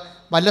വെക്കുമ്പോൾ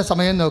വല്ല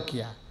സമയം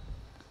നോക്കിയ,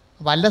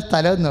 വല്ല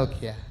സ്ഥലവും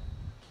നോക്കിയ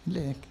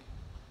ഇല്ലേ,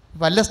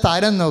 വല്ല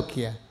സ്ഥാനം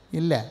നോക്കിയ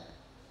ഇല്ല.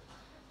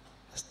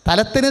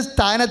 സ്ഥലത്തിനും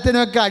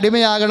സ്ഥാനത്തിനുമൊക്കെ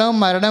അടിമയാകണം,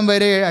 മരണം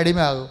വരെ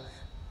അടിമയാകും.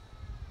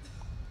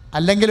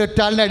 അല്ലെങ്കിൽ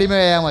ഒരാളിന്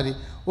അടിമയായാൽ മതി.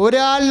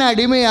 ഒരാളിന്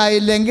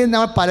അടിമയായില്ലെങ്കിൽ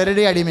നമ്മൾ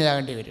പലരുടെയും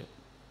അടിമയാകേണ്ടി വരും.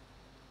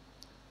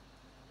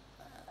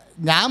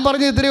 ഞാൻ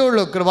പറഞ്ഞു ഇത്രയേ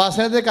ഉള്ളൂ.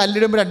 കൃപാസനത്തിൽ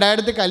കല്ലിടുമ്പോൾ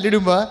 2000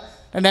 കല്ലിടുമ്പോൾ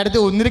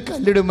 2001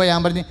 കല്ലിടുമ്പോൾ ഞാൻ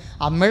പറഞ്ഞു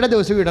അമ്മയുടെ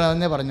ദിവസം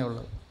വിടണമെന്നേ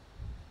പറഞ്ഞുള്ളൂ.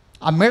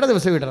 അമ്മയുടെ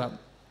ദിവസം വിടണം.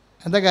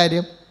 എന്താ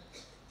കാര്യം?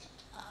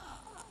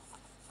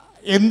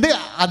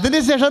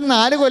 അതിനുശേഷം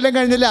 4 കൊല്ലം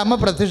കഴിഞ്ഞല്ലേ അമ്മ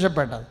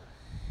പ്രത്യക്ഷപ്പെട്ടത്.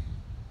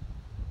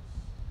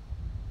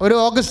 ഒരു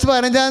ഓഗസ്റ്റ്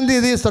 15-ാം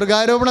തീയതി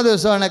സ്വർഗാരോപണ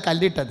ദിവസമാണ്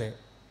കല്ലിട്ടത്.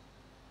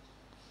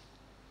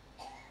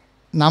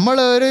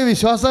 നമ്മളൊരു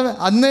വിശ്വാസം,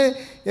 അന്ന്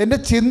എൻ്റെ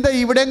ചിന്ത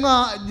ഇവിടെയെങ്ങും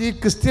ഈ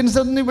ക്രിസ്ത്യൻസ്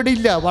ഒന്നും ഇവിടെ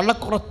ഇല്ല, വളരെ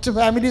കുറച്ച്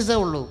ഫാമിലീസേ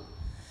ഉള്ളൂ.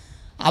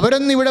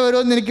 അവരൊന്നും ഇവിടെ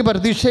വരുമെന്ന് എനിക്ക്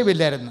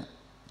പ്രതീക്ഷയുമില്ലായിരുന്നു.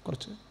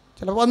 കുറച്ച്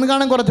ചിലപ്പോൾ ഒന്ന്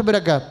കാണാൻ കുറച്ച്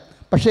പേരൊക്കെ,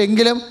 പക്ഷേ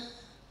എങ്കിലും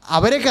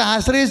അവരെയൊക്കെ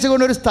ആശ്രയിച്ചു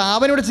കൊണ്ട് ഒരു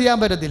സ്ഥാപനം ഇവിടെ ചെയ്യാൻ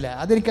പറ്റത്തില്ല.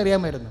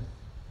 അതെനിക്കറിയാമായിരുന്നു.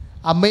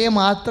 അമ്മയെ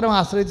മാത്രം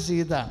ആശ്രയിച്ച്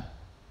ചെയ്തതാണ്.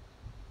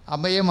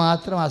 അമ്മയെ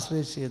മാത്രം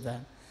ആശ്രയിച്ച്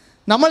ചെയ്തതാണ്.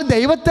 നമ്മൾ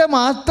ദൈവത്തെ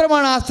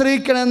മാത്രമാണ്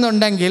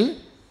ആശ്രയിക്കണമെന്നുണ്ടെങ്കിൽ,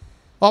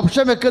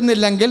 ഓപ്ഷൻ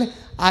വെക്കുന്നില്ലെങ്കിൽ,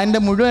 അതിൻ്റെ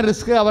മുഴുവൻ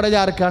റിസ്ക് അവരുടെ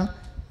ആർക്കാണ്?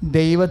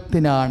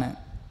 ദൈവത്തിനാണ്.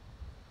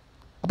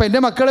 അപ്പോൾ എൻ്റെ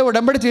മക്കൾ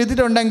ഉടമ്പടി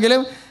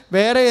ചെയ്തിട്ടുണ്ടെങ്കിലും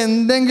വേറെ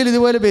എന്തെങ്കിലും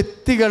ഇതുപോലെ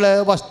വ്യക്തികൾ,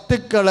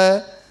 വസ്തുക്കൾ,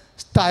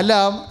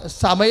 സ്ഥലം,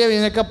 സമയം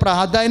ഇതിനൊക്കെ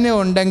പ്രാധാന്യം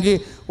ഉണ്ടെങ്കിൽ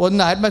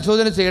ഒന്ന്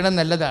ആത്മശോധന ചെയ്യണം,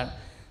 നല്ലതാണ്.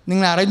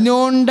 നിങ്ങൾ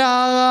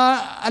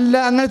അല്ല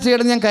അങ്ങനെ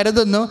ചെയ്യണം ഞാൻ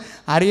കരുതുന്നു.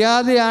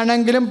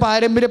 അറിയാതെയാണെങ്കിലും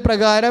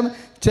പാരമ്പര്യപ്രകാരം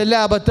ചില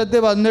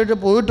അബദ്ധത്തിൽ വന്നിട്ട്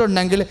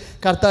പോയിട്ടുണ്ടെങ്കിൽ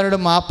കർത്താവിനോട്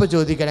മാപ്പ്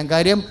ചോദിക്കണം.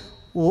 കാര്യം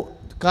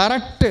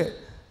കറക്റ്റ്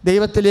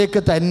ദൈവത്തിലേക്ക്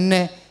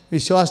തന്നെ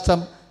വിശ്വാസം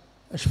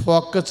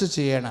ഫോക്കസ്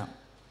ചെയ്യണം.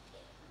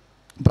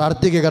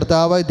 പ്രാർത്ഥിക്കുക,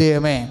 കർത്താവ്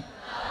ദൈവമേ,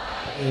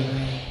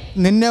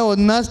 നിന്നെ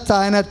ഒന്നാം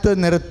സ്ഥാനത്ത്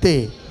നിർത്തി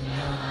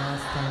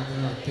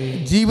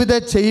ജീവിത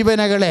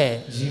ചെയ്വനകളെ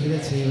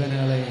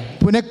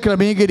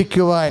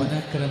പുനഃക്രമീകരിക്കുവാൻ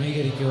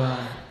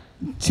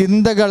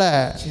ചിന്തകള്,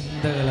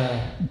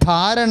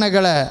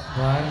 ധാരണകള്,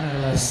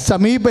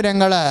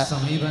 സമീപനങ്ങള്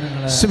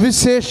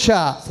സുവിശേഷ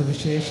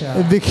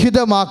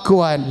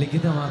വിഹിതമാക്കുവാൻ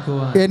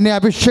എന്നെ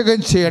അഭിഷേകം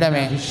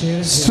ചെയ്യണമേ.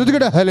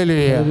 സ്തുതിക്കട്ടെ,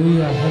 ഹല്ലേലൂയ.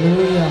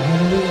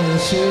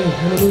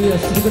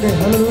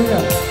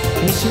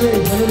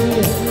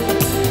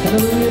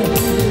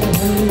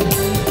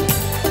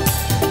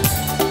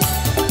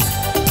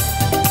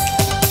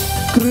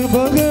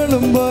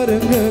 കൃപകളും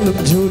വരങ്ങളും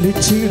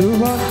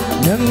ജ്വലിച്ചിടുവാൻ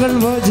ഞങ്ങൾ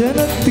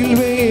വചനത്തിൽ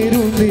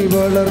വേരൂന്നി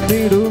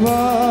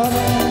വളർന്നിടുവാൻ.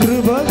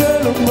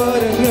 കൃപകളും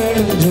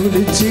വരങ്ങളും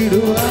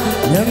ജ്വലിച്ചിടുവാൻ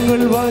ഞങ്ങൾ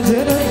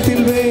വചനത്തിൽ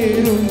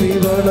വേരൂന്നി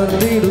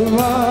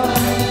വളർന്നിടുവാൻ.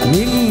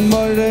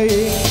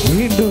 വിൺമഴയെ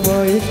വീണ്ടും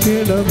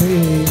അയക്കണമേ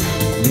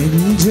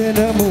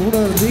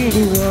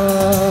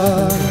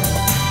നെഞ്ചനമുണർന്നിടുവാൻ.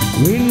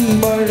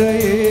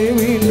 വിൺമഴയെ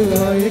വീണ്ടും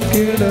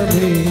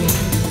അയക്കണമേ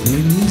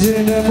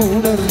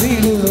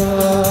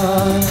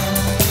നെഞ്ചനമുണർന്നിടുവാൻ.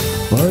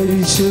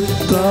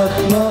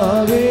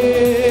 പരിശുദ്ധാത്മാവേ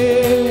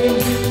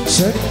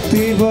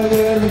ശക്തി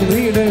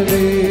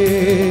പകർന്നിടണേ.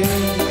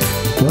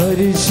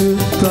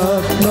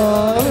 പരിശുദ്ധാത്മാവേ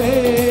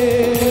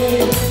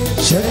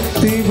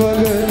ശക്തി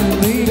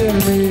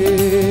പകർന്നിടണേ.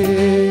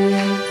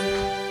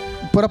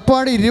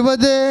 പുറപ്പാട്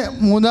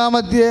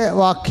 20:3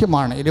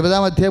 വാക്യമാണ്.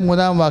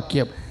 20-3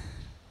 വാക്യം.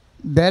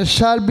 There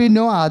shall be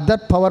no other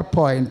power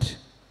point.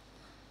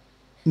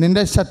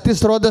 നിൻ്റെ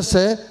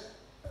സത്യസ്രോതസ്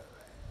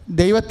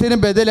ദൈവത്തിന്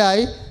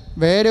ബദലായി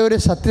വേറെ ഒരു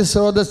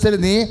സത്യസ്രോതസ്സിൽ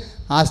നീ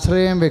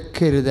ആശ്രയം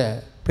വെക്കരുത്.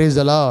 Price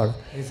the Lord.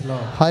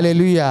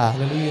 ഹല്ലേലൂയ.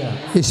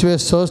 യേശുവേ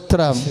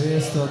സ്തോത്രം.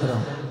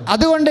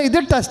 അതുകൊണ്ട് ഇത്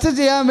ടെസ്റ്റ്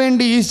ചെയ്യാൻ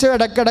വേണ്ടി ഈശോ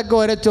ഇടയ്ക്കിടയ്ക്ക്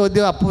ഓരോ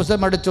ചോദ്യം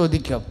അപ്പോസ്തലന്മാരോട്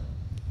ചോദിക്കും.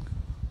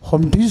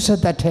 Home do you say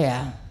that I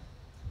am?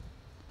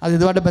 അത്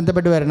ഇതുമായിട്ട്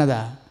ബന്ധപ്പെട്ട്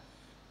വരുന്നതാ.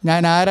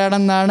 ഞാൻ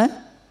ആരാണെന്നാണ്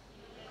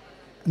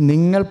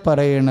നിങ്ങൾ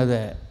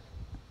പറയണത്?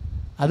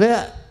 അത്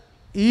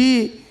ഈ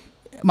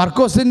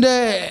മർക്കോസിൻ്റെ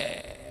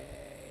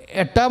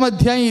 8-ാം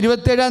അധ്യായം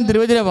 27-ാം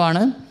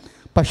തിരുവചനമാണ്.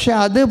 പക്ഷേ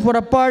അത്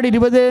പുറപ്പാട്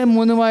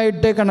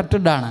 20:3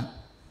 കണക്റ്റഡാണ്.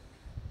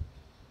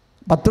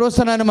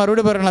 പത്രോസാണ്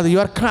മറുപടി പറയണത്, you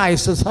are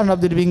Christ son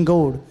of the living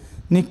God.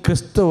 നീ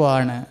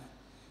ക്രിസ്തുവാണ്.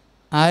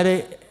 ആര്?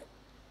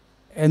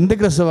 എന്ത്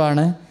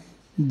ക്രിസ്തുവാണ്?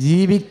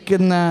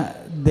 ജീവിക്കുന്ന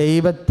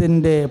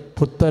ദൈവത്തിൻ്റെ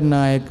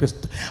പുത്രനായ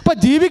ക്രിസ്തു. അപ്പോൾ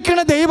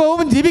ജീവിക്കുന്ന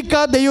ദൈവവും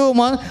ജീവിക്കാത്ത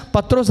ദൈവവുമാണ്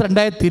പത്രോസ്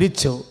 2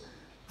 തിരിച്ചു.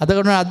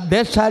 അതുകൊണ്ട്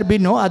there shall be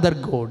no other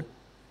God.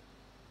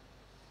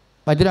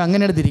 വചനം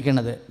അങ്ങനെയാണ്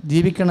തിരിക്കണത്,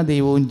 ജീവിക്കണ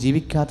ദൈവവും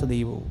ജീവിക്കാത്ത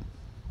ദൈവവും.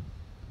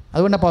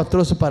 അതുകൊണ്ടാണ്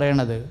പത്രോസ്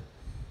പറയണത്.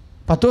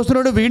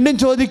 പത്രോസിനോട് വീണ്ടും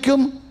ചോദിക്കും,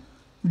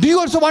 do you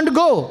also want to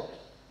go?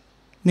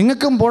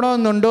 നിങ്ങൾക്കും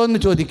പോകണമെന്നുണ്ടോ എന്ന്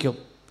ചോദിക്കും.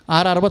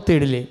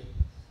 6:67.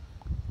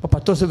 അപ്പോൾ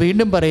പത്രോസ്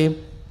വീണ്ടും പറയും,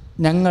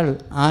 ഞങ്ങൾ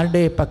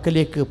ആരുടെ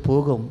പക്കലേക്ക്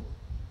പോകും?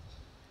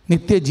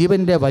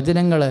 നിത്യജീവൻ്റെ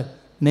വചനങ്ങൾ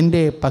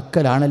നിൻ്റെ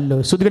പക്കലാണല്ലോ.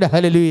 സ്തുതിക്കട്ടെ,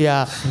 ഹല്ലേലൂയ.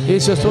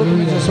 യേശു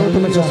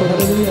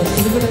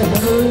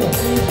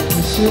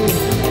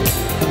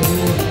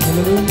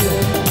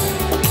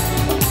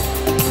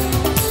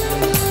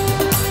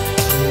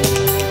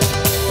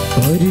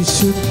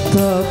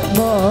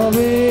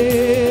പരിശുദ്ധാത്മാവേ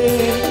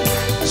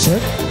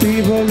ശക്തി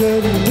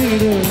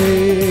പകർന്നിടണേ.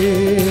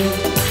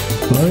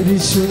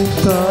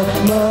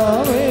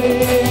 പരിശുദ്ധാത്മാവേ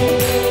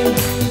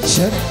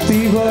ശക്തി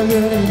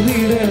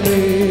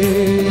പകർന്നിടണേ.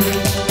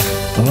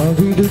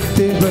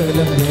 അവിടുത്തെ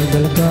ബലം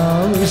ഞങ്ങൾക്ക്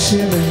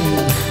ആവശ്യമെന്ന്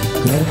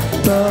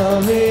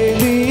കർത്താവേ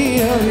നീ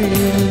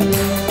അറിയുന്നു.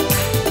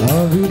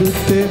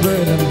 അവിടുത്തെ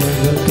ബലം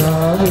ഞങ്ങൾക്ക്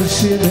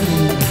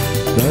ആവശ്യമെന്ന്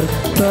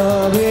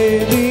കർത്താവേ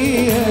നീ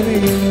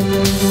അറിയുന്നു.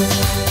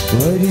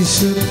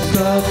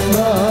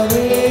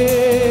 പരിശുദ്ധാത്മാവേ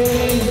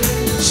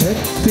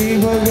ശക്തി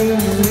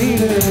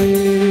പകർന്നിടണേ.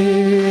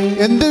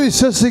 എന്ത്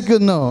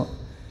വിശ്വസിക്കുന്നു?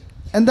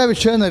 എന്താ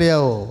വിഷയം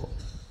എന്നറിയാവോ?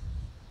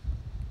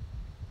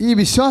 ഈ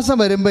വിശ്വാസം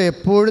വരുമ്പോൾ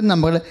എപ്പോഴും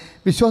നമ്മൾ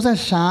വിശ്വാസം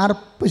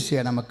ഷാർപ്പ്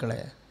ചെയ്യണം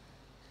മക്കളെ.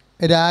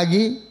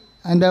 രാഗി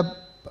അതിൻ്റെ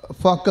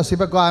ഫോക്കസ്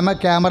ഇപ്പോൾ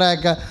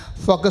ക്യാമറയൊക്കെ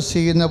ഫോക്കസ്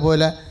ചെയ്യുന്ന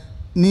പോലെ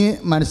നീ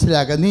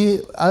മനസ്സിലാക്കുക. നീ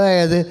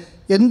അതായത്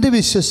എന്ത്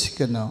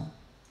വിശ്വസിക്കുന്നു,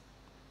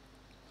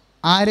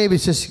 ആരെ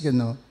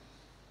വിശ്വസിക്കുന്നു,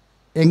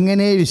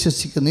 എങ്ങനെ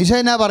വിശ്വസിക്കുന്നു. ഈശോ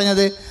എന്നാ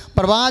പറഞ്ഞത്?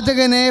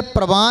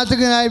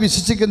 പ്രവാചകനായി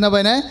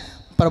വിശ്വസിക്കുന്നവന്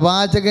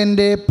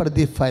പ്രവാചകൻ്റെ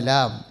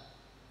പ്രതിഫലം,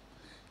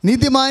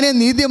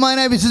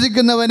 നീതിമാനായി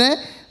വിശ്വസിക്കുന്നവന്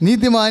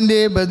നീതിമാൻ്റെ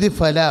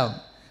പ്രതിഫലം.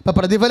 അപ്പോൾ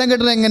പ്രതിഫലം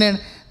കിട്ടുന്നത് എങ്ങനെയാണ്?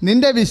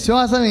 നിൻ്റെ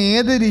വിശ്വാസം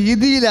ഏത്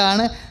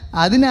രീതിയിലാണ്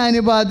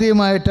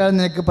അതിനാനുപാതികമായിട്ടാണ്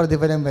നിനക്ക്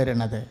പ്രതിഫലം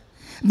വരുന്നത്.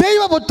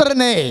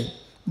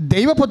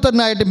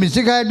 ദൈവപുത്രനായിട്ട്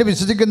മിശിഹായിട്ട്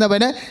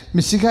വിശ്വസിക്കുന്നവന്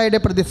മിശിഹായുടെ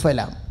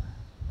പ്രതിഫലം.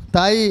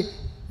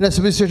 തായിയുടെ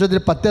സുവിശേഷത്തിൽ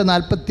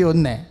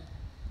 10:41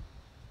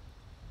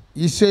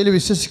 ഈശോയിൽ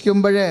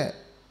വിശ്വസിക്കുമ്പോൾ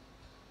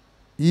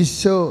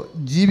ഈശോ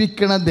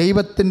ജീവിക്കണ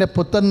ദൈവത്തിൻ്റെ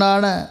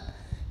പുത്രനാണ്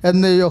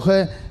എന്ന്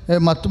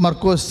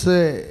മർക്കോസ്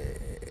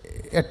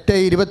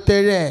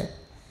 8:27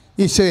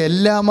 ഈശോ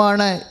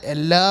എല്ലാമാണ്,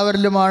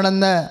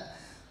 എല്ലാവരിലുമാണെന്ന്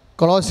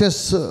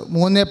കൊളോസ്യസ്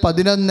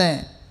 3:11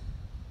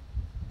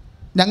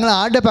 ഞങ്ങൾ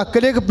ആരുടെ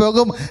പക്കലേക്ക്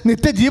പോകും?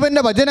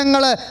 നിത്യജീവൻ്റെ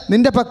വചനങ്ങൾ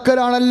നിൻ്റെ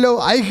പക്കലാണല്ലോ,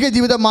 ഐഹിക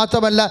ജീവിതം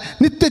മാത്രമല്ല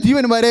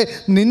നിത്യജീവൻ വരെ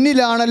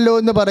നിന്നിലാണല്ലോ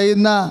എന്ന്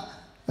പറയുന്ന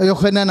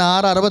യോഹന്നാൻ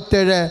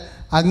 6:67.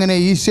 അങ്ങനെ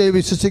ഈശോയെ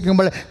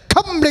വിശ്വസിക്കുമ്പോൾ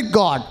കംപ്ലീറ്റ്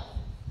ഗോഡ്,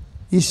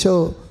 ഈശോ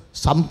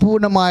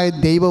സമ്പൂർണ്ണമായ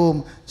ദൈവവും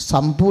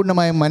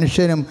സമ്പൂർണ്ണമായ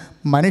മനുഷ്യനും,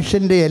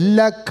 മനുഷ്യൻ്റെ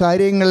എല്ലാ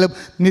കാര്യങ്ങളിലും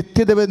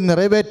നിത്യത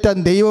നിറവേറ്റാൻ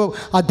ദൈവം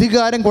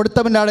അധികാരം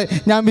കൊടുത്തവനാണ്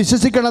ഞാൻ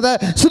വിശ്വസിക്കുന്നത്.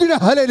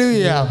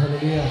 ഹല്ലേലൂയ.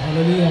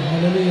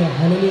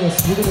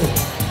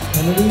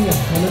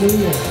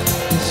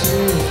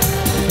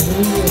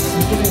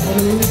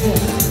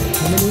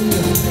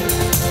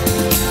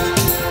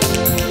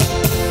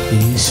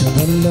 ഈശോ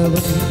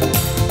നല്ലവൻ,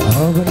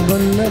 അവൻ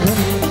വല്ലവൻ,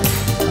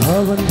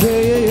 അവൻ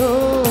ദയയോ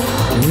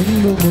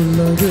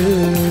എന്നുമുള്ളത്.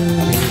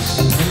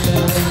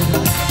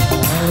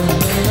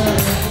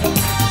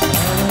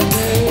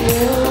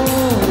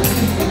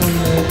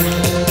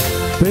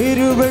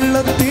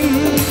 പെരുവെള്ളത്തിൽ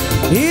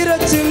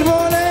ഇരച്ചിൽ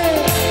പോലെ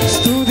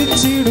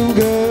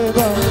സ്തുതിച്ചിടുക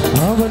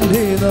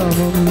അവൻ്റെ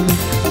നാമം.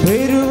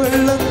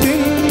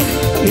 പെരുവെള്ളത്തിൽ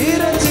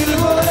ഇരച്ചിൽ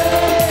പോലെ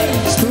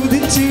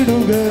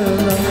സ്തുതിച്ചിടുക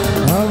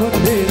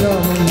അവൻ്റെ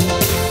നാമം.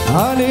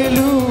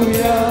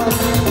 ഹല്ലേലൂയ,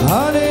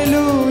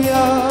 ഹല്ലേലൂയ,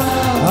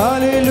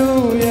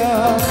 ഹല്ലേലൂയ,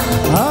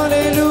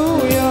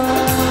 ഹല്ലേലൂയ.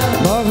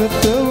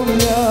 മഹത്വവും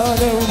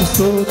ജ്ഞാനവും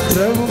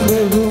സ്തോത്രവും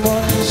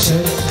ബഹുമാനം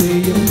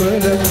ശക്തിയും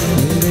ബലം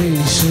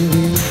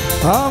യേശുവിൻ.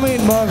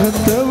 ആമേൻ.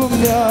 മഹത്വവും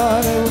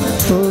ജ്ഞാനവും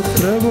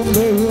സ്തോത്രവും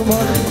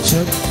ബഹുമാനം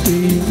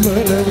ശക്തിയും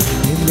ബലം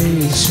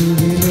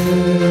യേശുവിന്.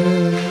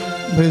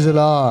 Praise the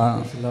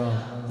Lord.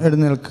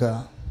 എഴുന്നേൽക്കുക.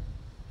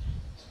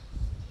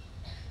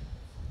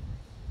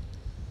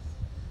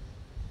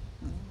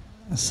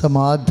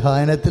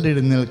 സമാധാനത്തിൽ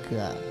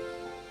എഴുന്നേൽക്കുക.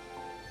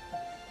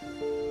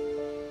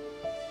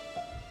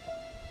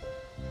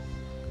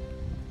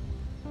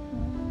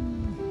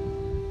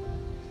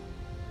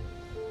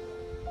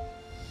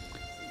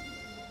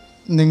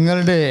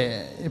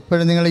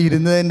 ഇപ്പോഴും നിങ്ങൾ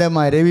ഇരുന്നതിൻ്റെ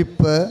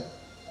മരവിപ്പ്,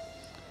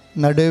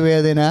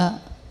 നടുവേദന,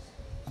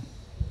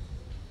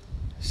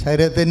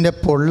 ശരീരത്തിൻ്റെ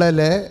പൊള്ളൽ,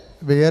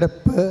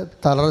 വിയർപ്പ്,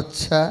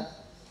 തളർച്ച,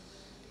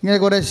 ഇങ്ങനെ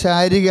കുറേ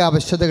ശാരീരിക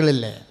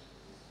അവശതകളില്ലേ?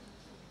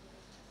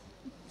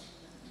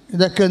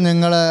 ഇതൊക്കെ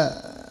നിങ്ങൾ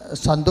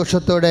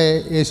സന്തോഷത്തോടെ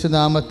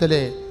യേശുനാമത്തിൽ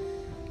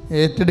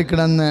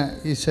ഏറ്റെടുക്കണമെന്ന്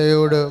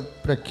ഈശോയോട്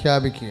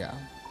പ്രഖ്യാപിക്കുക.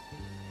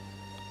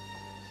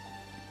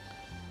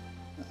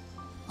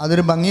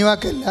 അതൊരു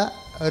ഭംഗിവാക്കല്ല,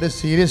 ഒരു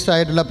സീരിയസ്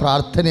ആയിട്ടുള്ള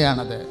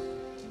പ്രാർത്ഥനയാണത്.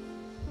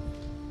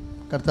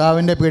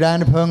 കർത്താവിൻ്റെ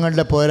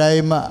പീഡാനുഭവങ്ങളുടെ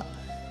പോരായ്മ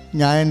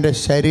ഞാൻ എൻ്റെ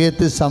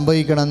ശരീരത്തിൽ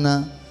സംഭവിക്കണമെന്ന്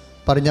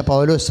പറഞ്ഞ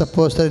പൗലോസ്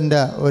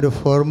അപ്പോസ്തലൻ്റെ ഒരു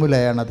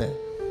ഫോർമുലയാണത്.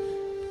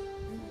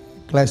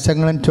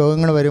 ക്ലേശങ്ങളും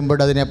രോഗങ്ങളും വരുമ്പോൾ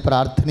അതിനെ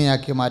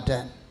പ്രാർത്ഥനയാക്കി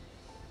മാറ്റാൻ.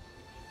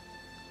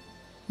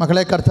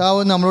 മക്കളെ, കർത്താവ്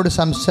നമ്മളോട്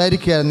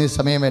സംസാരിക്കുകയായിരുന്നു ഈ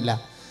സമയമല്ല.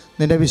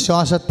 നിൻ്റെ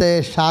വിശ്വാസത്തെ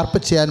ഷാർപ്പ്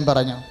ചെയ്യാൻ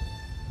പറഞ്ഞു,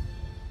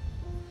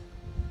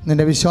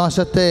 നിൻ്റെ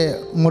വിശ്വാസത്തെ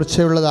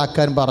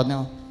മൂർച്ചയുള്ളതാക്കാൻ പറഞ്ഞു,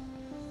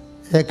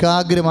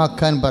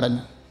 ഏകാഗ്രമാക്കാൻ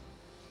പറഞ്ഞു.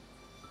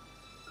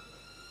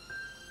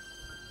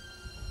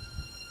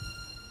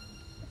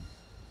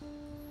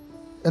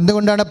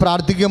 എന്തുകൊണ്ടാണ്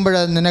പ്രാർത്ഥിക്കുമ്പോൾ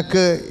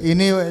നിനക്ക്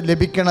ഇനി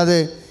ലഭിക്കണത്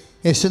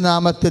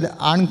യേശുനാമത്തിൽ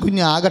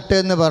ആൺകുഞ്ഞാകട്ടെ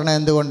എന്ന് പറഞ്ഞാൽ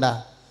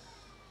എന്തുകൊണ്ടാണ്?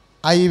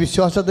 ഈ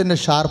വിശ്വാസത്തിൻ്റെ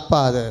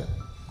ഷാർപ്പാണ് അത്.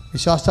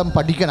 വിശ്വാസം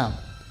പഠിക്കണം.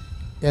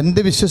 എന്ത്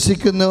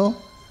വിശ്വസിക്കുന്നു,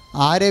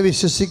 ആരെ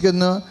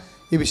വിശ്വസിക്കുന്നു,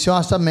 ഈ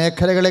വിശ്വാസ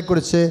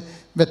മേഖലകളെക്കുറിച്ച്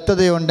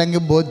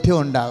വ്യക്തതയുണ്ടെങ്കിൽ ബോധ്യം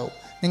ഉണ്ടാകും.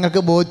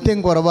 നിങ്ങൾക്ക് ബോധ്യം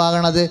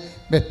കുറവാകണത്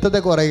വ്യക്തത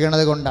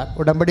കുറയണത് കൊണ്ടാണ്.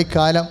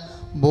 ഉടമ്പടിക്കാലം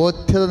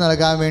ബോധ്യത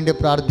നൽകാൻ വേണ്ടി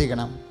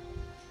പ്രാർത്ഥിക്കണം.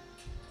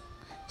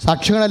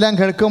 സാക്ഷ്യങ്ങളെല്ലാം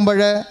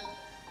കേൾക്കുമ്പോൾ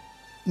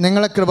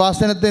നിങ്ങൾ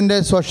കൃപാസനത്തിൻ്റെ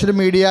സോഷ്യൽ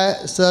മീഡിയ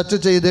സെർച്ച്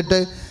ചെയ്തിട്ട്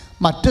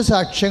മറ്റ്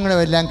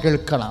സാക്ഷ്യങ്ങളുമെല്ലാം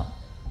കേൾക്കണം.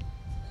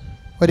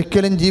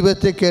 ഒരിക്കലും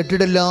ജീവിതത്തിൽ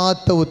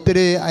കേട്ടിട്ടില്ലാത്ത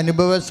ഒത്തിരി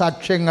അനുഭവ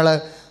സാക്ഷ്യങ്ങൾ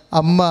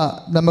അമ്മ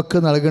നമുക്ക്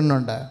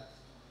നൽകുന്നുണ്ട്.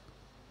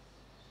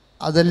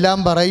 അതെല്ലാം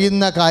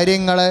പറയുന്ന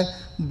കാര്യങ്ങൾ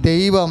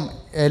ദൈവം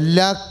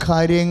എല്ലാ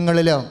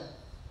കാര്യങ്ങളിലും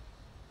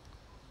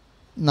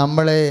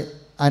നമ്മളെ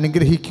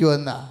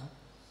അനുഗ്രഹിക്കുമെന്നാണ്.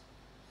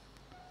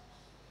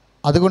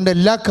 അതുകൊണ്ട്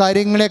എല്ലാ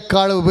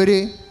കാര്യങ്ങളെക്കാളും ഉപരി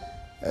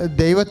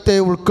ദൈവത്തെ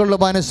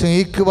ഉൾക്കൊള്ളുവാനും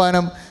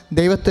സ്നേഹിക്കുവാനും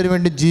ദൈവത്തിന്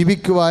വേണ്ടി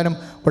ജീവിക്കുവാനും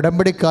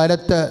ഉടമ്പടി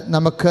കാലത്ത്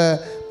നമുക്ക്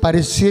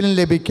പരിശീലനം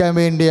ലഭിക്കാൻ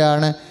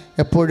വേണ്ടിയാണ്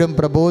എപ്പോഴും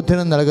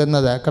പ്രബോധനം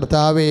നൽകുന്നത്.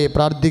 കർത്താവേ,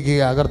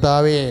 പ്രാർത്ഥിക്കുക.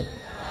 കർത്താവേ,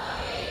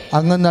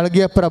 അങ്ങ്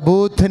നൽകിയ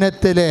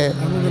പ്രബോധനത്തിൽ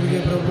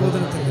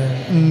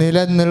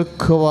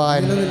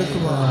നിലനിൽക്കുവാൻ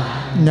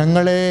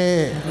ഞങ്ങളെ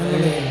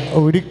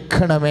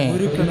ഒരുക്കണമേ.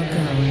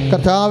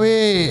 കർത്താവേ,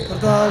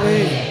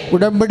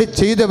 ഉടമ്പടി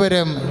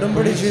ചെയ്തവരും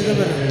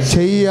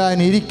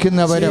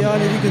ചെയ്യാനിരിക്കുന്നവരും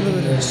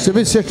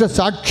സുവിശേഷ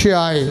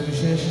സാക്ഷിയായി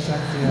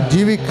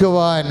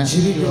ജീവിക്കുവാൻ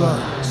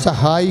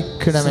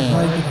സഹായിക്കണമേ.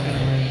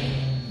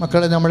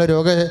 മക്കളെ, നമ്മുടെ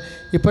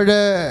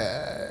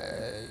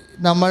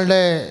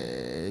നമ്മളുടെ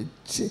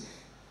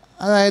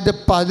അതായത്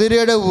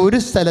പതിരയുടെ ഒരു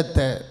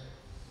സ്ഥലത്ത്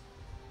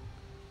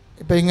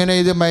ഇപ്പം ഇങ്ങനെ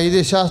ഇത്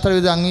വൈദ്യശാസ്ത്രം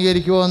ഇത്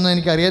അംഗീകരിക്കുമോ എന്ന്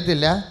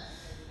എനിക്കറിയത്തില്ല.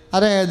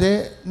 അതായത്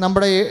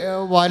നമ്മുടെ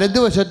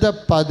വലതുവശത്തെ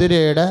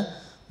പതിരയുടെ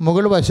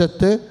മുകൾ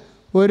വശത്ത്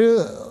ഒരു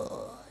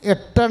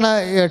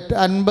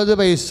 50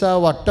 പൈസ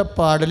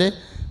വട്ടപ്പാടിൽ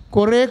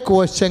കുറേ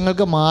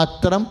കോശങ്ങൾക്ക്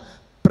മാത്രം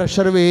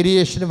പ്രഷർ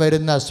വേരിയേഷൻ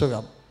വരുന്ന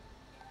അസുഖം.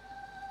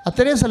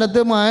 അത്രയും സ്ഥലത്ത്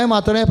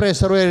മാത്രമേ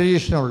പ്രഷർ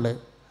വേരിയേഷനുള്ളൂ.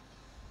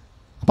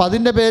 അപ്പം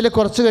അതിൻ്റെ പേരിൽ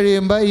കുറച്ച്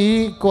കഴിയുമ്പോൾ ഈ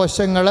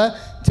കോശങ്ങൾ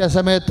ചില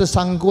സമയത്ത്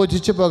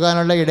സങ്കോചിച്ച്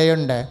പോകാനുള്ള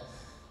ഇടയുണ്ട്.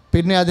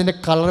 പിന്നെ അതിൻ്റെ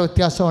കളർ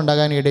വ്യത്യാസം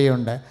ഉണ്ടാകാൻ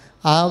ഇടയുണ്ട്.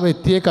 ആ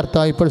വ്യക്തിയെ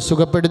കർത്താവ് ഇപ്പോൾ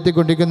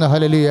സുഖപ്പെടുത്തിക്കൊണ്ടിരിക്കുന്ന.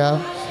 ഹല്ലേലൂയ.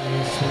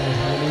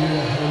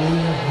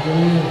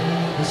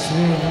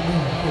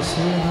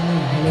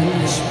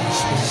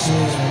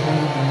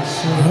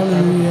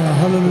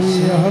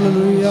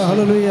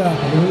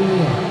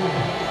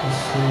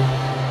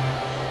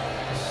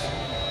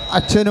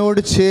 അച്ഛനോട്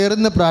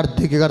ചേർന്ന്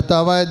പ്രാർത്ഥിക്കുക.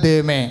 കർത്താവായ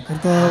ദൈവമേ,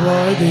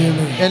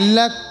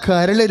 എല്ലാ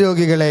കരൾ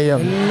രോഗികളെയും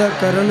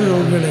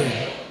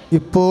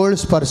ഇപ്പോൾ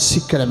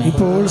സ്പർശിക്കണമേ.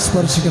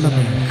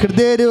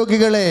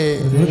 ഹൃദയരോഗികളെ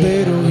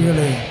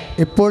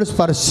ഇപ്പോൾ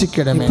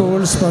സ്പർശിക്കണമേ.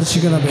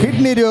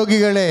 കിഡ്നി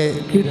രോഗികളെ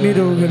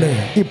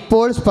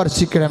ഇപ്പോൾ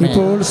സ്പർശിക്കണമേ.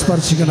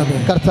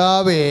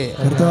 കർത്താവേ,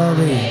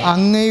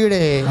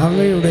 അങ്ങയുടെ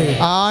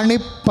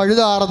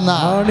ആണിപ്പഴുതാർന്ന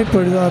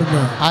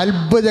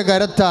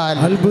അത്ഭുതകരത്താൽ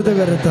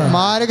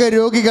മാരക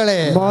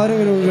രോഗികളെ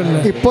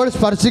ഇപ്പോൾ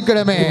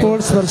സ്പർശിക്കണമേ.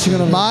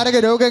 മാരക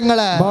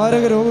രോഗങ്ങള്,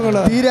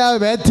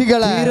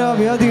 തീരാവ്യാധികള്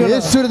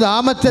യേശുവിന്റെ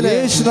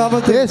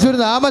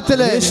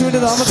നാമത്തില്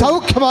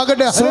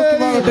സൗഖ്യമാകട്ടെ.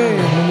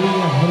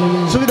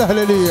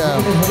 ഹല്ലേലൂയ.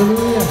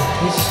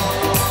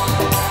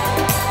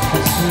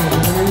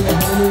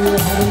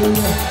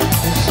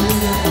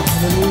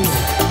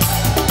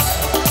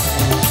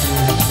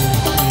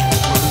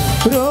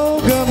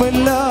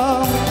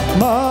 രോഗമെല്ലാം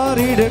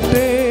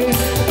മാറിടട്ടെ,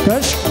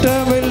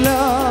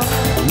 കഷ്ടമെല്ലാം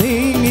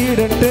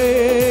നീങ്ങിടട്ടെ.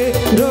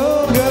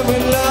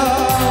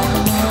 രോഗമെല്ലാം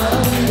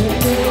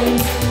മാറിടട്ടെ,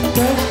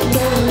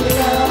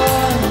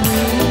 കഷ്ടമെല്ലാം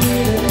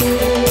നീങ്ങിടട്ടെ.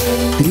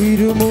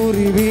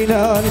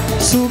 തിരുമുറിവിനാൽ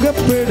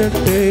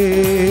സുഖപ്പെടട്ടെ.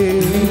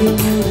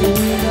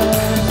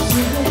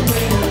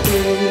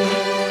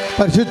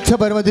 പരിശുദ്ധ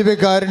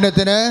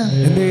പരമദിവ്യകാരുണ്യത്തിന്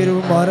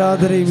എന്നേരവും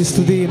ആരാധനയും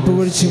സ്തുതിയും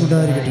പുകഴ്ചയും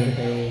ഉണ്ടായിരിക്കട്ടെ.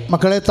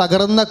 മക്കളെ,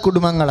 തകർന്ന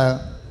കുടുംബങ്ങൾ,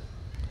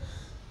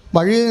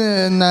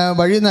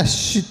 വഴി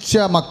നശിച്ച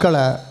മക്കൾ,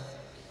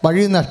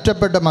 വഴി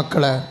നഷ്ടപ്പെട്ട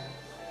മക്കൾ,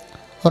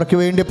 അവർക്ക്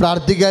വേണ്ടി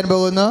പ്രാർത്ഥിക്കാൻ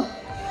പോകുന്ന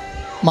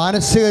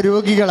മാനസിക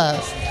രോഗികൾ,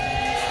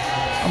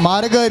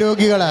 മാരക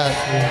രോഗികൾ,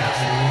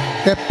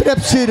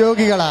 എപ്പിലെപ്സി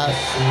രോഗികൾ,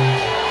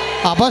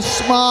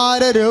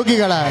 അപസ്മാര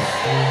രോഗികൾ,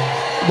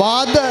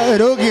 വാത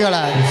രോഗികൾ,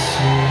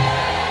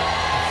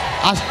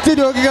 അസ്ഥി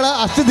രോഗികൾ,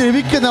 അസ്ഥി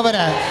ദ്രവിക്കുന്നവർ,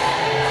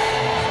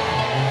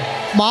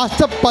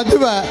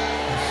 മാസപ്പതിവ്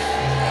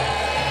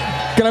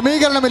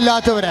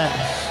ക്രമീകരണമില്ലാത്തവര്,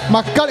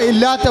 മക്കൾ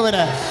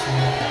ഇല്ലാത്തവര്,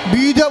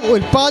 ബീജം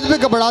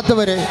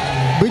ഉൽപ്പാദിപ്പിക്കപ്പെടാത്തവര്,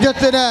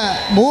 ബീജത്തിന്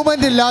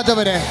മൂവ്മെന്റ്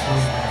ഇല്ലാത്തവര്,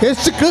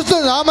 യേശു ക്രിസ്തു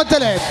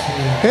നാമത്തില്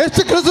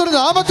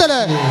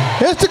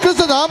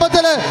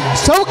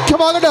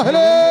സൗഖ്യമാകട്ടെ.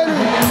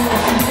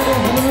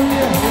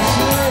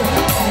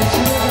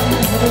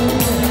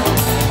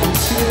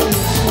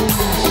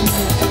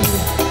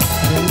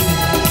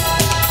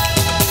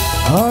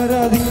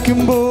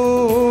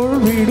 ആരാധിക്കുമ്പോൾ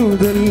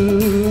വിടുതൽ,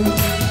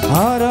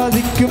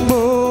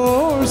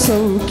 ആരാധിക്കുമ്പോൾ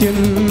സൗഖ്യം,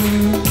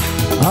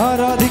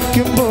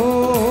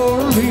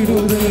 ആരാധിക്കുമ്പോൾ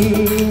വിടുതൽ,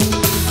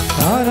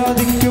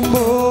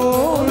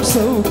 ആരാധിക്കുമ്പോൾ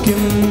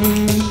സൗഖ്യം.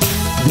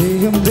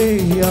 ദേഹം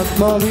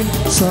ആത്മാവിൽ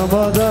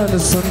സമാധാന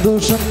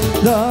സന്തോഷം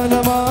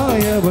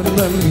ദാനമായവൻ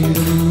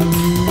നൽകിടും.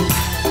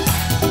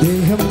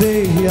 ദേഹം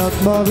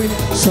ആത്മാവിൽ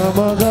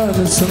സമാധാന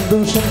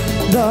സന്തോഷം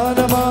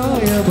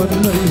ദാനമായവൻ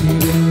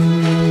നൽകിടും.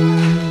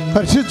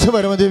 പരിശുദ്ധ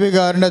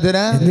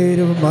പരമദിവ്യകാരുണ്യത്തിന്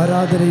നേരവും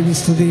ആരാധനയും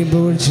സ്തുതിയും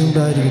പുകഴ്ചയും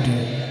ഉണ്ടായിരിക്കട്ടെ.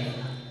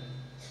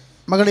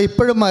 മകളെ,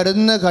 ഇപ്പോഴും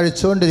മരുന്ന്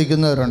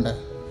കഴിച്ചുകൊണ്ടിരിക്കുന്നവരുണ്ട്.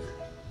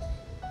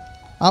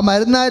 ആ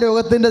മരുന്ന് ആ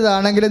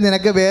രോഗത്തിൻ്റെതാണെങ്കിൽ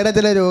നിനക്ക് വേറെ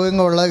ചില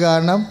രോഗങ്ങളുള്ളത്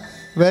കാരണം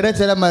വേറെ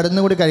ചില മരുന്ന്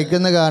കൂടി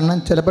കഴിക്കുന്ന കാരണം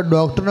ചിലപ്പോൾ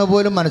ഡോക്ടറിന്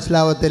പോലും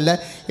മനസ്സിലാവത്തില്ല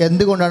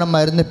എന്തുകൊണ്ടാണ്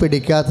മരുന്ന്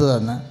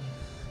പിടിക്കാത്തതെന്ന്.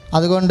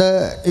 അതുകൊണ്ട്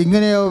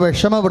ഇങ്ങനെയോ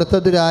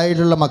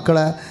വിഷമവൃത്തത്തിലായിട്ടുള്ള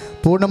മക്കളെ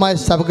പൂർണ്ണമായ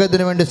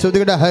സൗഖ്യത്തിന് വേണ്ടി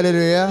സ്തുതിക്കട്ടെ.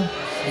 ഹല്ലേലൂയ.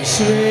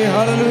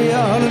 ഹല്ലേലൂയ,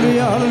 ഹല്ലേലൂയ,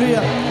 ഹല്ലേലൂയ.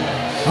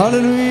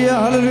 ഹല്ലേലൂയ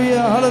ഹല്ലേലൂയ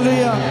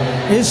ഹല്ലേലൂയ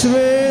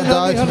യേശുവേ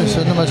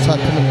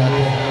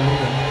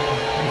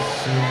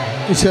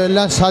ഈശോ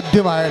എല്ലാം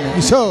സാധ്യമാണ്.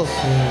 ഈശോ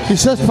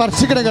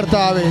സ്പർശിക്കണ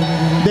കർത്താവേ,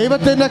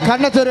 ദൈവത്തിൻ്റെ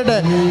കണ്ണ ചൊരട്ടെ.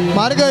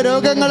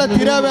 മാർഗരോഗങ്ങളെ,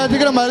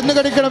 തീരാവ്യാധികളെ, മരുന്ന്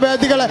കടിക്കണ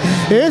വ്യാധികളെ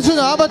യേശു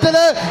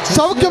നാമത്തില്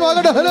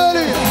സൗഖ്യമാകട്ടെ.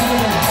 ഹല്ലേലൂയ.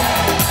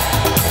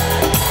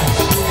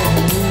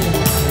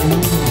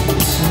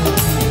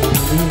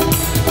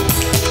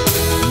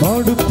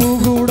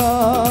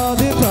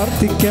 മടുപ്പുകൂടാതെ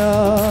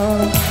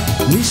പ്രാർത്ഥിക്കാം,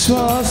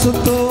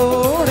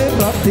 വിശ്വാസത്തോടെ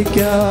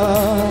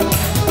പ്രാർത്ഥിക്കാം.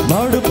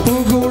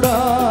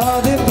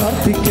 മടുപ്പുകൂടാതെ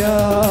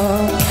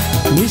പ്രാർത്ഥിക്കാം,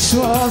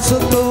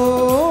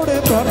 വിശ്വാസത്തോടെ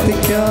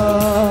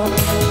പ്രാർത്ഥിക്കാം.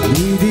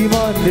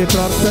 നീതിമാന്റെ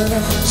പ്രാർത്ഥന,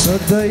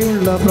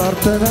 ശ്രദ്ധയുള്ള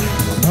പ്രാർത്ഥന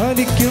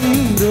ഫലിക്കും,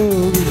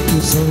 രോഗിക്ക്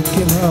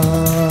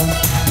സൗഖ്യമാണ്.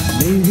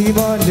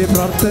 നീതിമാന്റെ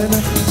പ്രാർത്ഥന,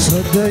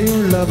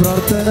 ശ്രദ്ധയുള്ള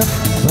പ്രാർത്ഥന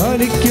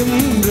ഫലിക്കും,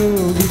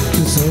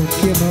 രോഗിക്ക്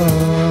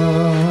സൗഖ്യമാണ്.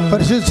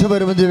 പരിശുദ്ധ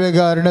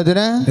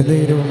പരമദിവ്യകാരുണ്യത്തിന്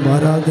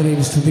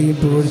ആരാധനയും സ്തുതിയും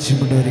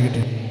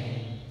പുകഴ്ചയുമുണ്ടായിരിക്കട്ടെ.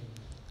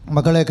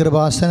 മക്കളെ,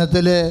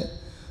 കൃപാസനത്തിൽ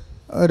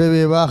ഒരു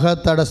വിവാഹ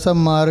തടസ്സം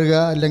മാറുക,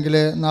 അല്ലെങ്കിൽ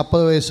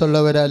 40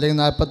 വയസ്സുള്ളവർ, അല്ലെങ്കിൽ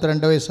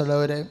 42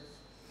 വയസ്സുള്ളവർ,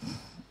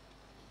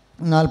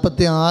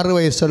 46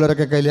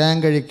 വയസ്സുള്ളവരൊക്കെ കല്യാണം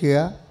കഴിക്കുക,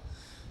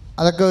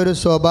 അതൊക്കെ ഒരു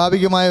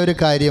സ്വാഭാവികമായ ഒരു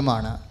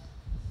കാര്യമാണ്.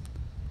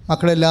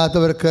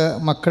 മക്കളില്ലാത്തവർക്ക്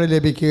മക്കൾ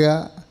ലഭിക്കുക,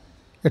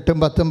 8,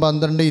 10,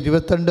 12,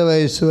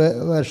 22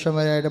 വർഷം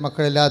വരെയായിട്ട്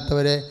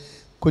മക്കളില്ലാത്തവരെ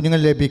കുഞ്ഞുങ്ങൾ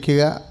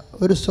ലഭിക്കുക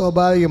ഒരു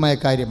സ്വാഭാവികമായ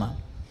കാര്യമാണ്.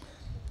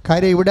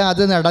 കാര്യം ഇവിടെ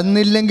അത്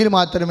നടന്നില്ലെങ്കിൽ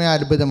മാത്രമേ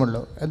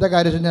അത്ഭുതമുള്ളൂ. എന്താ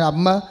കാര്യം വെച്ച് കഴിഞ്ഞാൽ,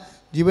 അമ്മ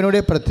ജീവനോടെ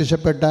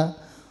പ്രത്യക്ഷപ്പെട്ട,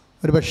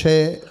 ഒരു പക്ഷേ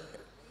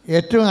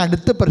ഏറ്റവും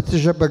അടുത്ത്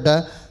പ്രത്യക്ഷപ്പെട്ട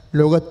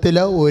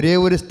ലോകത്തിലെ ഒരേ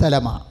ഒരു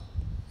സ്ഥലമാണ്.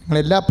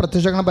 നിങ്ങളെല്ലാ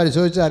പ്രത്യക്ഷങ്ങളും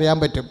പരിശോധിച്ച് അറിയാൻ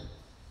പറ്റും.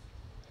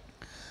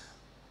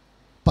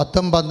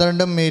 10,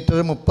 12 മീറ്റർ,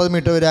 30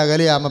 മീറ്റർ വരെ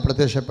അകലെയാണ് അമ്മ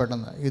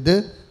പ്രത്യക്ഷപ്പെടുന്നത്. ഇത്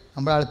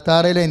നമ്മുടെ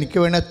അൾത്താരയിൽ എനിക്ക്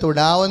വേണേൽ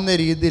തൊടാവുന്ന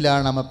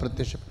രീതിയിലാണ് അമ്മ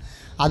പ്രത്യക്ഷപ്പെടുന്നത്.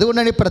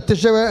 അതുകൊണ്ടാണ് ഈ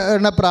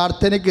പ്രത്യക്ഷീകരണ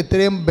പ്രാർത്ഥനയ്ക്ക്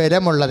ഇത്രയും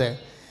ബലമുള്ളത്.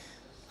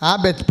 ആ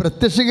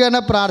പ്രത്യക്ഷീകരണ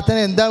പ്രാർത്ഥന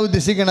എന്താ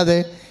ഉദ്ദേശിക്കുന്നത്?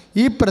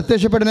 ഈ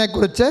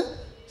പ്രത്യക്ഷപ്പെടുന്നതിനെക്കുറിച്ച്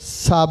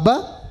സഭ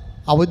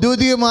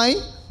ഔദ്യോഗികമായി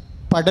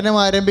പഠനം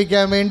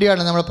ആരംഭിക്കാൻ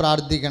വേണ്ടിയാണ് നമ്മൾ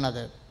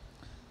പ്രാർത്ഥിക്കുന്നത്.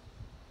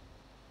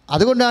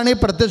 അതുകൊണ്ടാണ് ഈ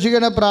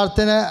പ്രത്യക്ഷീകരണ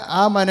പ്രാർത്ഥന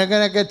ആ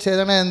മനകനൊക്കെ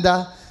ചെയ്യണത്. എന്താ,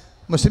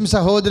 മുസ്ലിം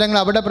സഹോദരങ്ങൾ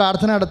അവിടെ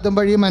പ്രാർത്ഥന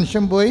നടത്തുമ്പോൾ ഈ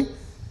മനുഷ്യൻ പോയി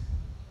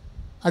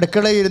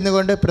അടുക്കളയിൽ ഇരുന്നു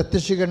കൊണ്ട്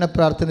പ്രത്യക്ഷീകരണ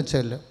പ്രാർത്ഥന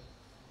ചെല്ലും.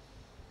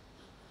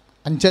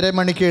 5:30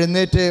 മണിക്ക്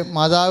എഴുന്നേറ്റ്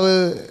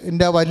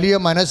മാതാവിൻ്റെ വലിയ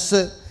മനസ്സ്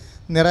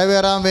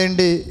നിറവേറാൻ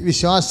വേണ്ടി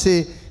വിശ്വാസി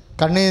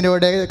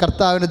കണ്ണീരോടെ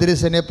കർത്താവിൻ്റെ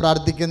തിരുസേനയെ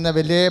പ്രാർത്ഥിക്കുന്ന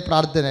വലിയ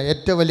പ്രാർത്ഥന,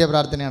 ഏറ്റവും വലിയ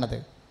പ്രാർത്ഥനയാണത്.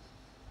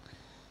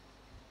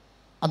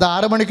 അത്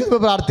 6 മണിക്ക് മുമ്പ്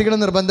പ്രാർത്ഥിക്കണം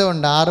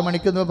നിർബന്ധമുണ്ട്. 6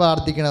 മണിക്ക് മുമ്പ്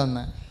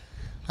പ്രാർത്ഥിക്കണമെന്ന്.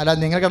 അല്ല,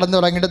 നിങ്ങൾ കിടന്ന്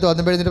ഉറങ്ങിയിട്ട്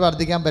തോന്നുമ്പോഴെഴുന്നിട്ട്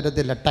പ്രാർത്ഥിക്കാൻ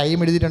പറ്റത്തില്ല. ടൈം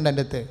എഴുതിയിട്ടുണ്ട്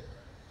എൻ്റെ അടുത്ത്.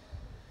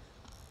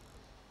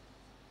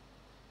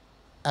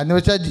 എന്ന്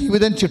വെച്ചാൽ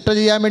ജീവിതം ചിട്ട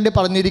ചെയ്യാൻ വേണ്ടി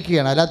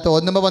പറഞ്ഞിരിക്കുകയാണ്. അല്ല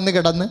തോന്നുമ്പോൾ വന്ന്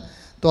കിടന്ന്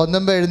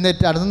തോന്നുമ്പോൾ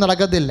എഴുന്നേറ്റ് അതൊന്നും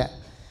നടക്കത്തില്ല.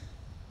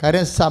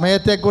 കാര്യം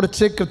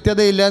സമയത്തെക്കുറിച്ച്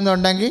കൃത്യതയില്ല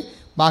എന്നുണ്ടെങ്കിൽ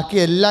ബാക്കി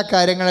എല്ലാ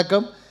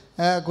കാര്യങ്ങൾക്കും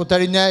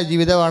കുത്തഴിഞ്ഞ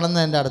ജീവിതമാണെന്ന്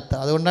എൻ്റെ അർത്ഥം.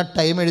 അതുകൊണ്ടാണ്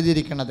ടൈം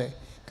എഴുതിയിരിക്കുന്നത്.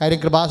 കാര്യം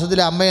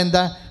കൃപാസനത്തിലെ അമ്മ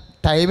എന്താ,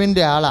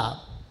 ടൈമിൻ്റെ ആളാണ്.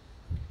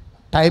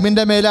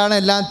 ടൈമിൻ്റെ മേലാണ്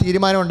എല്ലാം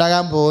തീരുമാനം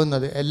ഉണ്ടാകാൻ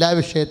പോകുന്നത്, എല്ലാ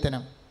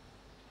വിഷയത്തിനും.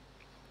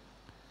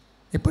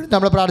 ഇപ്പോഴും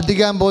നമ്മൾ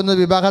പ്രാർത്ഥിക്കാൻ പോകുന്നത്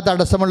വിവാഹ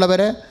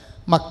തടസ്സമുള്ളവർ,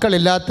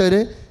 മക്കളില്ലാത്തവർ,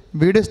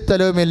 വീട്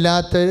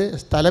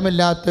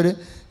സ്ഥലമില്ലാത്തവർ,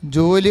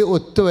 ജോലി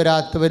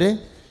ഒത്തുവരാത്തവർ,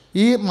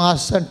 ഈ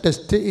മാസം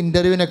ടെസ്റ്റ്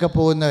ഇൻ്റർവ്യൂവിനൊക്കെ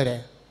പോകുന്നവരെ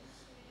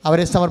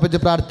അവരെ സമർപ്പിച്ച്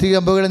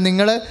പ്രാർത്ഥിക്കുമ്പോൾ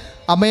നിങ്ങൾ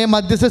അമ്മയെ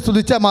മധ്യസ്ഥ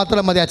സ്തുതിച്ചാൽ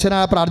മാത്രം മതി.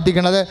 അച്ഛനാണ്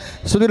പ്രാർത്ഥിക്കണത്.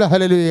 സ്തുതില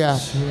ഹല്ലേലൂയ.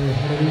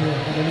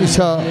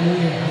 ഈശോ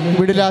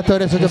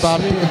വീടില്ലാത്തവരെ സ്തുതിച്ച്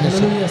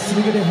പ്രാർത്ഥിക്കുന്നു.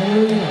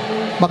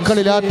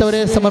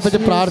 മക്കളില്ലാത്തവരെ സമർപ്പിച്ച്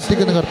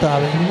പ്രാർത്ഥിക്കുന്നു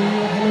കർത്താവേ.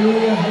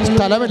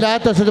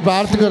 സ്ഥലമില്ലാത്ത സ്തുതിച്ച്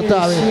പ്രാർത്ഥിക്കുന്ന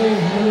കർത്താവേ.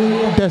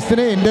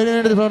 ടെസ്റ്റിന്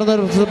ഇൻ്റർവ്യൂവിന്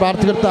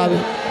പ്രാർത്ഥിക്കുന്ന കർത്താവേ.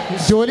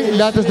 ജോലി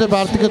ഇല്ലാത്ത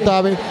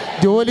പ്രാർത്ഥിക്കത്താവേ.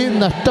 ജോലി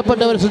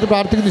നഷ്ടപ്പെട്ടവരെ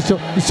പ്രാർത്ഥിക്കുന്നു.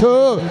 ഈശോ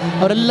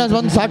അവരെല്ലാം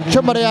വന്ന്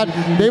സാക്ഷ്യം പറയാൻ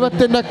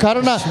ദൈവത്തിൻ്റെ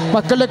കരുണ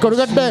മക്കളെ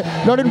കൊടുക്കട്ടെ.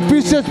 Lord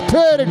infuse your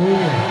spirit.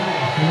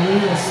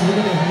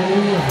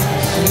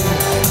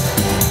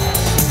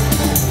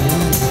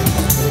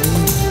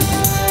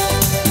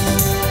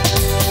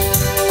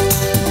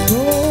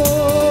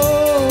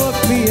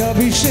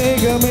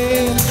 അഭിഷേകമേ,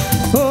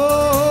 ഓ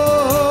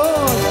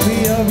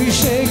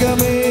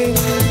അഭിഷേകമേ,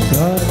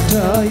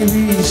 കാറ്റായി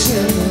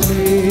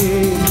വീശണമേ,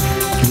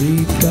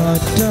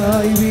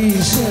 കാറ്റായി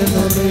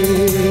വീശണമേ,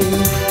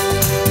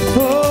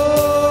 ഓ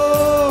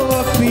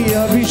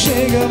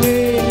അഭിഷേകമേ,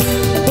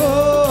 ഓ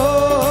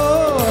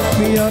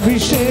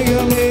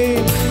അഭിഷേകമേ,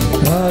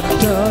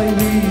 കാറ്റായി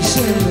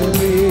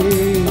വീശണമേ,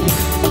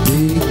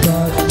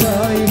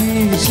 കാറ്റായി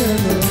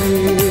വീശണമേ.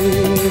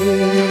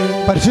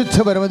 പരിശുദ്ധ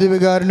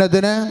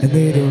പരമദിവ്യകാരുണ്യത്തിന്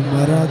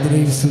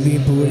ആരാധനയും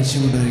സ്തുതിയും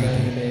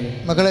പുകഴ്ചയുണ്ടായിരിക്കട്ടെ.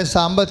 മക്കളെ,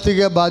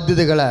 സാമ്പത്തിക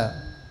ബാധ്യതകൾ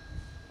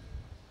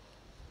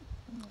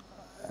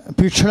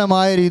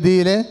ഭീഷണമായ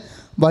രീതിയിൽ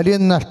വലിയ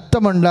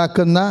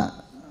നഷ്ടമുണ്ടാക്കുന്ന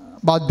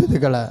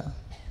ബാധ്യതകൾ,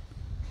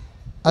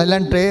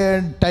 അതെല്ലാം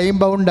ടൈം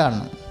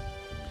ബൗണ്ടാണ്.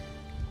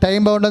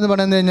 ടൈം ബൗണ്ടെന്ന്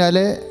പറഞ്ഞു കഴിഞ്ഞാൽ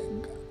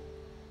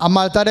അമ്മ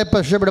ആൾക്കാരെ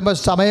പ്രശ്നപ്പെടുമ്പോൾ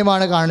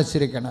സമയമാണ്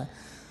കാണിച്ചിരിക്കുന്നത്.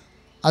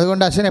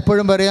 അതുകൊണ്ട് അച്ഛൻ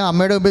എപ്പോഴും പറയും,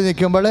 അമ്മയുടെ മുമ്പിൽ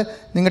നിൽക്കുമ്പോൾ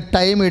നിങ്ങൾ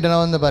ടൈം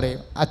ഇടണമെന്ന് പറയും.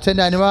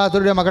 അച്ഛൻ്റെ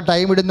അനുവാദത്തോടെ മക്കൾ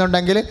ടൈം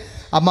ഇടുന്നുണ്ടെങ്കിൽ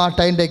അമ്മ ആ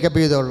ടൈം ടേക്കപ്പ്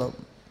ചെയ്തോളൂ.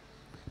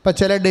 ഇപ്പം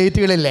ചില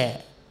ഡേറ്റുകളില്ലേ,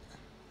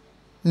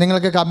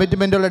 നിങ്ങൾക്ക്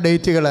കമ്മിറ്റ്മെൻറ്റുള്ള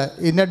ഡേറ്റുകൾ,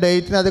 ഇന്ന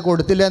ഡേറ്റിന് അത്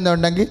കൊടുത്തില്ല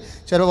എന്നുണ്ടെങ്കിൽ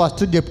ചില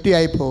വസ്തു ജപ്തി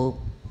ആയി പോകും.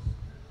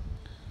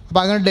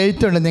 അപ്പോൾ അങ്ങനെ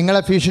ഡേറ്റ് ഉണ്ട്.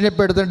 നിങ്ങളെ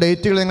ഭീഷണിപ്പെടുത്തുന്ന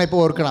ഡേറ്റുകൾ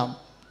നിങ്ങളിപ്പോൾ ഓർക്കണം.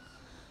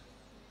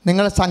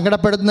 നിങ്ങളെ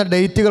സങ്കടപ്പെടുത്തുന്ന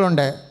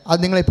ഡേറ്റുകളുണ്ട്, അത്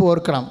നിങ്ങളിപ്പോൾ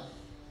ഓർക്കണം.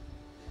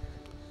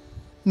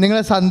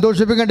 നിങ്ങളെ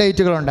സന്തോഷിപ്പിക്കുന്ന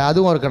ഡേറ്റുകളുണ്ട്,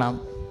 അതും ഓർക്കണം.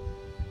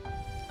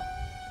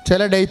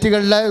 ചില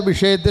ഡേറ്റുകളുടെ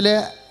വിഷയത്തിൽ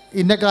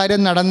ഇന്ന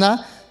കാര്യം നടന്ന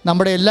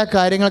നമ്മുടെ എല്ലാ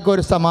കാര്യങ്ങൾക്കും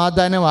ഒരു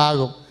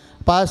സമാധാനമാകും.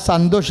 അപ്പോൾ ആ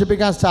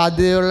സന്തോഷിപ്പിക്കാൻ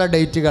സാധ്യതയുള്ള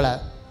ഡേറ്റുകൾ,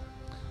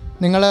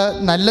 നിങ്ങൾ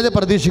നല്ലത്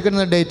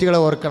പ്രതീക്ഷിക്കുന്ന ഡേറ്റുകൾ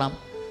ഓർക്കണം.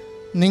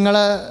 നിങ്ങൾ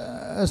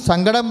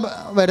സങ്കടം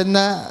വരുന്ന,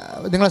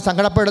 നിങ്ങളെ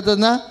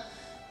സങ്കടപ്പെടുത്തുന്ന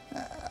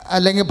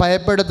അല്ലെങ്കിൽ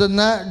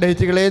ഭയപ്പെടുത്തുന്ന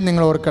ഡേറ്റുകളെയും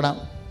നിങ്ങൾ ഓർക്കണം.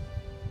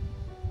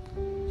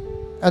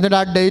 എന്നിട്ട്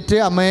ആ ഡേറ്റ്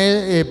അമ്മയെ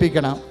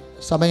ഏൽപ്പിക്കണം.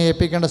 സമയം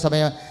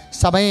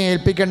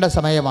ഏൽപ്പിക്കേണ്ട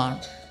സമയമാണ്.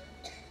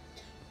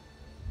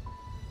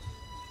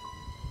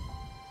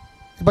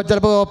 ഇപ്പോൾ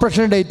ചിലപ്പോൾ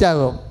ഓപ്പറേഷൻ ഡേറ്റ്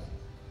ആകും,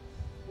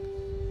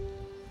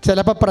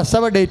 ചിലപ്പോൾ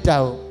പ്രസവ ഡേറ്റ്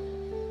ആകും.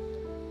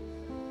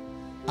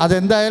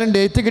 അതെന്തായാലും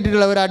ഡേറ്റ്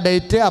കിട്ടിയിട്ടുള്ളവർ ആ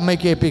ഡേറ്റ്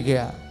അമ്മയ്ക്ക് ഏൽപ്പിക്കുക.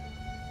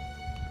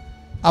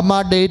 അമ്മ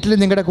ആ ഡേറ്റിൽ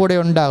നിങ്ങളുടെ കൂടെ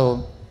ഉണ്ടാകും.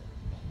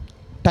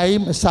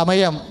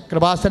 സമയം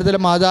കൃപാസനത്തിലെ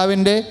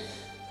മാതാവിൻ്റെ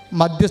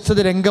മധ്യസ്ഥത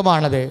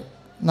രംഗമാണത്,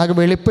 നമുക്ക്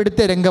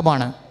വെളിപ്പെടുത്തിയ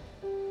രംഗമാണ്.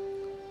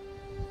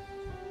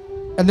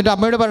 എന്നിട്ട്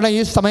അമ്മയോട് പറയണം,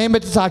 ഈ സമയം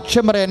വെച്ച്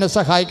സാക്ഷ്യം പറയാൻ എന്നെ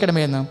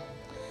സഹായിക്കണമെന്ന്.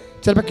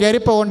 ചിലപ്പോൾ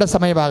കയറിപ്പോകേണ്ട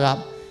സമയമാകാം,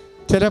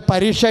 ചില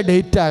പരീക്ഷ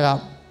ഡേറ്റ് ആകാം,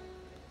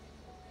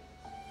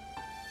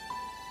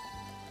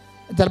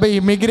 ചിലപ്പോൾ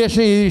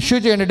ഇമിഗ്രേഷൻ ഇഷ്യൂ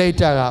ചെയ്യേണ്ട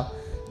ഡേറ്റ് ആകാം,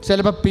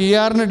 ചിലപ്പോൾ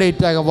PR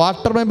ഡേറ്റ് ആകാം.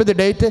 വാട്ടർ മെമ്പ്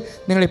ഡേറ്റ്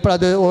നിങ്ങളിപ്പോൾ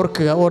അത്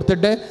ഓർക്കുക.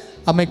 ഓർത്തിട്ട്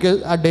അമ്മയ്ക്ക്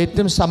ആ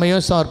ഡേറ്റും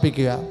സമയവും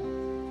സമർപ്പിക്കുക.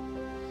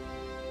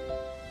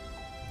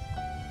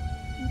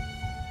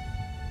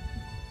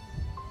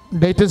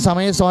 ഡേറ്റും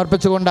സമയം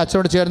സമർപ്പിച്ചുകൊണ്ട്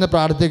അച്ഛനോട് ചേർന്ന്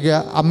പ്രാർത്ഥിക്കുക.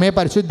 അമ്മേ,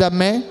 പരിശുദ്ധ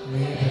അമ്മേ,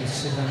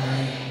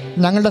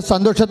 ഞങ്ങളുടെ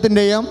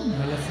സന്തോഷത്തിൻ്റെയും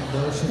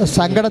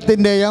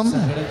സങ്കടത്തിൻ്റെയും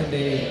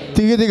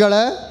തീയതികൾ,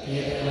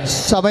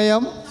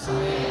 സമയം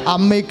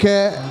അമ്മയ്ക്ക്,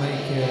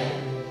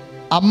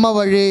 അമ്മ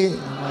വഴി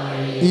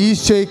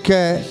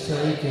ഈശോയ്ക്ക്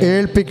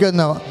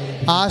ഏൽപ്പിക്കുന്നു.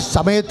 ആ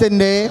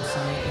സമയത്തിൻ്റെ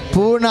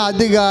പൂർണ്ണ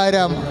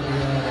അധികാരം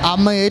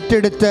അമ്മ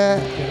ഏറ്റെടുത്ത്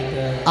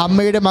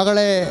അമ്മയുടെ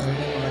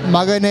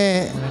മകനെ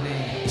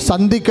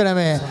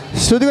സന്ധിക്കണമേ.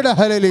 സ്തുതിയുടെ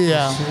ഹല്ലേലൂയ.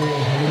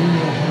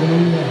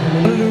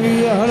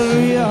 ഹല്ലേലൂയ,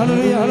 ഹല്ലേലൂയ,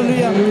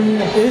 ഹല്ലേലൂയ,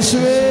 ഹല്ലേലൂയ.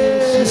 യേശുവേ,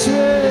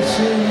 യേശുവേ.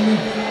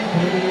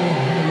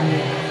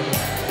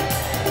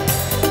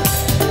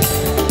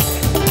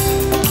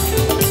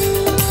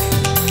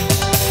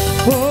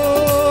 ഓ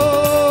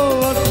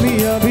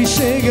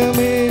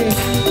ആത്മീയാഭിഷേകമേ,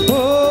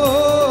 ഓ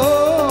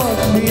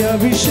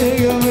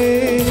ആത്മീയാഭിഷേകമേ,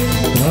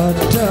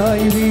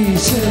 കാറ്റായി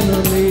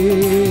വീശണമേ,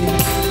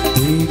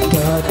 ഈ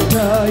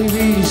കാറ്റായി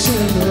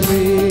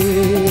വീശണമേ.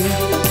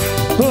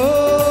 ഓ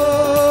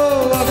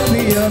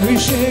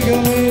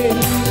ആത്മീയാഭിഷേകമേ,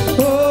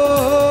 ഓ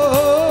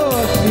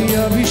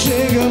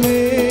ആത്മീയാഭിഷേകമേ,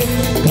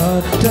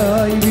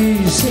 കാറ്റായി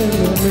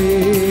വീശണമേ,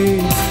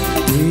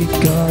 ഈ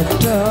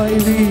കാറ്റായി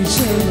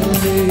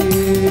വീശണമേ.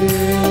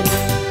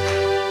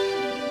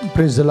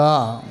 Praise the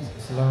Lord.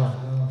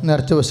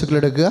 നേർച്ച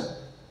വസ്തുക്കളെടുക്കുക,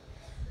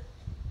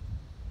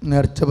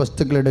 നേർച്ച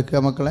വസ്തുക്കളെടുക്കുക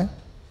മക്കളെ.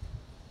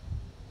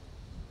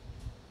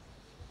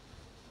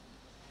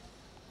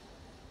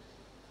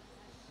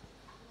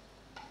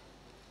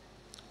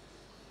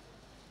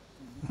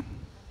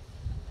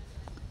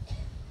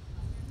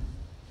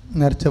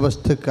 നേർച്ച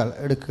വസ്തുക്കൾ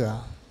എടുക്കുക.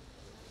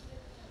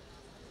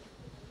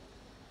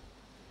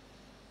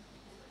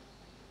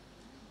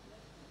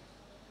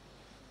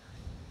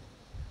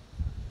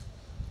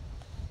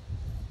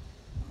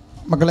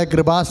 മക്കളെ,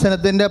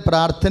 കൃപാസനത്തിൻ്റെ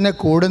പ്രാർത്ഥന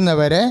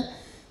കൂടുന്നവരെ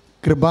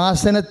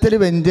കൃപാസനത്തിൽ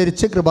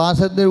വെഞ്ചരിച്ച്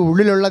കൃപാസനത്തിന്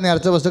ഉള്ളിലുള്ള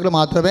നേർച്ച വസ്തുക്കൾ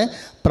മാത്രമേ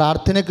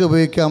പ്രാർത്ഥനയ്ക്ക്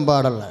ഉപയോഗിക്കാൻ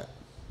പാടുള്ളൂ.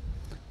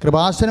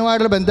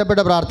 കൃപാസനവുമായിട്ടുള്ള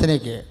ബന്ധപ്പെട്ട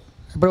പ്രാർത്ഥനയ്ക്ക്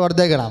എപ്പോഴും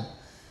ഓർത്തേക്കണം.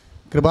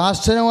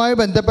 കൃപാസനവുമായി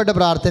ബന്ധപ്പെട്ട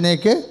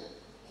പ്രാർത്ഥനയ്ക്ക്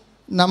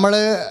നമ്മൾ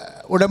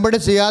ഉടമ്പടി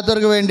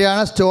ചെയ്യാത്തവർക്ക്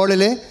വേണ്ടിയാണ്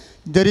സ്റ്റോളിൽ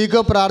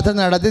ജെറീക്കോ പ്രാർത്ഥന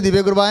നടത്തി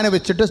ദിവ്യകുർബാന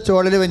വെച്ചിട്ട്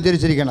സ്റ്റോളിൽ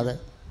വെഞ്ചരിച്ചിരിക്കുന്നത്.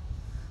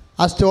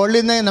 ആ സ്റ്റോളിൽ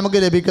നിന്ന് നമുക്ക്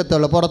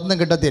ലഭിക്കത്തുള്ളൂ, പുറത്തുനിന്ന്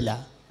കിട്ടത്തില്ല.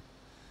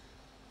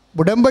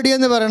 ഉടമ്പടി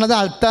എന്ന് പറയുന്നത്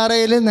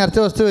അൾത്താറയിൽ നേർച്ച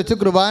വസ്തു വെച്ച്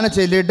കുർബാന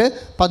ചൊല്ലിയിട്ട്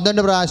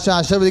 12 പ്രാവശ്യം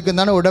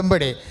ആശീർവദിക്കുന്നതാണ്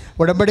ഉടമ്പടി.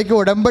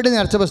 ഉടമ്പടി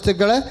നേർച്ച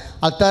വസ്തുക്കൾ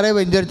അൾത്താറയിൽ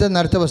വെഞ്ചരിച്ച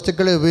നേർച്ച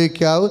വസ്തുക്കൾ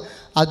ഉപയോഗിക്കാവൂ.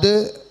 അത്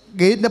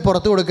ഗേറ്റിന്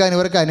പുറത്ത് കൊടുക്കാൻ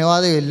ഇവർക്ക്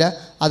അനുവാദമില്ല.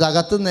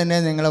 അതകത്തുനിന്ന് തന്നെ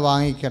നിങ്ങൾ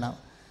വാങ്ങിക്കണം.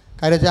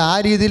 കാര്യം വെച്ചാൽ ആ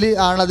രീതിയിൽ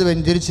ആണത്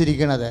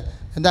വെഞ്ചരിച്ചിരിക്കുന്നത്.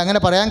 എന്താ അങ്ങനെ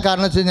പറയാൻ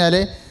കാരണം വെച്ച് കഴിഞ്ഞാൽ,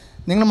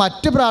 നിങ്ങൾ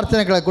മറ്റ്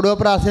പ്രാർത്ഥനകൾ, കുടുംബ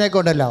പ്രാർത്ഥനയൊക്കെ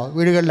ഉണ്ടല്ലോ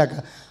വീടുകളിലൊക്കെ,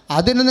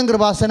 അതിനൊന്നും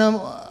കൃപാസനം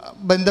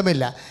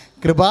ബന്ധമില്ല.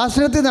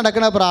 കൃപാസനത്തിൽ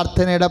നടക്കുന്ന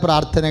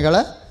പ്രാർത്ഥനകൾ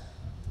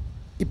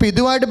ഇപ്പോൾ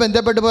ഇതുമായിട്ട്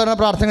ബന്ധപ്പെട്ട് പോകുന്ന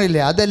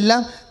പ്രാർത്ഥനകളില്ലേ,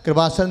 അതെല്ലാം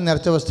കൃപാസനം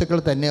നേർച്ച വസ്തുക്കൾ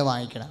തന്നെ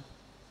വാങ്ങിക്കണം.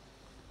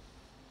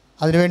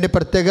 അതിനുവേണ്ടി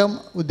പ്രത്യേകം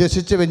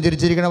ഉദ്ദേശിച്ച്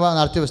വെഞ്ചരിച്ചിരിക്കുന്ന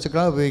നേർച്ച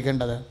വസ്തുക്കളാണ്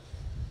ഉപയോഗിക്കേണ്ടത്.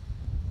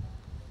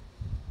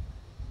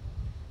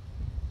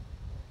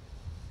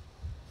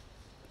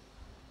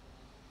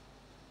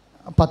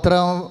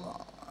 പത്രം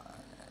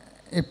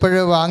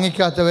ഇപ്പോഴും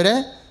വാങ്ങിക്കാത്തവരെ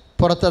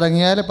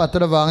പുറത്തിറങ്ങിയാൽ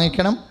പത്രം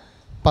വാങ്ങിക്കണം.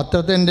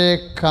 പത്രത്തിൻ്റെ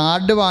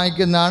കാർഡ്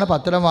വാങ്ങിക്കുന്നതാണ്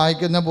പത്രം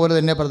വാങ്ങിക്കുന്ന പോലെ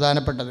തന്നെ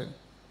പ്രധാനപ്പെട്ടത്.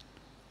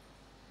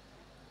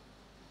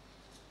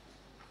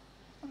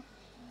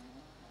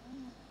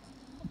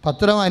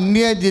 പത്രം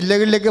അന്യ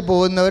ജില്ലകളിലേക്ക്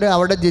പോകുന്നവർ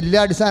അവിടെ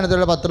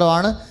ജില്ലാടിസ്ഥാനത്തിലുള്ള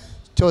പത്രമാണ്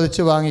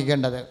ചോദിച്ച്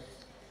വാങ്ങിക്കേണ്ടത്.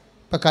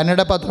 ഇപ്പോൾ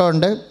കന്നഡ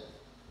പത്രമുണ്ട്,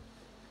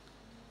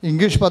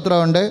 ഇംഗ്ലീഷ്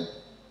പത്രമുണ്ട്,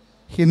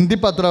 ഹിന്ദി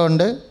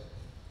പത്രമുണ്ട്,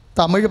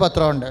 തമിഴ്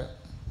പത്രമുണ്ട്.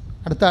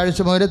 അടുത്ത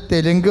ആഴ്ച മുതൽ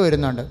തെലുങ്ക്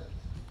വരുന്നുണ്ട്.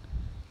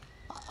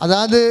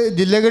 അതാത്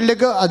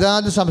ജില്ലകളിലേക്ക്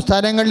അതാത്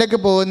സംസ്ഥാനങ്ങളിലേക്ക്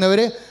പോകുന്നവർ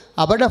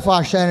അവരുടെ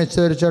ഭാഷ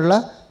അനുസരിച്ചുള്ള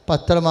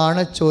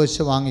പത്രമാണ്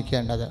ചോദിച്ച്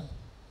വാങ്ങിക്കേണ്ടത്.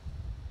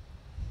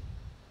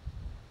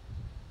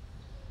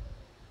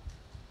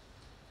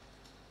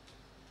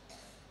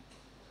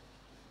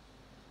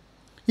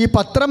 ഈ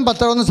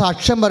പത്രമെന്ന്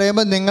സാക്ഷ്യം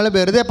പറയുമ്പോൾ നിങ്ങൾ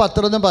വെറുതെ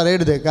പത്രമൊന്നും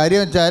പറയരുത്.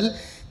 കാര്യം വെച്ചാൽ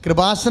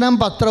കൃപാസനം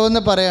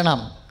പത്രമെന്ന് പറയണം.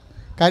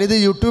 കാര്യം ഇത്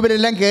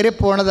യൂട്യൂബിലെല്ലാം കയറി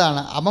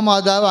പോണതാണ്. അമ്മ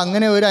മാതാവ്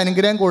അങ്ങനെ ഒരു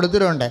അനുഗ്രഹം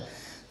കൊടുത്തിട്ടുണ്ട്.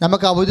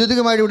 നമുക്ക്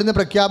ഔദ്യോഗികമായിട്ട് ഇവിടുന്ന്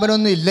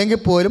പ്രഖ്യാപനമൊന്നും ഇല്ലെങ്കിൽ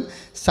പോലും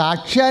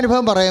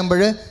സാക്ഷ്യാനുഭവം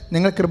പറയുമ്പോൾ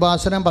നിങ്ങൾ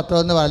കൃപാസനം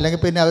പത്രമെന്ന് പറയും.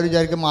 അല്ലെങ്കിൽ പിന്നെ അവർ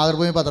വിചാരിക്കും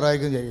മാതൃഭൂമി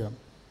പത്രമായിരിക്കും വിചാരിക്കും.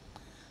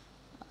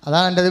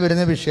 അതാണ് എൻ്റെ അത്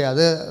വരുന്ന വിഷയം.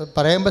 അത്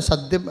പറയുമ്പോൾ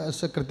സത്യം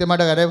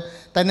കൃത്യമായിട്ട് കാര്യം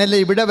തന്നെയല്ല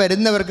ഇവിടെ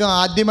വരുന്നവർക്കും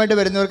ആദ്യമായിട്ട്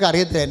വരുന്നവർക്ക്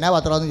അറിയത്തില്ല എന്നാ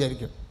പത്രമെന്ന്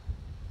വിചാരിക്കും.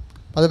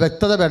 അത്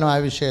വ്യക്തത വേണം ആ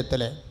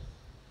വിഷയത്തിൽ.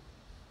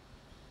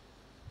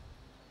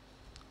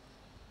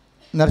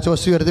 നിറച്ച്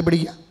വസ്തു ഉയർത്തി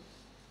പിടിക്കുക.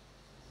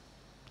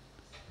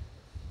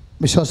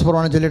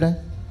 വിശ്വാസപ്രമാണം ചൊല്ലിടെ.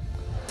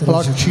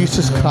 Lord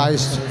Jesus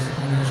Christ,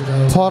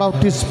 pour out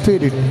His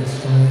Spirit.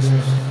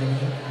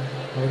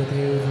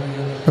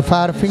 The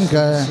fire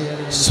finger,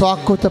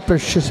 soak with the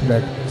precious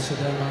blood.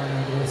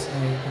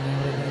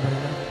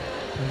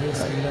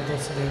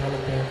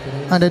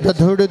 And at the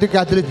authority of the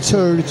Catholic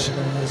Church,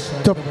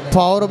 the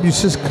power of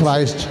Jesus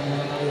Christ,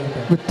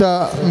 with the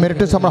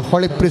merits of our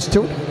holy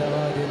priesthood,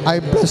 I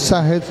bless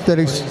our heads that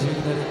is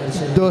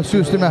those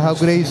who may have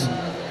grace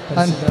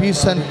and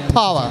peace and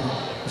power.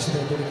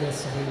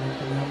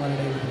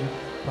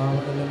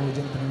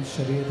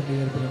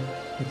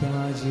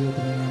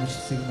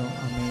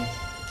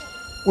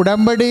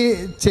 ഉടമ്പടി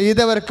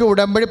ചെയ്തവർക്ക്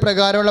ഉടമ്പടി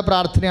പ്രകാരമുള്ള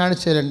പ്രാർത്ഥനയാണ്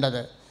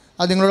ചെല്ലേണ്ടത്.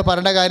 അത് നിങ്ങളോട്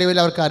പറയേണ്ട കാര്യമില്ല,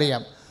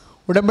 അവർക്കറിയാം.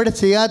 ഉടമ്പടി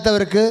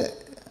ചെയ്യാത്തവർക്ക്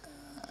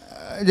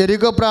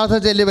ജെറിക്കോ പ്രാർത്ഥന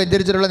ചൊല്ലി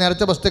വ്യഞ്ചരിച്ചിട്ടുള്ള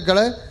നേർച്ച വസ്തുക്കൾ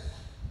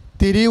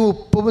തിരിയും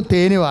ഉപ്പും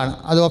തേനുമാണ്.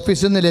 അത്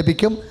ഓഫീസിൽ നിന്ന്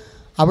ലഭിക്കും.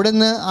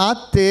 അവിടുന്ന് ആ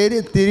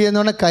തിരി എന്ന്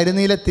പറഞ്ഞാൽ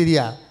കരിനീല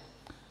തിരിയാണ്.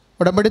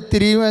 ഉടമ്പടി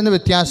തിരിയും എന്ന്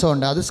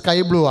വ്യത്യാസമുണ്ട്. അത് സ്കൈ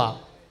ബ്ലൂ ആണ്.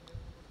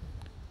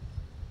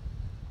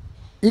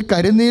 ഈ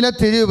കരിനീല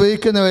തിരി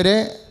ഉപയോഗിക്കുന്നവരെ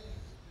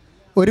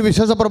ഒരു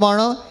വിശ്വാസ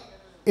പ്രമാണം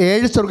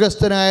 7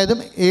 സ്വർഗസ്ഥനായതും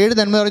 7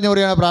 നന്മ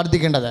നിറഞ്ഞവരെയാണ്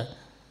പ്രാർത്ഥിക്കേണ്ടത്.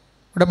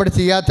 ഉടമ്പടി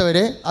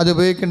ചെയ്യാത്തവരെ അത്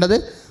ഉപയോഗിക്കേണ്ടത്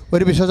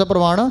ഒരു വിശ്വാസ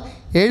പ്രമാണം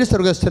 7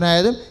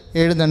 സ്വർഗസ്ഥനായതും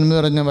 7 നന്മ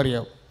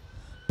നിറഞ്ഞവരെയോ.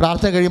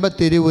 പ്രാർത്ഥന കഴിയുമ്പോൾ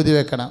തിരി ഊതി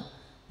വെക്കണം.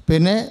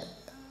 പിന്നെ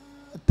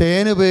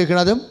തേൻ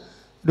ഉപയോഗിക്കണതും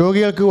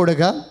രോഗികൾക്ക്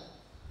കൊടുക്കാം.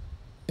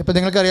 ഇപ്പം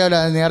നിങ്ങൾക്കറിയാമല്ലോ,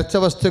 നേർച്ച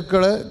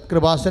വസ്തുക്കൾ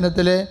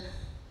കൃപാസനത്തിലെ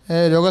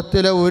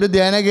ലോകത്തിലെ ഒരു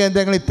ധ്യാന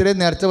കേന്ദ്രങ്ങൾ ഇത്രയും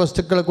നേർച്ച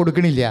വസ്തുക്കൾ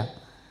കൊടുക്കണില്ല.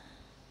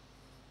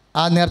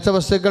 ആ നേർച്ച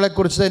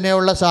വസ്തുക്കളെക്കുറിച്ച്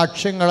തന്നെയുള്ള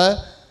സാക്ഷ്യങ്ങൾ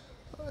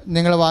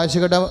നിങ്ങൾ വായിച്ചു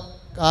കേട്ട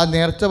ആ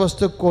നേർച്ച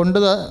വസ്തു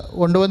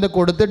കൊണ്ടുവന്ന്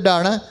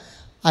കൊടുത്തിട്ടാണ്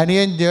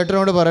അനിയൻ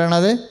ചേട്ടനോട്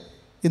പറയണത്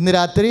ഇന്ന്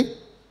രാത്രി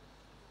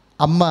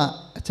അമ്മ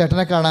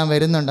ചേട്ടനെ കാണാൻ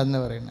വരുന്നുണ്ടെന്ന്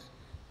പറയുന്നത്.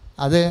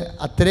 അത്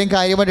അത്രയും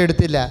കാര്യമായിട്ട്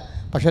എടുത്തില്ല.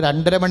 പക്ഷെ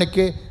 2:30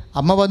 മണിക്ക്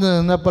അമ്മ വന്ന്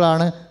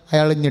നിന്നപ്പോഴാണ്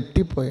അയാൾ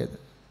ഞെട്ടിപ്പോയത്.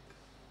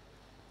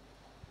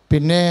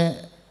 പിന്നെ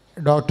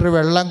ഡോക്ടർ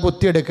വെള്ളം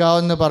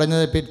കുത്തിയെടുക്കാമെന്ന്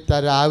പറഞ്ഞത്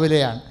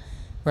രാവിലെയാണ്.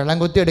 വെള്ളം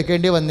കുത്തി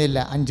എടുക്കേണ്ടി വന്നില്ല.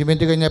 5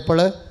 മിനിറ്റ് കഴിഞ്ഞപ്പോൾ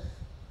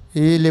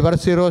ഈ ലിവർ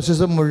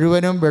സിറോസിസ്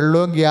മുഴുവനും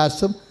വെള്ളവും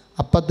ഗ്യാസും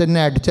അപ്പം തന്നെ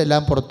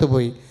അടിച്ചെല്ലാം പുറത്തു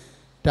പോയി.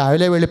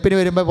 രാവിലെ വെളുപ്പിന്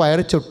വരുമ്പോൾ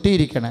വയറ്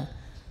ചൊട്ടിയിരിക്കണേ.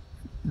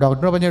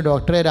 ഡോക്ടറിന് പറഞ്ഞു,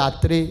 ഡോക്ടറെ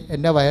രാത്രി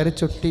എൻ്റെ വയറ്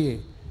ചൊട്ടി.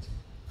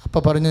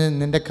 അപ്പോൾ പറഞ്ഞു,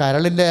 നിൻ്റെ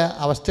കരളിൻ്റെ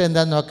അവസ്ഥ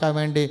എന്താണെന്ന് നോക്കാൻ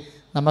വേണ്ടി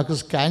നമുക്ക്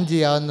സ്കാൻ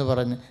ചെയ്യാമെന്ന്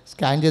പറഞ്ഞ്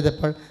സ്കാൻ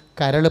ചെയ്തപ്പോൾ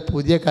കരൾ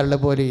പുതിയ കരൾ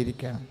പോലെ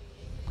ഇരിക്കുകയാണ്.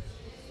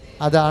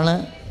 അതാണ്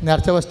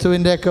നേർച്ച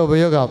വസ്തുവിൻ്റെയൊക്കെ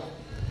ഉപയോഗം.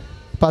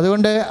 അപ്പം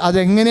അതുകൊണ്ട്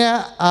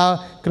അതെങ്ങനെയാണ് ആ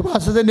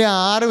കൃപാസനത്തിൻ്റെ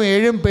 6ഉം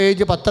 7ഉം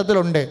പേജ്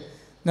പത്രത്തിലുണ്ട്.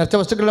 നേർച്ച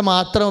വസ്തുക്കളുടെ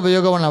മാത്രം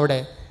ഉപയോഗമാണ് അവിടെ.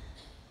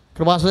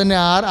 കൃപാസനത്തിൻ്റെ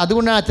 6.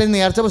 അതുകൊണ്ടാണ് അച്ഛൻ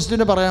നേർച്ച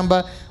വസ്തുവിൻ്റെ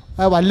പറയുമ്പോൾ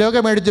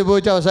വല്ലതൊക്കെ മേടിച്ച്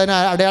ഉപയോഗിച്ച് അവസാനം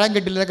അടയാളം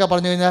കിട്ടില്ലെന്നൊക്കെ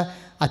പറഞ്ഞു കഴിഞ്ഞാൽ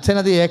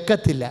അച്ഛനത്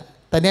ഏക്കത്തില്ല.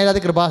 തന്നെയല്ല, അത്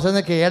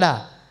കൃപാസനത്തിന് കേടാ.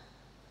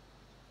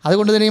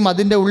 അതുകൊണ്ട് തന്നെയും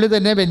അതിൻ്റെ ഉള്ളിൽ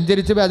തന്നെ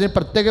വ്യഞ്ചരിച്ച് അതിന്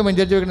പ്രത്യേകം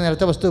വ്യഞ്ചരിച്ച് വെക്കുന്ന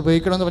നേർച്ച വസ്തു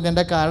ഉപയോഗിക്കണമെന്ന്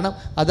പറഞ്ഞതിൻ്റെ കാരണം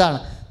അതാണ്.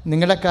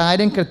 നിങ്ങളുടെ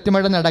കാര്യം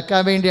കൃത്യമായിട്ട്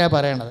നടക്കാൻ വേണ്ടിയാണ്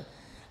പറയണത്.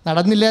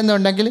 നടന്നില്ല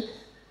എന്നുണ്ടെങ്കിൽ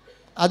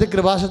അത്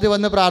കൃപാസനത്തിൽ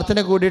വന്ന് പ്രാർത്ഥന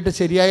കൂടിയിട്ട്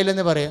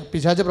ശരിയായില്ലെന്ന് പറയാം.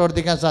 പിശാച്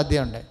പ്രവർത്തിക്കാൻ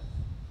സാധ്യതയുണ്ട്.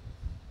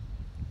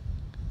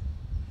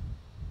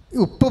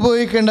 ഉപ്പ്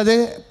ഉപയോഗിക്കേണ്ടത്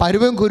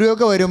പരുവും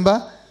കുരുവൊക്കെ വരുമ്പോൾ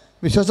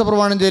വിശ്വാസ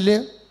പ്രമാണം ചൊല്ലി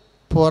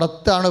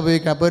പുറത്താണ്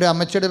ഉപയോഗിക്കുന്നത്. അപ്പോൾ ഒരു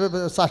അമ്മച്ചിയുടെ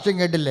സാക്ഷ്യം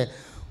കേട്ടില്ലേ,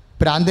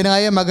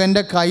 ഭ്രാന്തനായ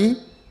മകൻ്റെ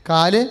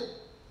കാല്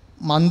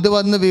മന്ത്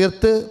വന്ന്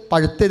വീർത്ത്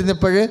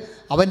പഴുത്തിരുന്നപ്പോൾ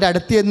അവൻ്റെ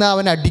അടുത്ത് ചെന്ന്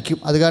അവൻ അടിക്കും.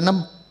 അത് കാരണം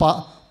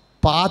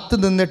പാത്ത്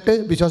നിന്നിട്ട്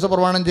വിശ്വാസ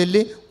പ്രമാണം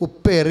ചൊല്ലി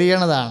ഉപ്പ്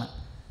എറിയണതാണ്.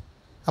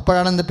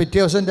 അപ്പോഴാണ് പിറ്റേ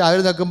ദിവസം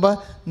രാവിലെ നോക്കുമ്പോൾ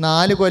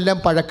 4 കൊല്ലം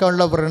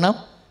പഴക്കമുള്ള വ്രണം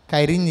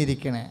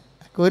കരിഞ്ഞിരിക്കണേ.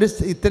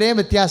 ഇത്രയും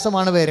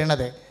വ്യത്യാസമാണ്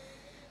വരണത്.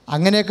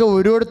 അങ്ങനെയൊക്കെ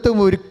ഒരിടത്തും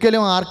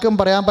ഒരിക്കലും ആർക്കും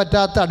പറയാൻ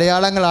പറ്റാത്ത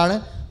അടയാളങ്ങളാണ്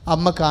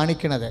അമ്മ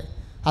കാണിക്കുന്നത്.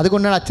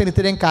 അതുകൊണ്ടാണ് അച്ഛൻ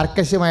ഇത്രയും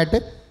കർക്കശമായിട്ട്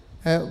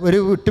ഒരു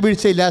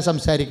വിട്ടുവീഴ്ചയില്ലാതെ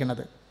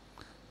സംസാരിക്കുന്നത്.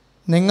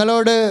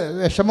 നിങ്ങളോട്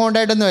വിഷമം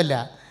ഉണ്ടായിട്ടൊന്നുമല്ല.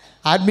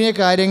 ആത്മീയ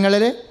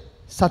കാര്യങ്ങളിൽ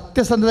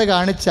സത്യസന്ധത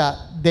കാണിച്ച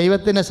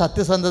ദൈവത്തിൻ്റെ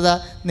സത്യസന്ധത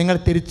നിങ്ങൾ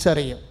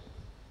തിരിച്ചറിയും.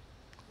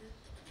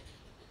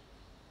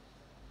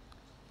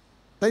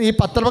 ഈ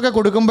പത്രമൊക്കെ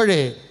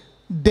കൊടുക്കുമ്പോഴേ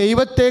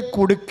ദൈവത്തെ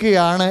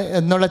കൊടുക്കുകയാണ്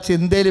എന്നുള്ള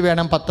ചിന്തയിൽ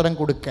വേണം പത്രം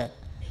കൊടുക്കാൻ.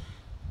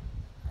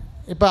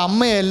 ഇപ്പം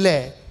അമ്മയല്ലേ,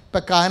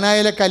 ഇപ്പം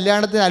കാനായിലെ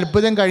കല്യാണത്തിന്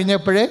അത്ഭുതം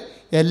കഴിഞ്ഞപ്പോഴേ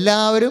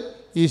എല്ലാവരും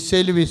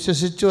ഈശോയിൽ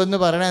വിശ്വസിച്ചു എന്ന്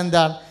പറയണത്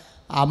എന്താണ്?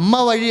 അമ്മ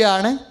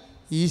വഴിയാണ്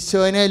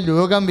ഈശോനെ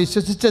ലോകം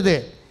വിശ്വസിച്ചത്.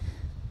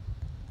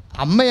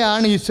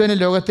 അമ്മയാണ് ഈശോനെ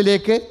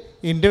ലോകത്തിലേക്ക്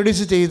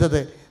ഇൻട്രൊഡ്യൂസ്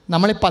ചെയ്തത്.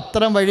 നമ്മളീ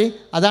പത്രം വഴി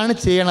അതാണ്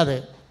ചെയ്യണത്.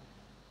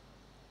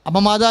 അമ്മ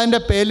മാതാവിൻ്റെ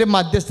പേരിൽ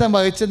മധ്യസ്ഥം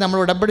വഹിച്ച് നമ്മൾ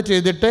ഉടമ്പടി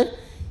ചെയ്തിട്ട്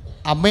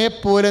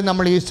അമ്മയെപ്പോലെ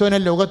നമ്മൾ ഈശോനെ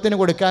ലോകത്തിന്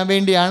കൊടുക്കാൻ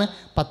വേണ്ടിയാണ്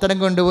പത്രം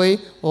കൊണ്ടുപോയി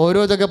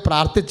ഓരോതൊക്കെ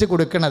പ്രാർത്ഥിച്ച്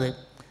കൊടുക്കുന്നത്.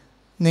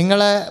 നിങ്ങൾ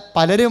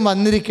പലരും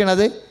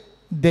വന്നിരിക്കണത്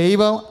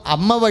ദൈവം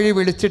അമ്മ വഴി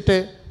വിളിച്ചിട്ട്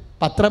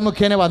പത്രം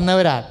മുഖേന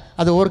വന്നവരാണ്.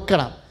 അത്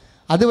ഓർക്കണം.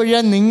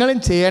 അതുവഴിയാണ് നിങ്ങളും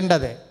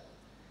ചെയ്യേണ്ടത്.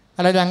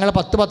 അല്ല ഞങ്ങൾ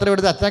 10 പത്രം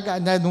എടുത്ത്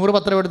അച്ഛനെ 100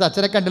 പത്രം എടുത്ത്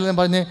അച്ഛനെ കണ്ടില്ലെന്ന്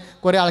പറഞ്ഞ്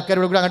കുറേ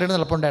ആൾക്കാരോട് കൂടെ അങ്ങോട്ട്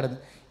നിലപ്പുണ്ടായിരുന്നു.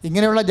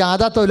 ഇങ്ങനെയുള്ള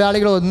ജാഥാ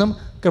തൊഴിലാളികളൊന്നും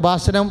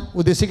കൃപാസനം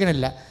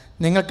ഉദ്ദേശിക്കണില്ല.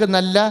 നിങ്ങൾക്ക്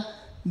നല്ല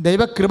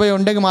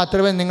ദൈവകൃപയുണ്ടെങ്കിൽ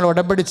മാത്രമേ നിങ്ങൾ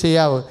ഉടമ്പടി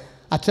ചെയ്യാവൂ.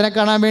 അച്ഛനെ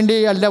കാണാൻ വേണ്ടി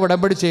അല്ല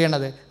ഉടമ്പടി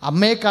ചെയ്യണത്,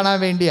 അമ്മയെ കാണാൻ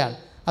വേണ്ടിയാണ്.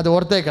 അത്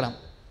ഓർത്തേക്കണം.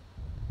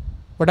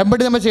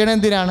 ഉടമ്പടി നമ്മൾ ചെയ്യണത്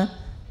എന്തിനാണ്?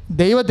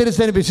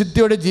 ദൈവത്തിരുസേന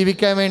വിശുദ്ധിയോടെ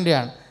ജീവിക്കാൻ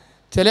വേണ്ടിയാണ്.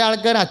 ചില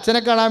ആൾക്കാർ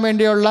അച്ഛനെ കാണാൻ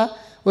വേണ്ടിയുള്ള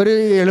ഒരു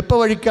എളുപ്പ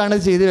വഴിക്കാണ്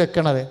ചെയ്ത്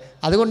വെക്കണത്.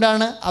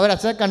 അതുകൊണ്ടാണ് അവർ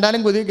അച്ഛനെ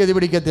കണ്ടാലും ഗതി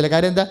പിടിക്കത്തില്ല.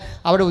 കാര്യം എന്താ?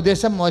 അവരുടെ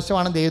ഉദ്ദേശം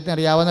മോശമാണെന്ന് ദൈവത്തിന്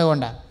അറിയാവുന്നത്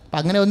കൊണ്ടാണ്. അപ്പം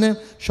അങ്ങനെ ഒന്നും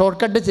ഷോർട്ട്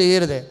കട്ട്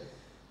ചെയ്യരുത്.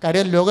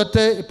 കാര്യം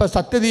ലോകത്ത് ഇപ്പോൾ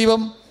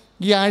സത്യദീപം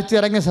ഈ ആഴ്ച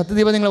ഇറങ്ങിയ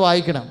സത്യദീപം നിങ്ങൾ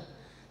വായിക്കണം.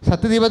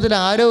 സത്യദീപത്തിൽ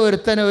ആരോ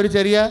ഒരുത്തന് ഒരു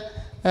ചെറിയ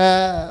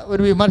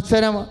ഒരു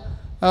വിമർശനം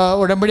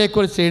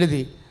ഉടമ്പടിയെക്കുറിച്ച്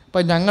എഴുതി.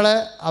 അപ്പം ഞങ്ങൾ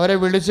അവരെ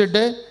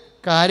വിളിച്ചിട്ട്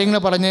കാര്യങ്ങൾ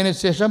പറഞ്ഞതിന്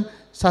ശേഷം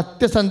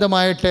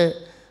സത്യസന്ധമായിട്ട്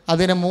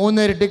അതിന്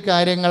 3 ഇരട്ടി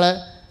കാര്യങ്ങൾ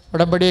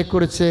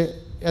ഉടമ്പടിയെക്കുറിച്ച്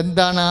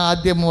എന്താണ്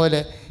ആദ്യം മുതൽ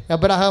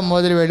എബ്രഹാം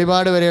മുതൽ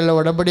വെളിപാട് വരെയുള്ള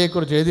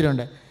ഉടമ്പടിയെക്കുറിച്ച്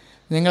എഴുതിയിട്ടുണ്ട്.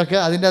 നിങ്ങൾക്ക്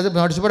അതിൻ്റെ അത്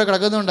നോട്ടീസ് ബോർഡ്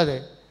കിടക്കുന്നുണ്ടത്.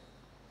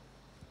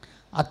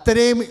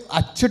 അത്രയും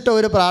അച്ചിട്ട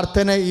ഒരു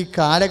പ്രാർത്ഥന ഈ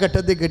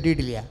കാലഘട്ടത്തിൽ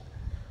കിട്ടിയിട്ടില്ല.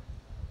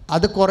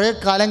 അത് കുറേ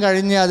കാലം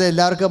കഴിഞ്ഞ് അത്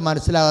എല്ലാവർക്കും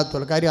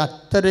മനസ്സിലാകത്തുള്ളൂ. കാര്യം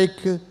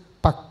അത്രയ്ക്ക്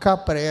പക്ക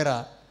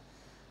പ്രേയറാണ്.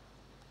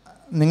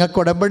 നിങ്ങൾക്ക്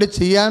ഉടമ്പടി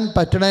ചെയ്യാൻ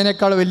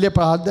പറ്റുന്നതിനേക്കാൾ വലിയ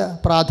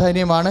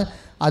പ്രാധാന്യമാണ്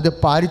അത്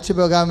പാലിച്ചു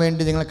പോകാൻ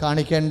വേണ്ടി നിങ്ങൾ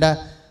കാണിക്കേണ്ട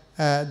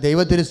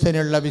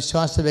ദൈവത്തിരുസേനയുള്ള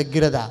വിശ്വാസ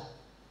വ്യഗ്രത.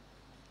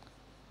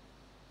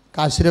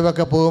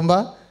 കാശുരൂപൊക്കെ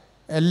പോകുമ്പോൾ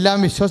എല്ലാം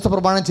വിശ്വാസ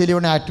പ്രമാണം ചൊല്ലി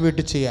വേണം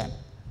ആക്ടിവേറ്റ് ചെയ്യാൻ.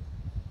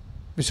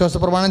 വിശ്വാസ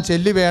പ്രമാണം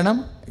ചൊല്ലി വേണം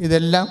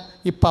ഇതെല്ലാം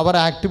ഈ പവർ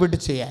ആക്ടിവേറ്റ്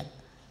ചെയ്യാൻ.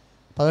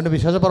 അപ്പോൾ അതുകൊണ്ട്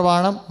വിശ്വാസ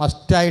പ്രമാണം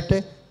മസ്റ്റായിട്ട്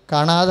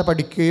കാണാതെ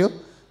പഠിക്കുകയോ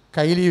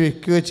കയ്യിൽ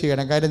വയ്ക്കുകയോ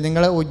ചെയ്യണം. കാര്യം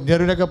നിങ്ങൾ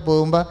ഇൻ്റർവ്യൂവിനൊക്കെ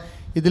പോകുമ്പോൾ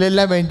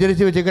ഇതിലെല്ലാം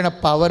വെഞ്ചരിച്ച് വെച്ചിരിക്കുന്ന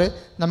പവർ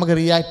നമുക്ക്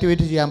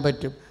റീആക്ടിവേറ്റ് ചെയ്യാൻ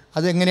പറ്റും.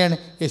 അതെങ്ങനെയാണ്?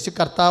 യേശു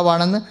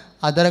കർത്താവാണെന്ന്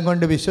അതരം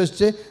കൊണ്ട്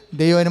വിശ്വസിച്ച്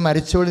ദൈവം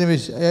മരിച്ചവളിൽ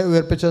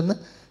ഉയർപ്പിച്ചെന്ന്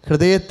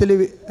ഹൃദയത്തിൽ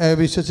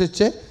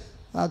വിശ്വസിച്ച്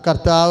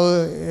കർത്താവ്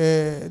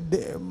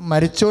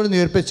മരിച്ചവളിൽ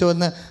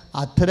ഉയർപ്പിച്ചുവെന്ന്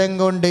അധരം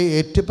കൊണ്ട്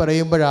ഏറ്റു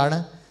പറയുമ്പോഴാണ്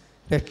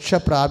രക്ഷ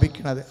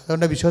പ്രാപിക്കുന്നത്.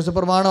 അതുകൊണ്ട് വിശ്വാസ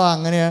പ്രമാണം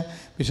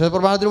വിശ്വാസ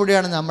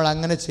പ്രമാണത്തിലൂടെയാണ് നമ്മൾ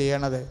അങ്ങനെ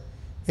ചെയ്യണത്.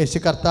 യേശു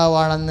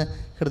കർത്താവാണെന്ന്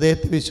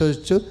ഹൃദയത്തിൽ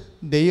വിശ്വസിച്ചു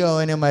ദൈവം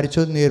അവനെ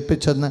മരിച്ചു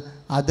നീർപ്പിച്ചെന്ന്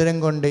ആദരം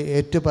കൊണ്ട്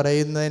ഏറ്റു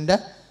പറയുന്നതിൻ്റെ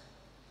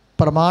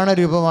പ്രമാണ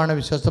രൂപമാണ്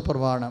വിശ്വാസ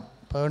പ്രമാണം.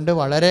 അതുകൊണ്ട്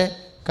വളരെ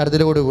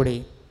കരുതലോടുകൂടി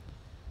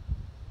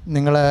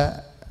നിങ്ങൾ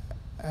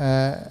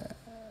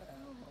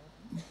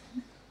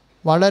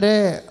വളരെ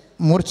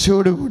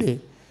മൂർച്ചയോടുകൂടി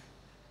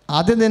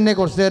ആദ്യം തന്നെ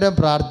കുറച്ച് നേരം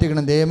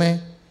പ്രാർത്ഥിക്കണം. ദൈവമേ,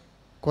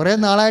 കുറേ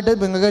നാളായിട്ട്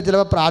നിങ്ങൾക്ക്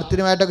ചിലപ്പോൾ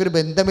പ്രാർത്ഥനയുമായിട്ടൊക്കെ ഒരു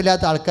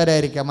ബന്ധമില്ലാത്ത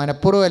ആൾക്കാരായിരിക്കാം,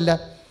 മനഃപൂർവ്വമല്ല.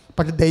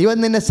 പക്ഷെ ദൈവം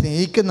നിന്നെ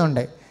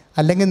സ്നേഹിക്കുന്നുണ്ട്.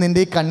 അല്ലെങ്കിൽ നിൻ്റെ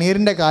ഈ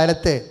കണ്ണീരിൻ്റെ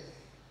കാലത്ത്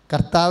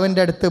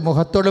കർത്താവിൻ്റെ അടുത്ത്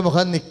മുഖത്തോട്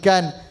മുഖം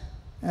നിൽക്കാൻ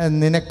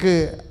നിനക്ക്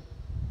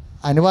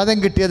അനുവാദം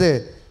കിട്ടിയത്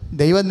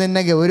ദൈവം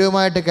നിന്നെ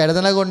ഗൗരവമായിട്ട്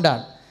കരുതണ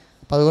കൊണ്ടാണ്.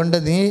 അപ്പം അതുകൊണ്ട്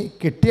നീ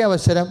കിട്ടിയ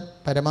അവസരം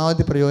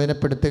പരമാവധി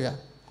പ്രയോജനപ്പെടുത്തുക.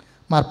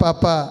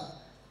 മാർപ്പാപ്പ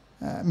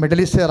മിഡിൽ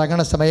ഈസ്റ്റ്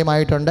ഇറങ്ങുന്ന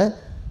സമയമായിട്ടുണ്ട്.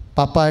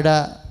 പാപ്പായുടെ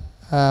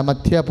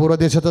മധ്യ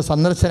പൂർവ്വദേശത്തെ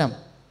സന്ദർശനം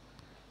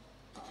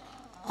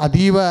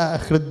അതീവ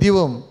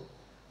ഹൃദ്യവും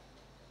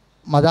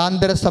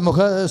മതാന്തര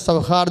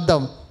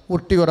സൗഹാർദ്ദം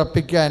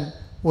ഊട്ടിയുറപ്പിക്കാൻ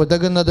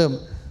ഉതകുന്നതും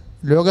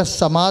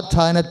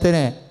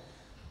ലോകസമാധാനത്തിന്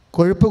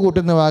കൊഴുപ്പ്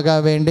കൂട്ടുന്നതുമാകാൻ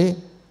വേണ്ടി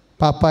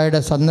പാപ്പായുടെ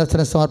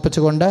സന്ദർശനം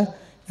സമർപ്പിച്ചുകൊണ്ട്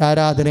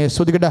ആരാധനയെ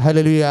സ്തുതിക്കട്ടെ.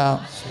 ഹല്ലേലൂയ.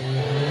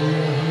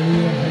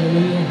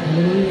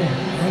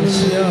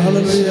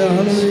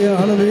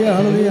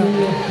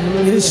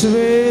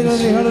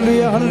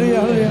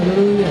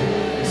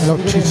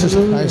 Lord Jesus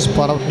Christ,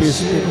 pour out His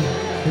Spirit,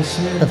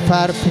 the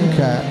fire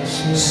finger,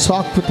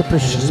 soak with the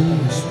precious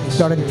blood.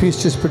 Lord, infuse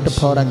His Spirit of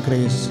power and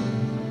grace.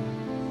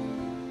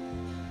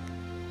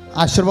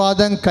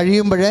 ആശീർവാദം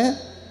കഴിയുമ്പോൾ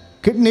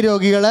കിഡ്നി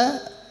രോഗികൾ,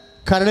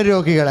 കരൾ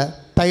രോഗികൾ,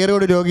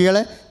 തൈറോയ്ഡ് രോഗികൾ,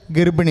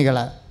 ഗർഭിണികൾ,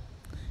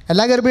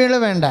 എല്ലാ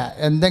ഗർഭിണികളും വേണ്ട,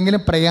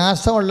 എന്തെങ്കിലും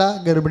പ്രയാസമുള്ള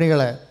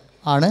ഗർഭിണികൾ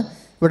ആണ്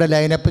ഇവിടെ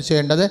ലൈനപ്പ്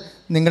ചെയ്യേണ്ടത്.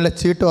 നിങ്ങളുടെ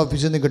ചീട്ട്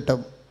ഓഫീസിൽ നിന്ന് കിട്ടും.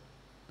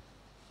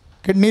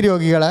 കിഡ്നി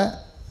രോഗികൾ,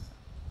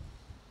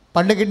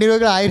 പണ്ട് കിഡ്നി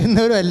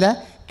രോഗികളായിരുന്നവരുമല്ല,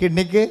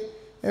 കിഡ്നിക്ക്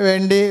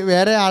വേണ്ടി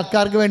വേറെ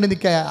ആൾക്കാർക്ക് വേണ്ടി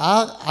നിൽക്കുക, ആ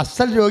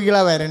അസൽ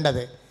രോഗികളാണ്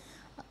വരേണ്ടത്.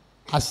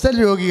 അസൽ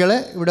രോഗികൾ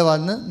ഇവിടെ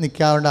വന്ന്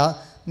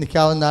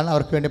നിൽക്കാവുന്നതാണ്.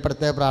 അവർക്ക് വേണ്ടി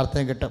പ്രത്യേക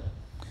പ്രാർത്ഥന കിട്ടും.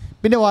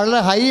 പിന്നെ വളരെ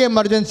ഹൈ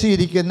എമർജൻസി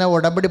ഇരിക്കുന്ന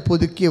ഉടമ്പടി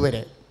പുതുക്കിയവർ,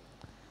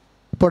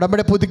 ഇപ്പോൾ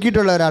ഉടമ്പടി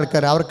പുതുക്കിയിട്ടുള്ള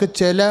ഒരാൾക്കാർ, അവർക്ക്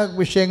ചില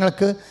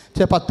വിഷയങ്ങൾക്ക്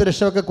ചില 10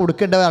 ലക്ഷമൊക്കെ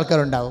കൊടുക്കേണ്ട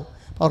ആൾക്കാരുണ്ടാവും.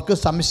 അവർക്ക്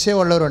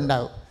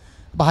സംശയമുള്ളവരുണ്ടാവും.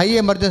 അപ്പോൾ ഹൈ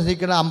എമർജൻസി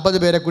നിൽക്കുന്ന 50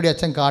 പേരെ കൂടി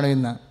അച്ഛൻ കാണും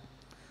ഇന്ന്.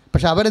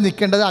 പക്ഷെ അവർ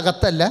നിൽക്കേണ്ടത്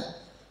അകത്തല്ല,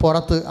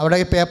 പുറത്ത്. അവിടെ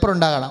ഈ പേപ്പർ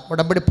ഉണ്ടാകണം,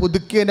 ഉടമ്പടി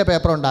പുതുക്കിയതിൻ്റെ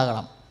പേപ്പർ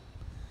ഉണ്ടാകണം.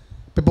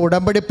 ഇപ്പോൾ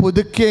ഉടമ്പടി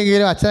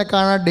പുതുക്കിയെങ്കിലും അച്ഛനെ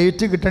കാണാൻ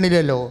ഡേറ്റ്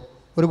കിട്ടണില്ലല്ലോ.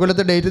 ഒരു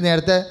കൊല്ലത്തെ ഡേറ്റ്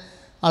നേരത്തെ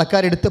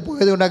ആൾക്കാരെടുത്ത്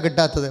പോയത് കൊണ്ടാണ്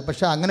കിട്ടാത്തത്.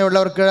 പക്ഷേ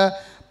അങ്ങനെയുള്ളവർക്ക്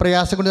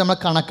പ്രയാസം കൊണ്ട് നമ്മൾ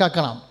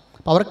കണക്കാക്കണം.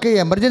 അപ്പോൾ അവർക്ക്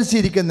എമർജൻസി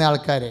ഇരിക്കുന്ന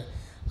ആൾക്കാർ,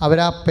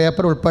 അവരാ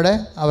പേപ്പർ ഉൾപ്പെടെ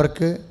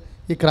അവർക്ക്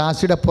ഈ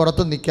ക്രാസിയുടെ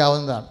പുറത്ത്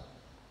നിൽക്കാവുന്നതാണ്.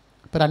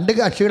 ഇപ്പോൾ 2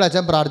 കക്ഷികൾ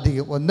അച്ഛൻ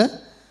പ്രാർത്ഥിക്കും. ഒന്ന്,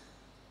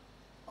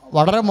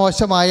 വളരെ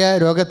മോശമായ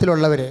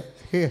രോഗത്തിലുള്ളവർ,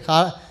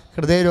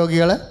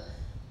 ഹൃദയരോഗികൾ,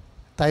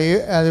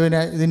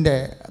 പിന്നെ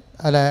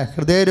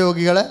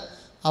ഹൃദയരോഗികൾ,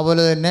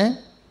 അതുപോലെ തന്നെ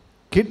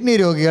കിഡ്നി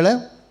രോഗികൾ,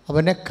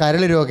 അതുപോലെ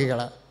കരൾ രോഗികൾ.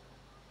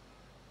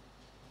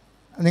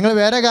 നിങ്ങൾ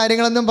വേറെ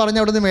കാര്യങ്ങളൊന്നും പറഞ്ഞ്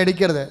അവിടെ നിന്ന്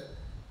മേടിക്കരുത്.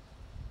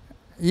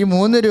 ഈ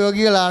 3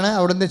 രോഗികളാണ്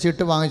അവിടെ നിന്ന്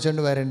ചീട്ട്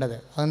വാങ്ങിച്ചുകൊണ്ട് വരേണ്ടത്.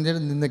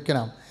 അതിന്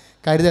നിൽക്കണം.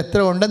 കാര്യം എത്ര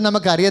ഉണ്ടെന്ന്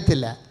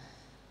നമുക്കറിയത്തില്ല.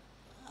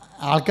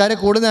 ആൾക്കാർ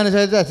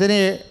കൂടുന്നതനുസരിച്ച് അച്ഛന്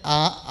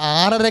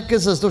 6:30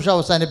 ശുശ്രൂഷ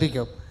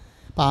അവസാനിപ്പിക്കും.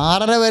 അപ്പോൾ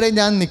 6:30 വരെ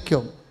ഞാൻ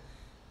നിൽക്കും.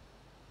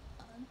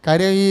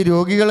 കാര്യം ഈ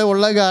രോഗികൾ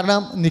ഉള്ള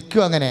കാരണം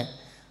നിൽക്കും അങ്ങനെ.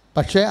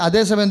 പക്ഷേ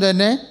അതേസമയം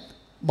തന്നെ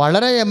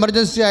വളരെ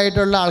എമർജൻസി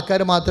ആയിട്ടുള്ള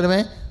ആൾക്കാർ മാത്രമേ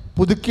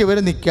പുതുക്കിയവർ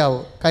നിൽക്കാവൂ.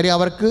 കാര്യം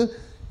അവർക്ക്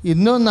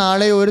ഇന്നോ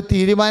നാളെയോ ഒരു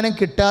തീരുമാനം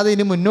കിട്ടാതെ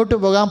ഇനി മുന്നോട്ട്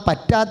പോകാൻ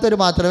പറ്റാത്തവർ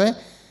മാത്രമേ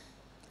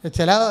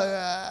ചില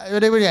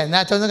ഇവരെ എന്നാൽ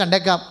അച്ഛൻ ഒന്ന്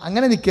കണ്ടേക്കാം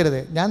അങ്ങനെ നിൽക്കരുത്.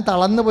 ഞാൻ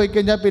തളർന്നു പോയി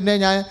കഴിഞ്ഞാൽ പിന്നെ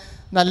ഞാൻ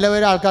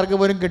നല്ലവരെ ആൾക്കാർക്ക്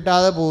പോലും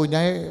കിട്ടാതെ പോകും.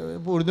 ഞാൻ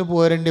ഉഴുന്ന്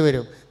പോരേണ്ടി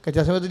വരും.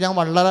 ചില സമയത്ത് ഞാൻ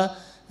വളരെ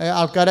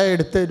ആൾക്കാരെ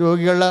എടുത്ത്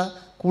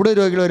കൂടുതൽ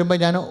രോഗികൾ വരുമ്പോൾ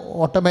ഞാൻ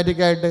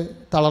ഓട്ടോമാറ്റിക്കായിട്ട്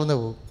തളർന്നു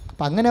പോകും.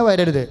 അപ്പം അങ്ങനെ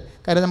വരരുത്.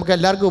 കാര്യം നമുക്ക്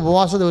എല്ലാവർക്കും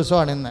ഉപവാസ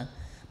ദിവസമാണ് ഇന്ന്.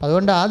 അപ്പം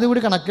അതുകൊണ്ട് ആദ്യം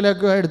കൂടി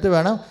കണക്കിലൊക്കെ എടുത്ത്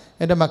വേണം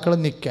എൻ്റെ മക്കൾ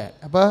നിൽക്കാൻ.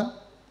 അപ്പോൾ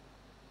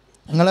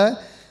നിങ്ങൾ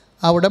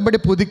ആ ഉടമ്പടി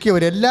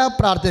പുതുക്കിയവർ എല്ലാ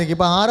പ്രാർത്ഥനയ്ക്കും,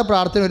 ഇപ്പോൾ 6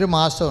 പ്രാർത്ഥന ഒരു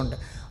മാസമുണ്ട്,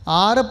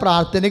 6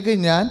 പ്രാർത്ഥനയ്ക്ക്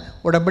ഞാൻ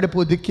ഉടമ്പടി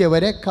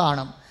പുതുക്കിയവരെ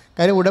കാണും.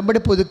 കാര്യം ഉടമ്പടി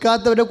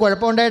പുതുക്കാത്തവർ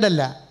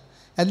കുഴപ്പമുണ്ടായിട്ടല്ല.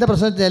 എന്താ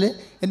പ്രശ്നം വെച്ചാൽ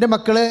എൻ്റെ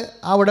മക്കൾ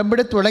ആ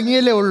ഉടമ്പടി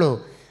തുടങ്ങിയല്ലേ ഉള്ളൂ.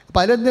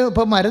 അപ്പോൾ അതിലൊന്ന്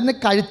ഇപ്പോൾ മരുന്ന്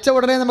കഴിച്ച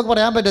ഉടനെ നമുക്ക്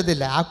പറയാൻ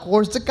പറ്റത്തില്ല. ആ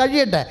കോഴ്സ്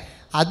കഴിയട്ടെ,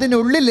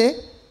 അതിനുള്ളിൽ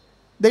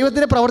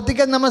ദൈവത്തിന്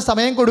പ്രവർത്തിക്കാൻ നമ്മൾ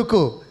സമയം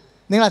കൊടുക്കൂ.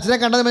 നിങ്ങൾ അച്ഛനെ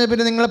കണ്ടത്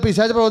പിന്നെ നിങ്ങൾ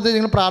പിശാച് പ്രവർത്തിച്ച്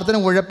നിങ്ങൾ പ്രാർത്ഥന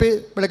ഉഴപ്പി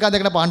വിളിക്കാതെ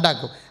നിങ്ങളെ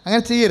പാണ്ടാക്കും.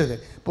 അങ്ങനെ ചെയ്യരുത്.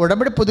 ഇപ്പോൾ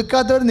ഉടമ്പടി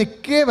പുതുക്കാത്തവർ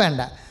നിൽക്കേ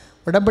വേണ്ട.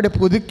 ഉടമ്പടി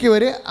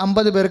പുതുക്കിയവർ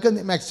 50 പേർക്ക്,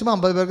 മാക്സിമം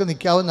 50 പേർക്ക്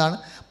നിൽക്കാവുന്നതാണ്.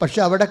 പക്ഷേ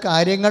അവിടെ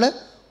കാര്യങ്ങൾ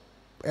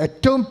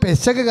ഏറ്റവും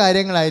പെശക്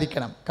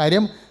കാര്യങ്ങളായിരിക്കണം.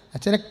 കാര്യം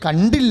അച്ഛനെ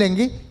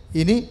കണ്ടില്ലെങ്കിൽ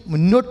ഇനി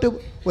മുന്നോട്ട്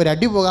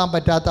ഒരടി പോകാൻ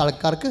പറ്റാത്ത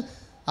ആൾക്കാർക്ക്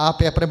ആ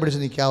പേപ്പറെ പിടിച്ച്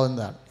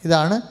നിൽക്കാവുന്നതാണ്.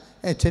 ഇതാണ്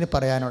അച്ഛന്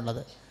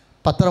പറയാനുള്ളത്.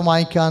 പത്രം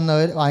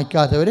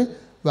വാങ്ങിക്കാത്തവർ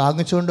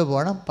വാങ്ങിച്ചുകൊണ്ട്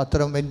പോകണം.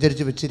 പത്രം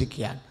വെഞ്ചരിച്ച്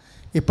വെച്ചിരിക്കുകയാണ്.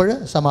 ഇപ്പോഴും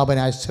സമാപന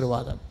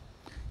ആശീർവാദം.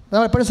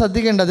 നമ്മളെപ്പോഴും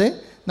ശ്രദ്ധിക്കേണ്ടത്,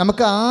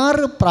 നമുക്ക്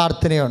 6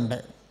 പ്രാർത്ഥനയുണ്ട്.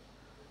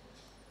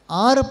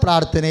 6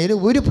 പ്രാർത്ഥനയിൽ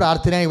ഒരു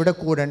പ്രാർത്ഥന ഇവിടെ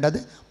കൂടേണ്ടത്,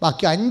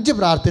 ബാക്കി 5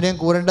 പ്രാർത്ഥനയും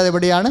കൂടേണ്ടത്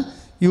എവിടെയാണ്?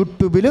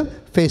 യൂട്യൂബിലും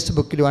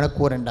ഫേസ്ബുക്കിലുമാണ്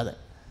കൂടേണ്ടത്.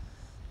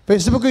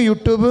 ഫേസ്ബുക്ക്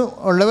യൂട്യൂബ്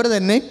ഉള്ളവർ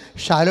തന്നെ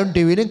ഷാലോം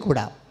ടി വിയിലും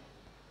കൂടാം.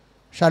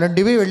 ഷാലോം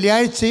ടി വി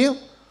വെള്ളിയാഴ്ചയും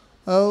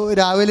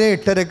രാവിലെ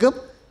 8:30-ക്കും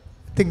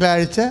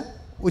തിങ്കളാഴ്ച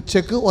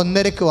ഉച്ചയ്ക്ക്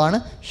 1:30-ക്കുമാണ്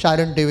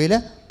ഷാലോം ടി വിയിൽ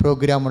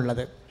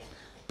പ്രോഗ്രാമുള്ളത്.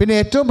 പിന്നെ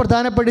ഏറ്റവും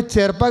പ്രധാനപ്പെട്ട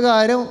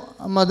ചെറുപ്പക്കാരും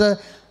അത്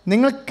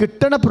നിങ്ങൾ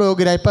കിട്ടണ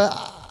പ്രോഗ്രാം, ഇപ്പം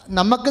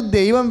നമുക്ക്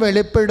ദൈവം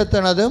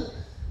വെളിപ്പെടുത്തണതും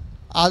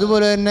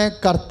അതുപോലെ തന്നെ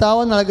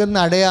കർത്താവ് നൽകുന്ന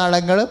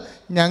അടയാളങ്ങളും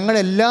ഞങ്ങൾ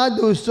എല്ലാ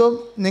ദിവസവും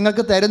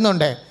നിങ്ങൾക്ക്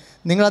തരുന്നുണ്ട്.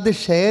 നിങ്ങളത്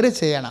ഷെയർ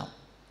ചെയ്യണം.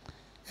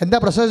 എന്താ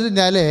പ്രശ്നം വെച്ച്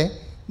കഴിഞ്ഞാൽ,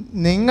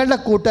 നിങ്ങളുടെ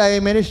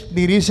കൂട്ടായ്മയിൽ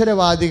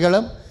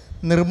നിരീശ്വരവാദികളും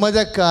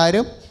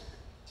നിർമ്മതക്കാരും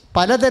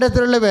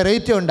പലതരത്തിലുള്ള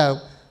വെറൈറ്റി ഉണ്ടാകും.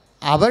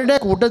 അവരുടെ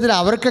കൂട്ടത്തിൽ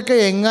അവർക്കൊക്കെ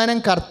എങ്ങാനും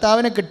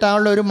കർത്താവിനെ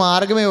കിട്ടാനുള്ള ഒരു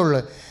മാർഗ്ഗമേ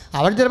ഉള്ളൂ.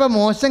 അവർ ചിലപ്പോൾ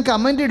മോശം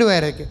കമൻ്റ്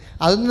ഇടുമായിരിക്കും.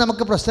 അതൊന്നും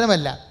നമുക്ക്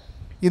പ്രശ്നമല്ല.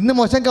 ഇന്ന്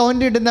മോശം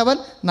കമൻ്റ് ഇടുന്നവൻ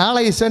നാളെ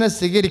ഈശോനെ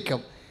സ്വീകരിക്കും.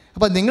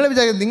 അപ്പോൾ നിങ്ങൾ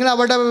വിചാരിക്കും നിങ്ങൾ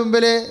അവരുടെ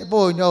മുമ്പിൽ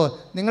പോഞ്ഞോ,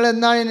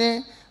 നിങ്ങളെന്നാണ് ഇനി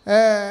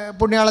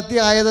പുണ്യാളത്തി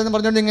ആയതെന്ന്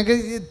പറഞ്ഞുകൊണ്ട് നിങ്ങൾക്ക്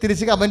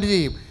തിരിച്ച് കമൻറ്റ്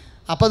ചെയ്യും.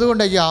 അപ്പോൾ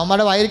അതുകൊണ്ട് അയ്യോ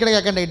അമ്മയുടെ വയറിക്കട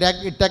കേൾക്കണ്ട,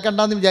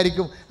 ഇട്ടേക്കണ്ടെന്ന്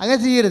വിചാരിക്കും. അങ്ങനെ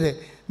ചെയ്യരുത്.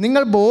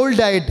 നിങ്ങൾ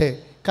ബോൾഡായിട്ട്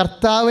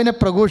കർത്താവിനെ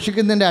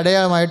പ്രഘോഷിക്കുന്നതിൻ്റെ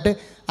അടയാളമായിട്ട്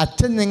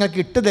അച്ഛൻ നിങ്ങൾക്ക്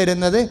ഇട്ട്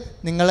തരുന്നത്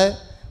നിങ്ങൾ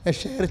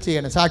ഷെയർ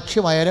ചെയ്യണം.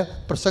 സാക്ഷ്യമായാലും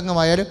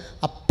പ്രസംഗമായാലും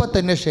അപ്പം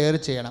തന്നെ ഷെയർ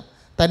ചെയ്യണം.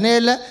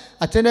 തന്നെയല്ല,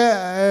 അച്ഛൻ്റെ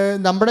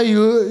നമ്മുടെ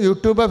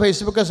യൂട്യൂബ്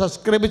ഫേസ്ബുക്ക്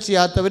സബ്സ്ക്രൈബ്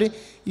ചെയ്യാത്തവർ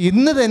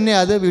ഇന്ന് തന്നെ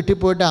അത് വീട്ടിൽ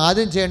പോയിട്ട്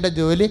ആദ്യം ചെയ്യേണ്ട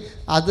ജോലി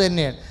അത്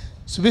തന്നെയാണ്.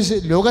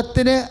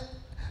 ലോകത്തിന്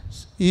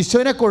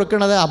ഈശോനെ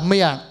കൊടുക്കുന്നത്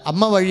അമ്മയാണ്,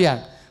 അമ്മ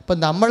വഴിയാണ്. അപ്പം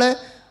നമ്മൾ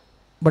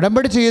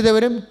ഉടമ്പടി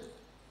ചെയ്തവരും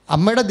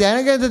അമ്മയുടെ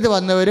ധ്യാനകേന്ദ്രത്തിൽ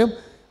വന്നവരും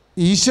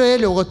ഈശോയെ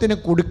ലോകത്തിന്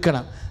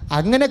കൊടുക്കണം.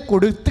 അങ്ങനെ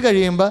കൊടുത്തു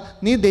കഴിയുമ്പോൾ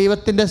നീ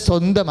ദൈവത്തിൻ്റെ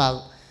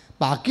സ്വന്തമാകും.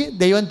 ബാക്കി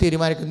ദൈവം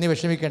തീരുമാനിക്കും. നീ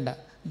വിഷമിക്കേണ്ട.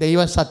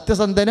 ദൈവം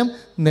സത്യസന്ധനും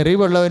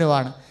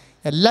നിറവുള്ളവനുമാണ്.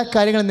 എല്ലാ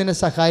കാര്യങ്ങളും നിന്നെ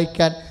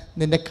സഹായിക്കാൻ,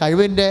 നിൻ്റെ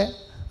കഴിവിൻ്റെ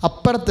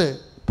അപ്പുറത്ത്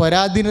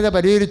പരാധീനത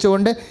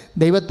പരിഹരിച്ചുകൊണ്ട്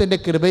ദൈവത്തിൻ്റെ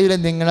കൃപയിൽ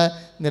നിങ്ങളെ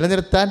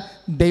നിലനിർത്താൻ,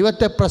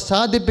 ദൈവത്തെ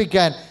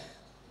പ്രസാദിപ്പിക്കാൻ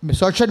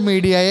സോഷ്യൽ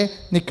മീഡിയയെ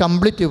നീ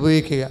കംപ്ലീറ്റ്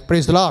ഉപയോഗിക്കുക.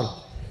 Praise the Lord.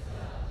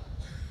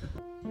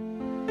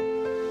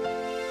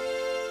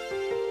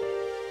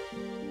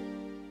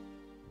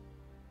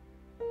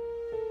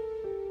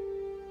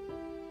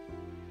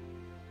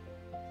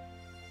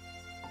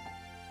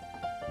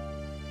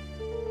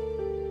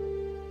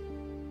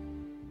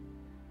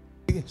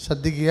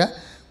 ശ്രദ്ധിക്കുക,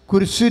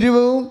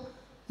 കുരിശുരൂപവും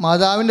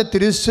മാതാവിൻ്റെ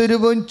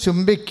തിരുസ്വരൂപവും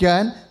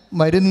ചുംബിക്കാൻ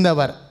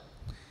വരുന്നവർ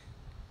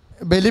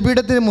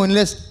ബലിപീഠത്തിന്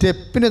മുന്നിലെ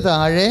സ്റ്റെപ്പിന്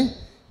താഴെ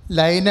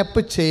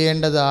ലൈനപ്പ്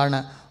ചെയ്യേണ്ടതാണ്.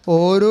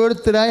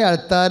 ഓരോരുത്തരായി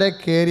അൾത്താരെ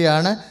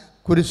കയറിയാണ്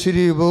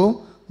കുരിശുരൂപവും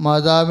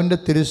മാതാവിൻ്റെ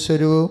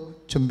തിരുസ്വരൂപവും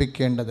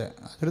ചുംബിക്കേണ്ടത്.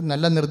 അതൊരു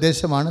നല്ല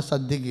നിർദ്ദേശമാണ്,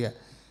 ശ്രദ്ധിക്കുക.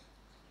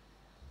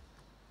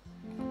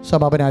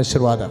 സമാപന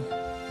ആശീർവാദം.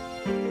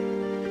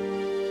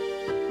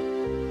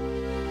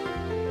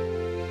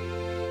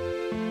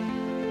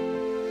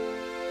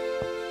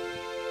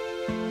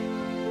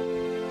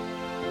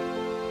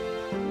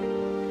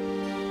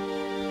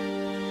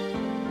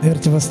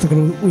 നേർച്ച വസ്തുക്കൾ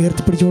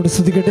ഉയർത്തിപ്പിടിച്ചുകൊണ്ട്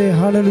സ്തുതിക്കട്ടെ.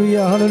 ഹല്ലേലൂയ,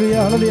 ഹല്ലേലൂയ,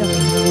 ഹല്ലേലൂയ.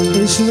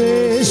 യേശുവേ,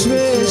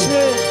 യേശുവേ,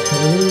 യേശുവേ.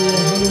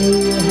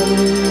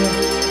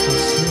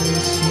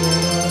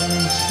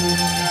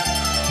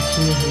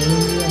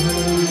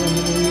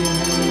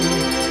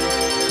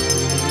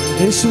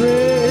 യേശുവേ,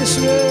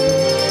 യേശുവേ.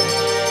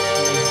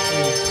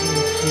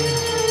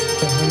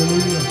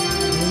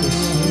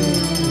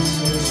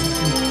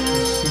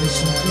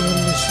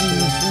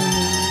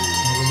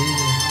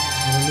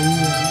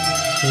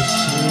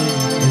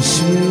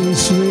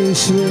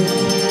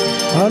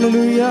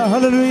 ഹല്ലേലൂയ,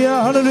 ഹല്ലേലൂയ,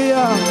 ഹല്ലേലൂയ.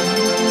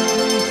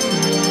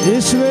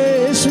 യേശുവേ,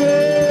 യേശുവേ.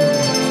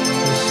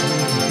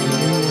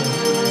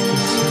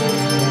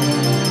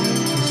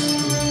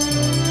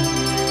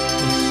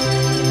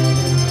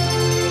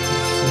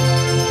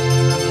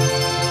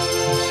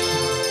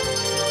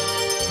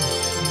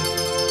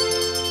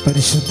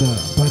 പരിശുദ്ധ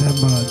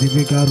പരമ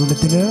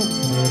ദിവ്യകാരുണ്യത്തിന്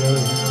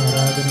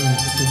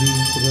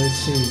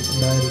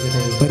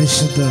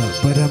പരിശുദ്ധ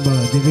പരമ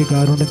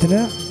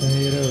ദിവ്യകാരുണ്യത്തിന്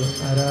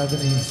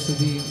ആരാധനയും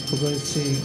സ്തുതിയും പുകഴ്ചയും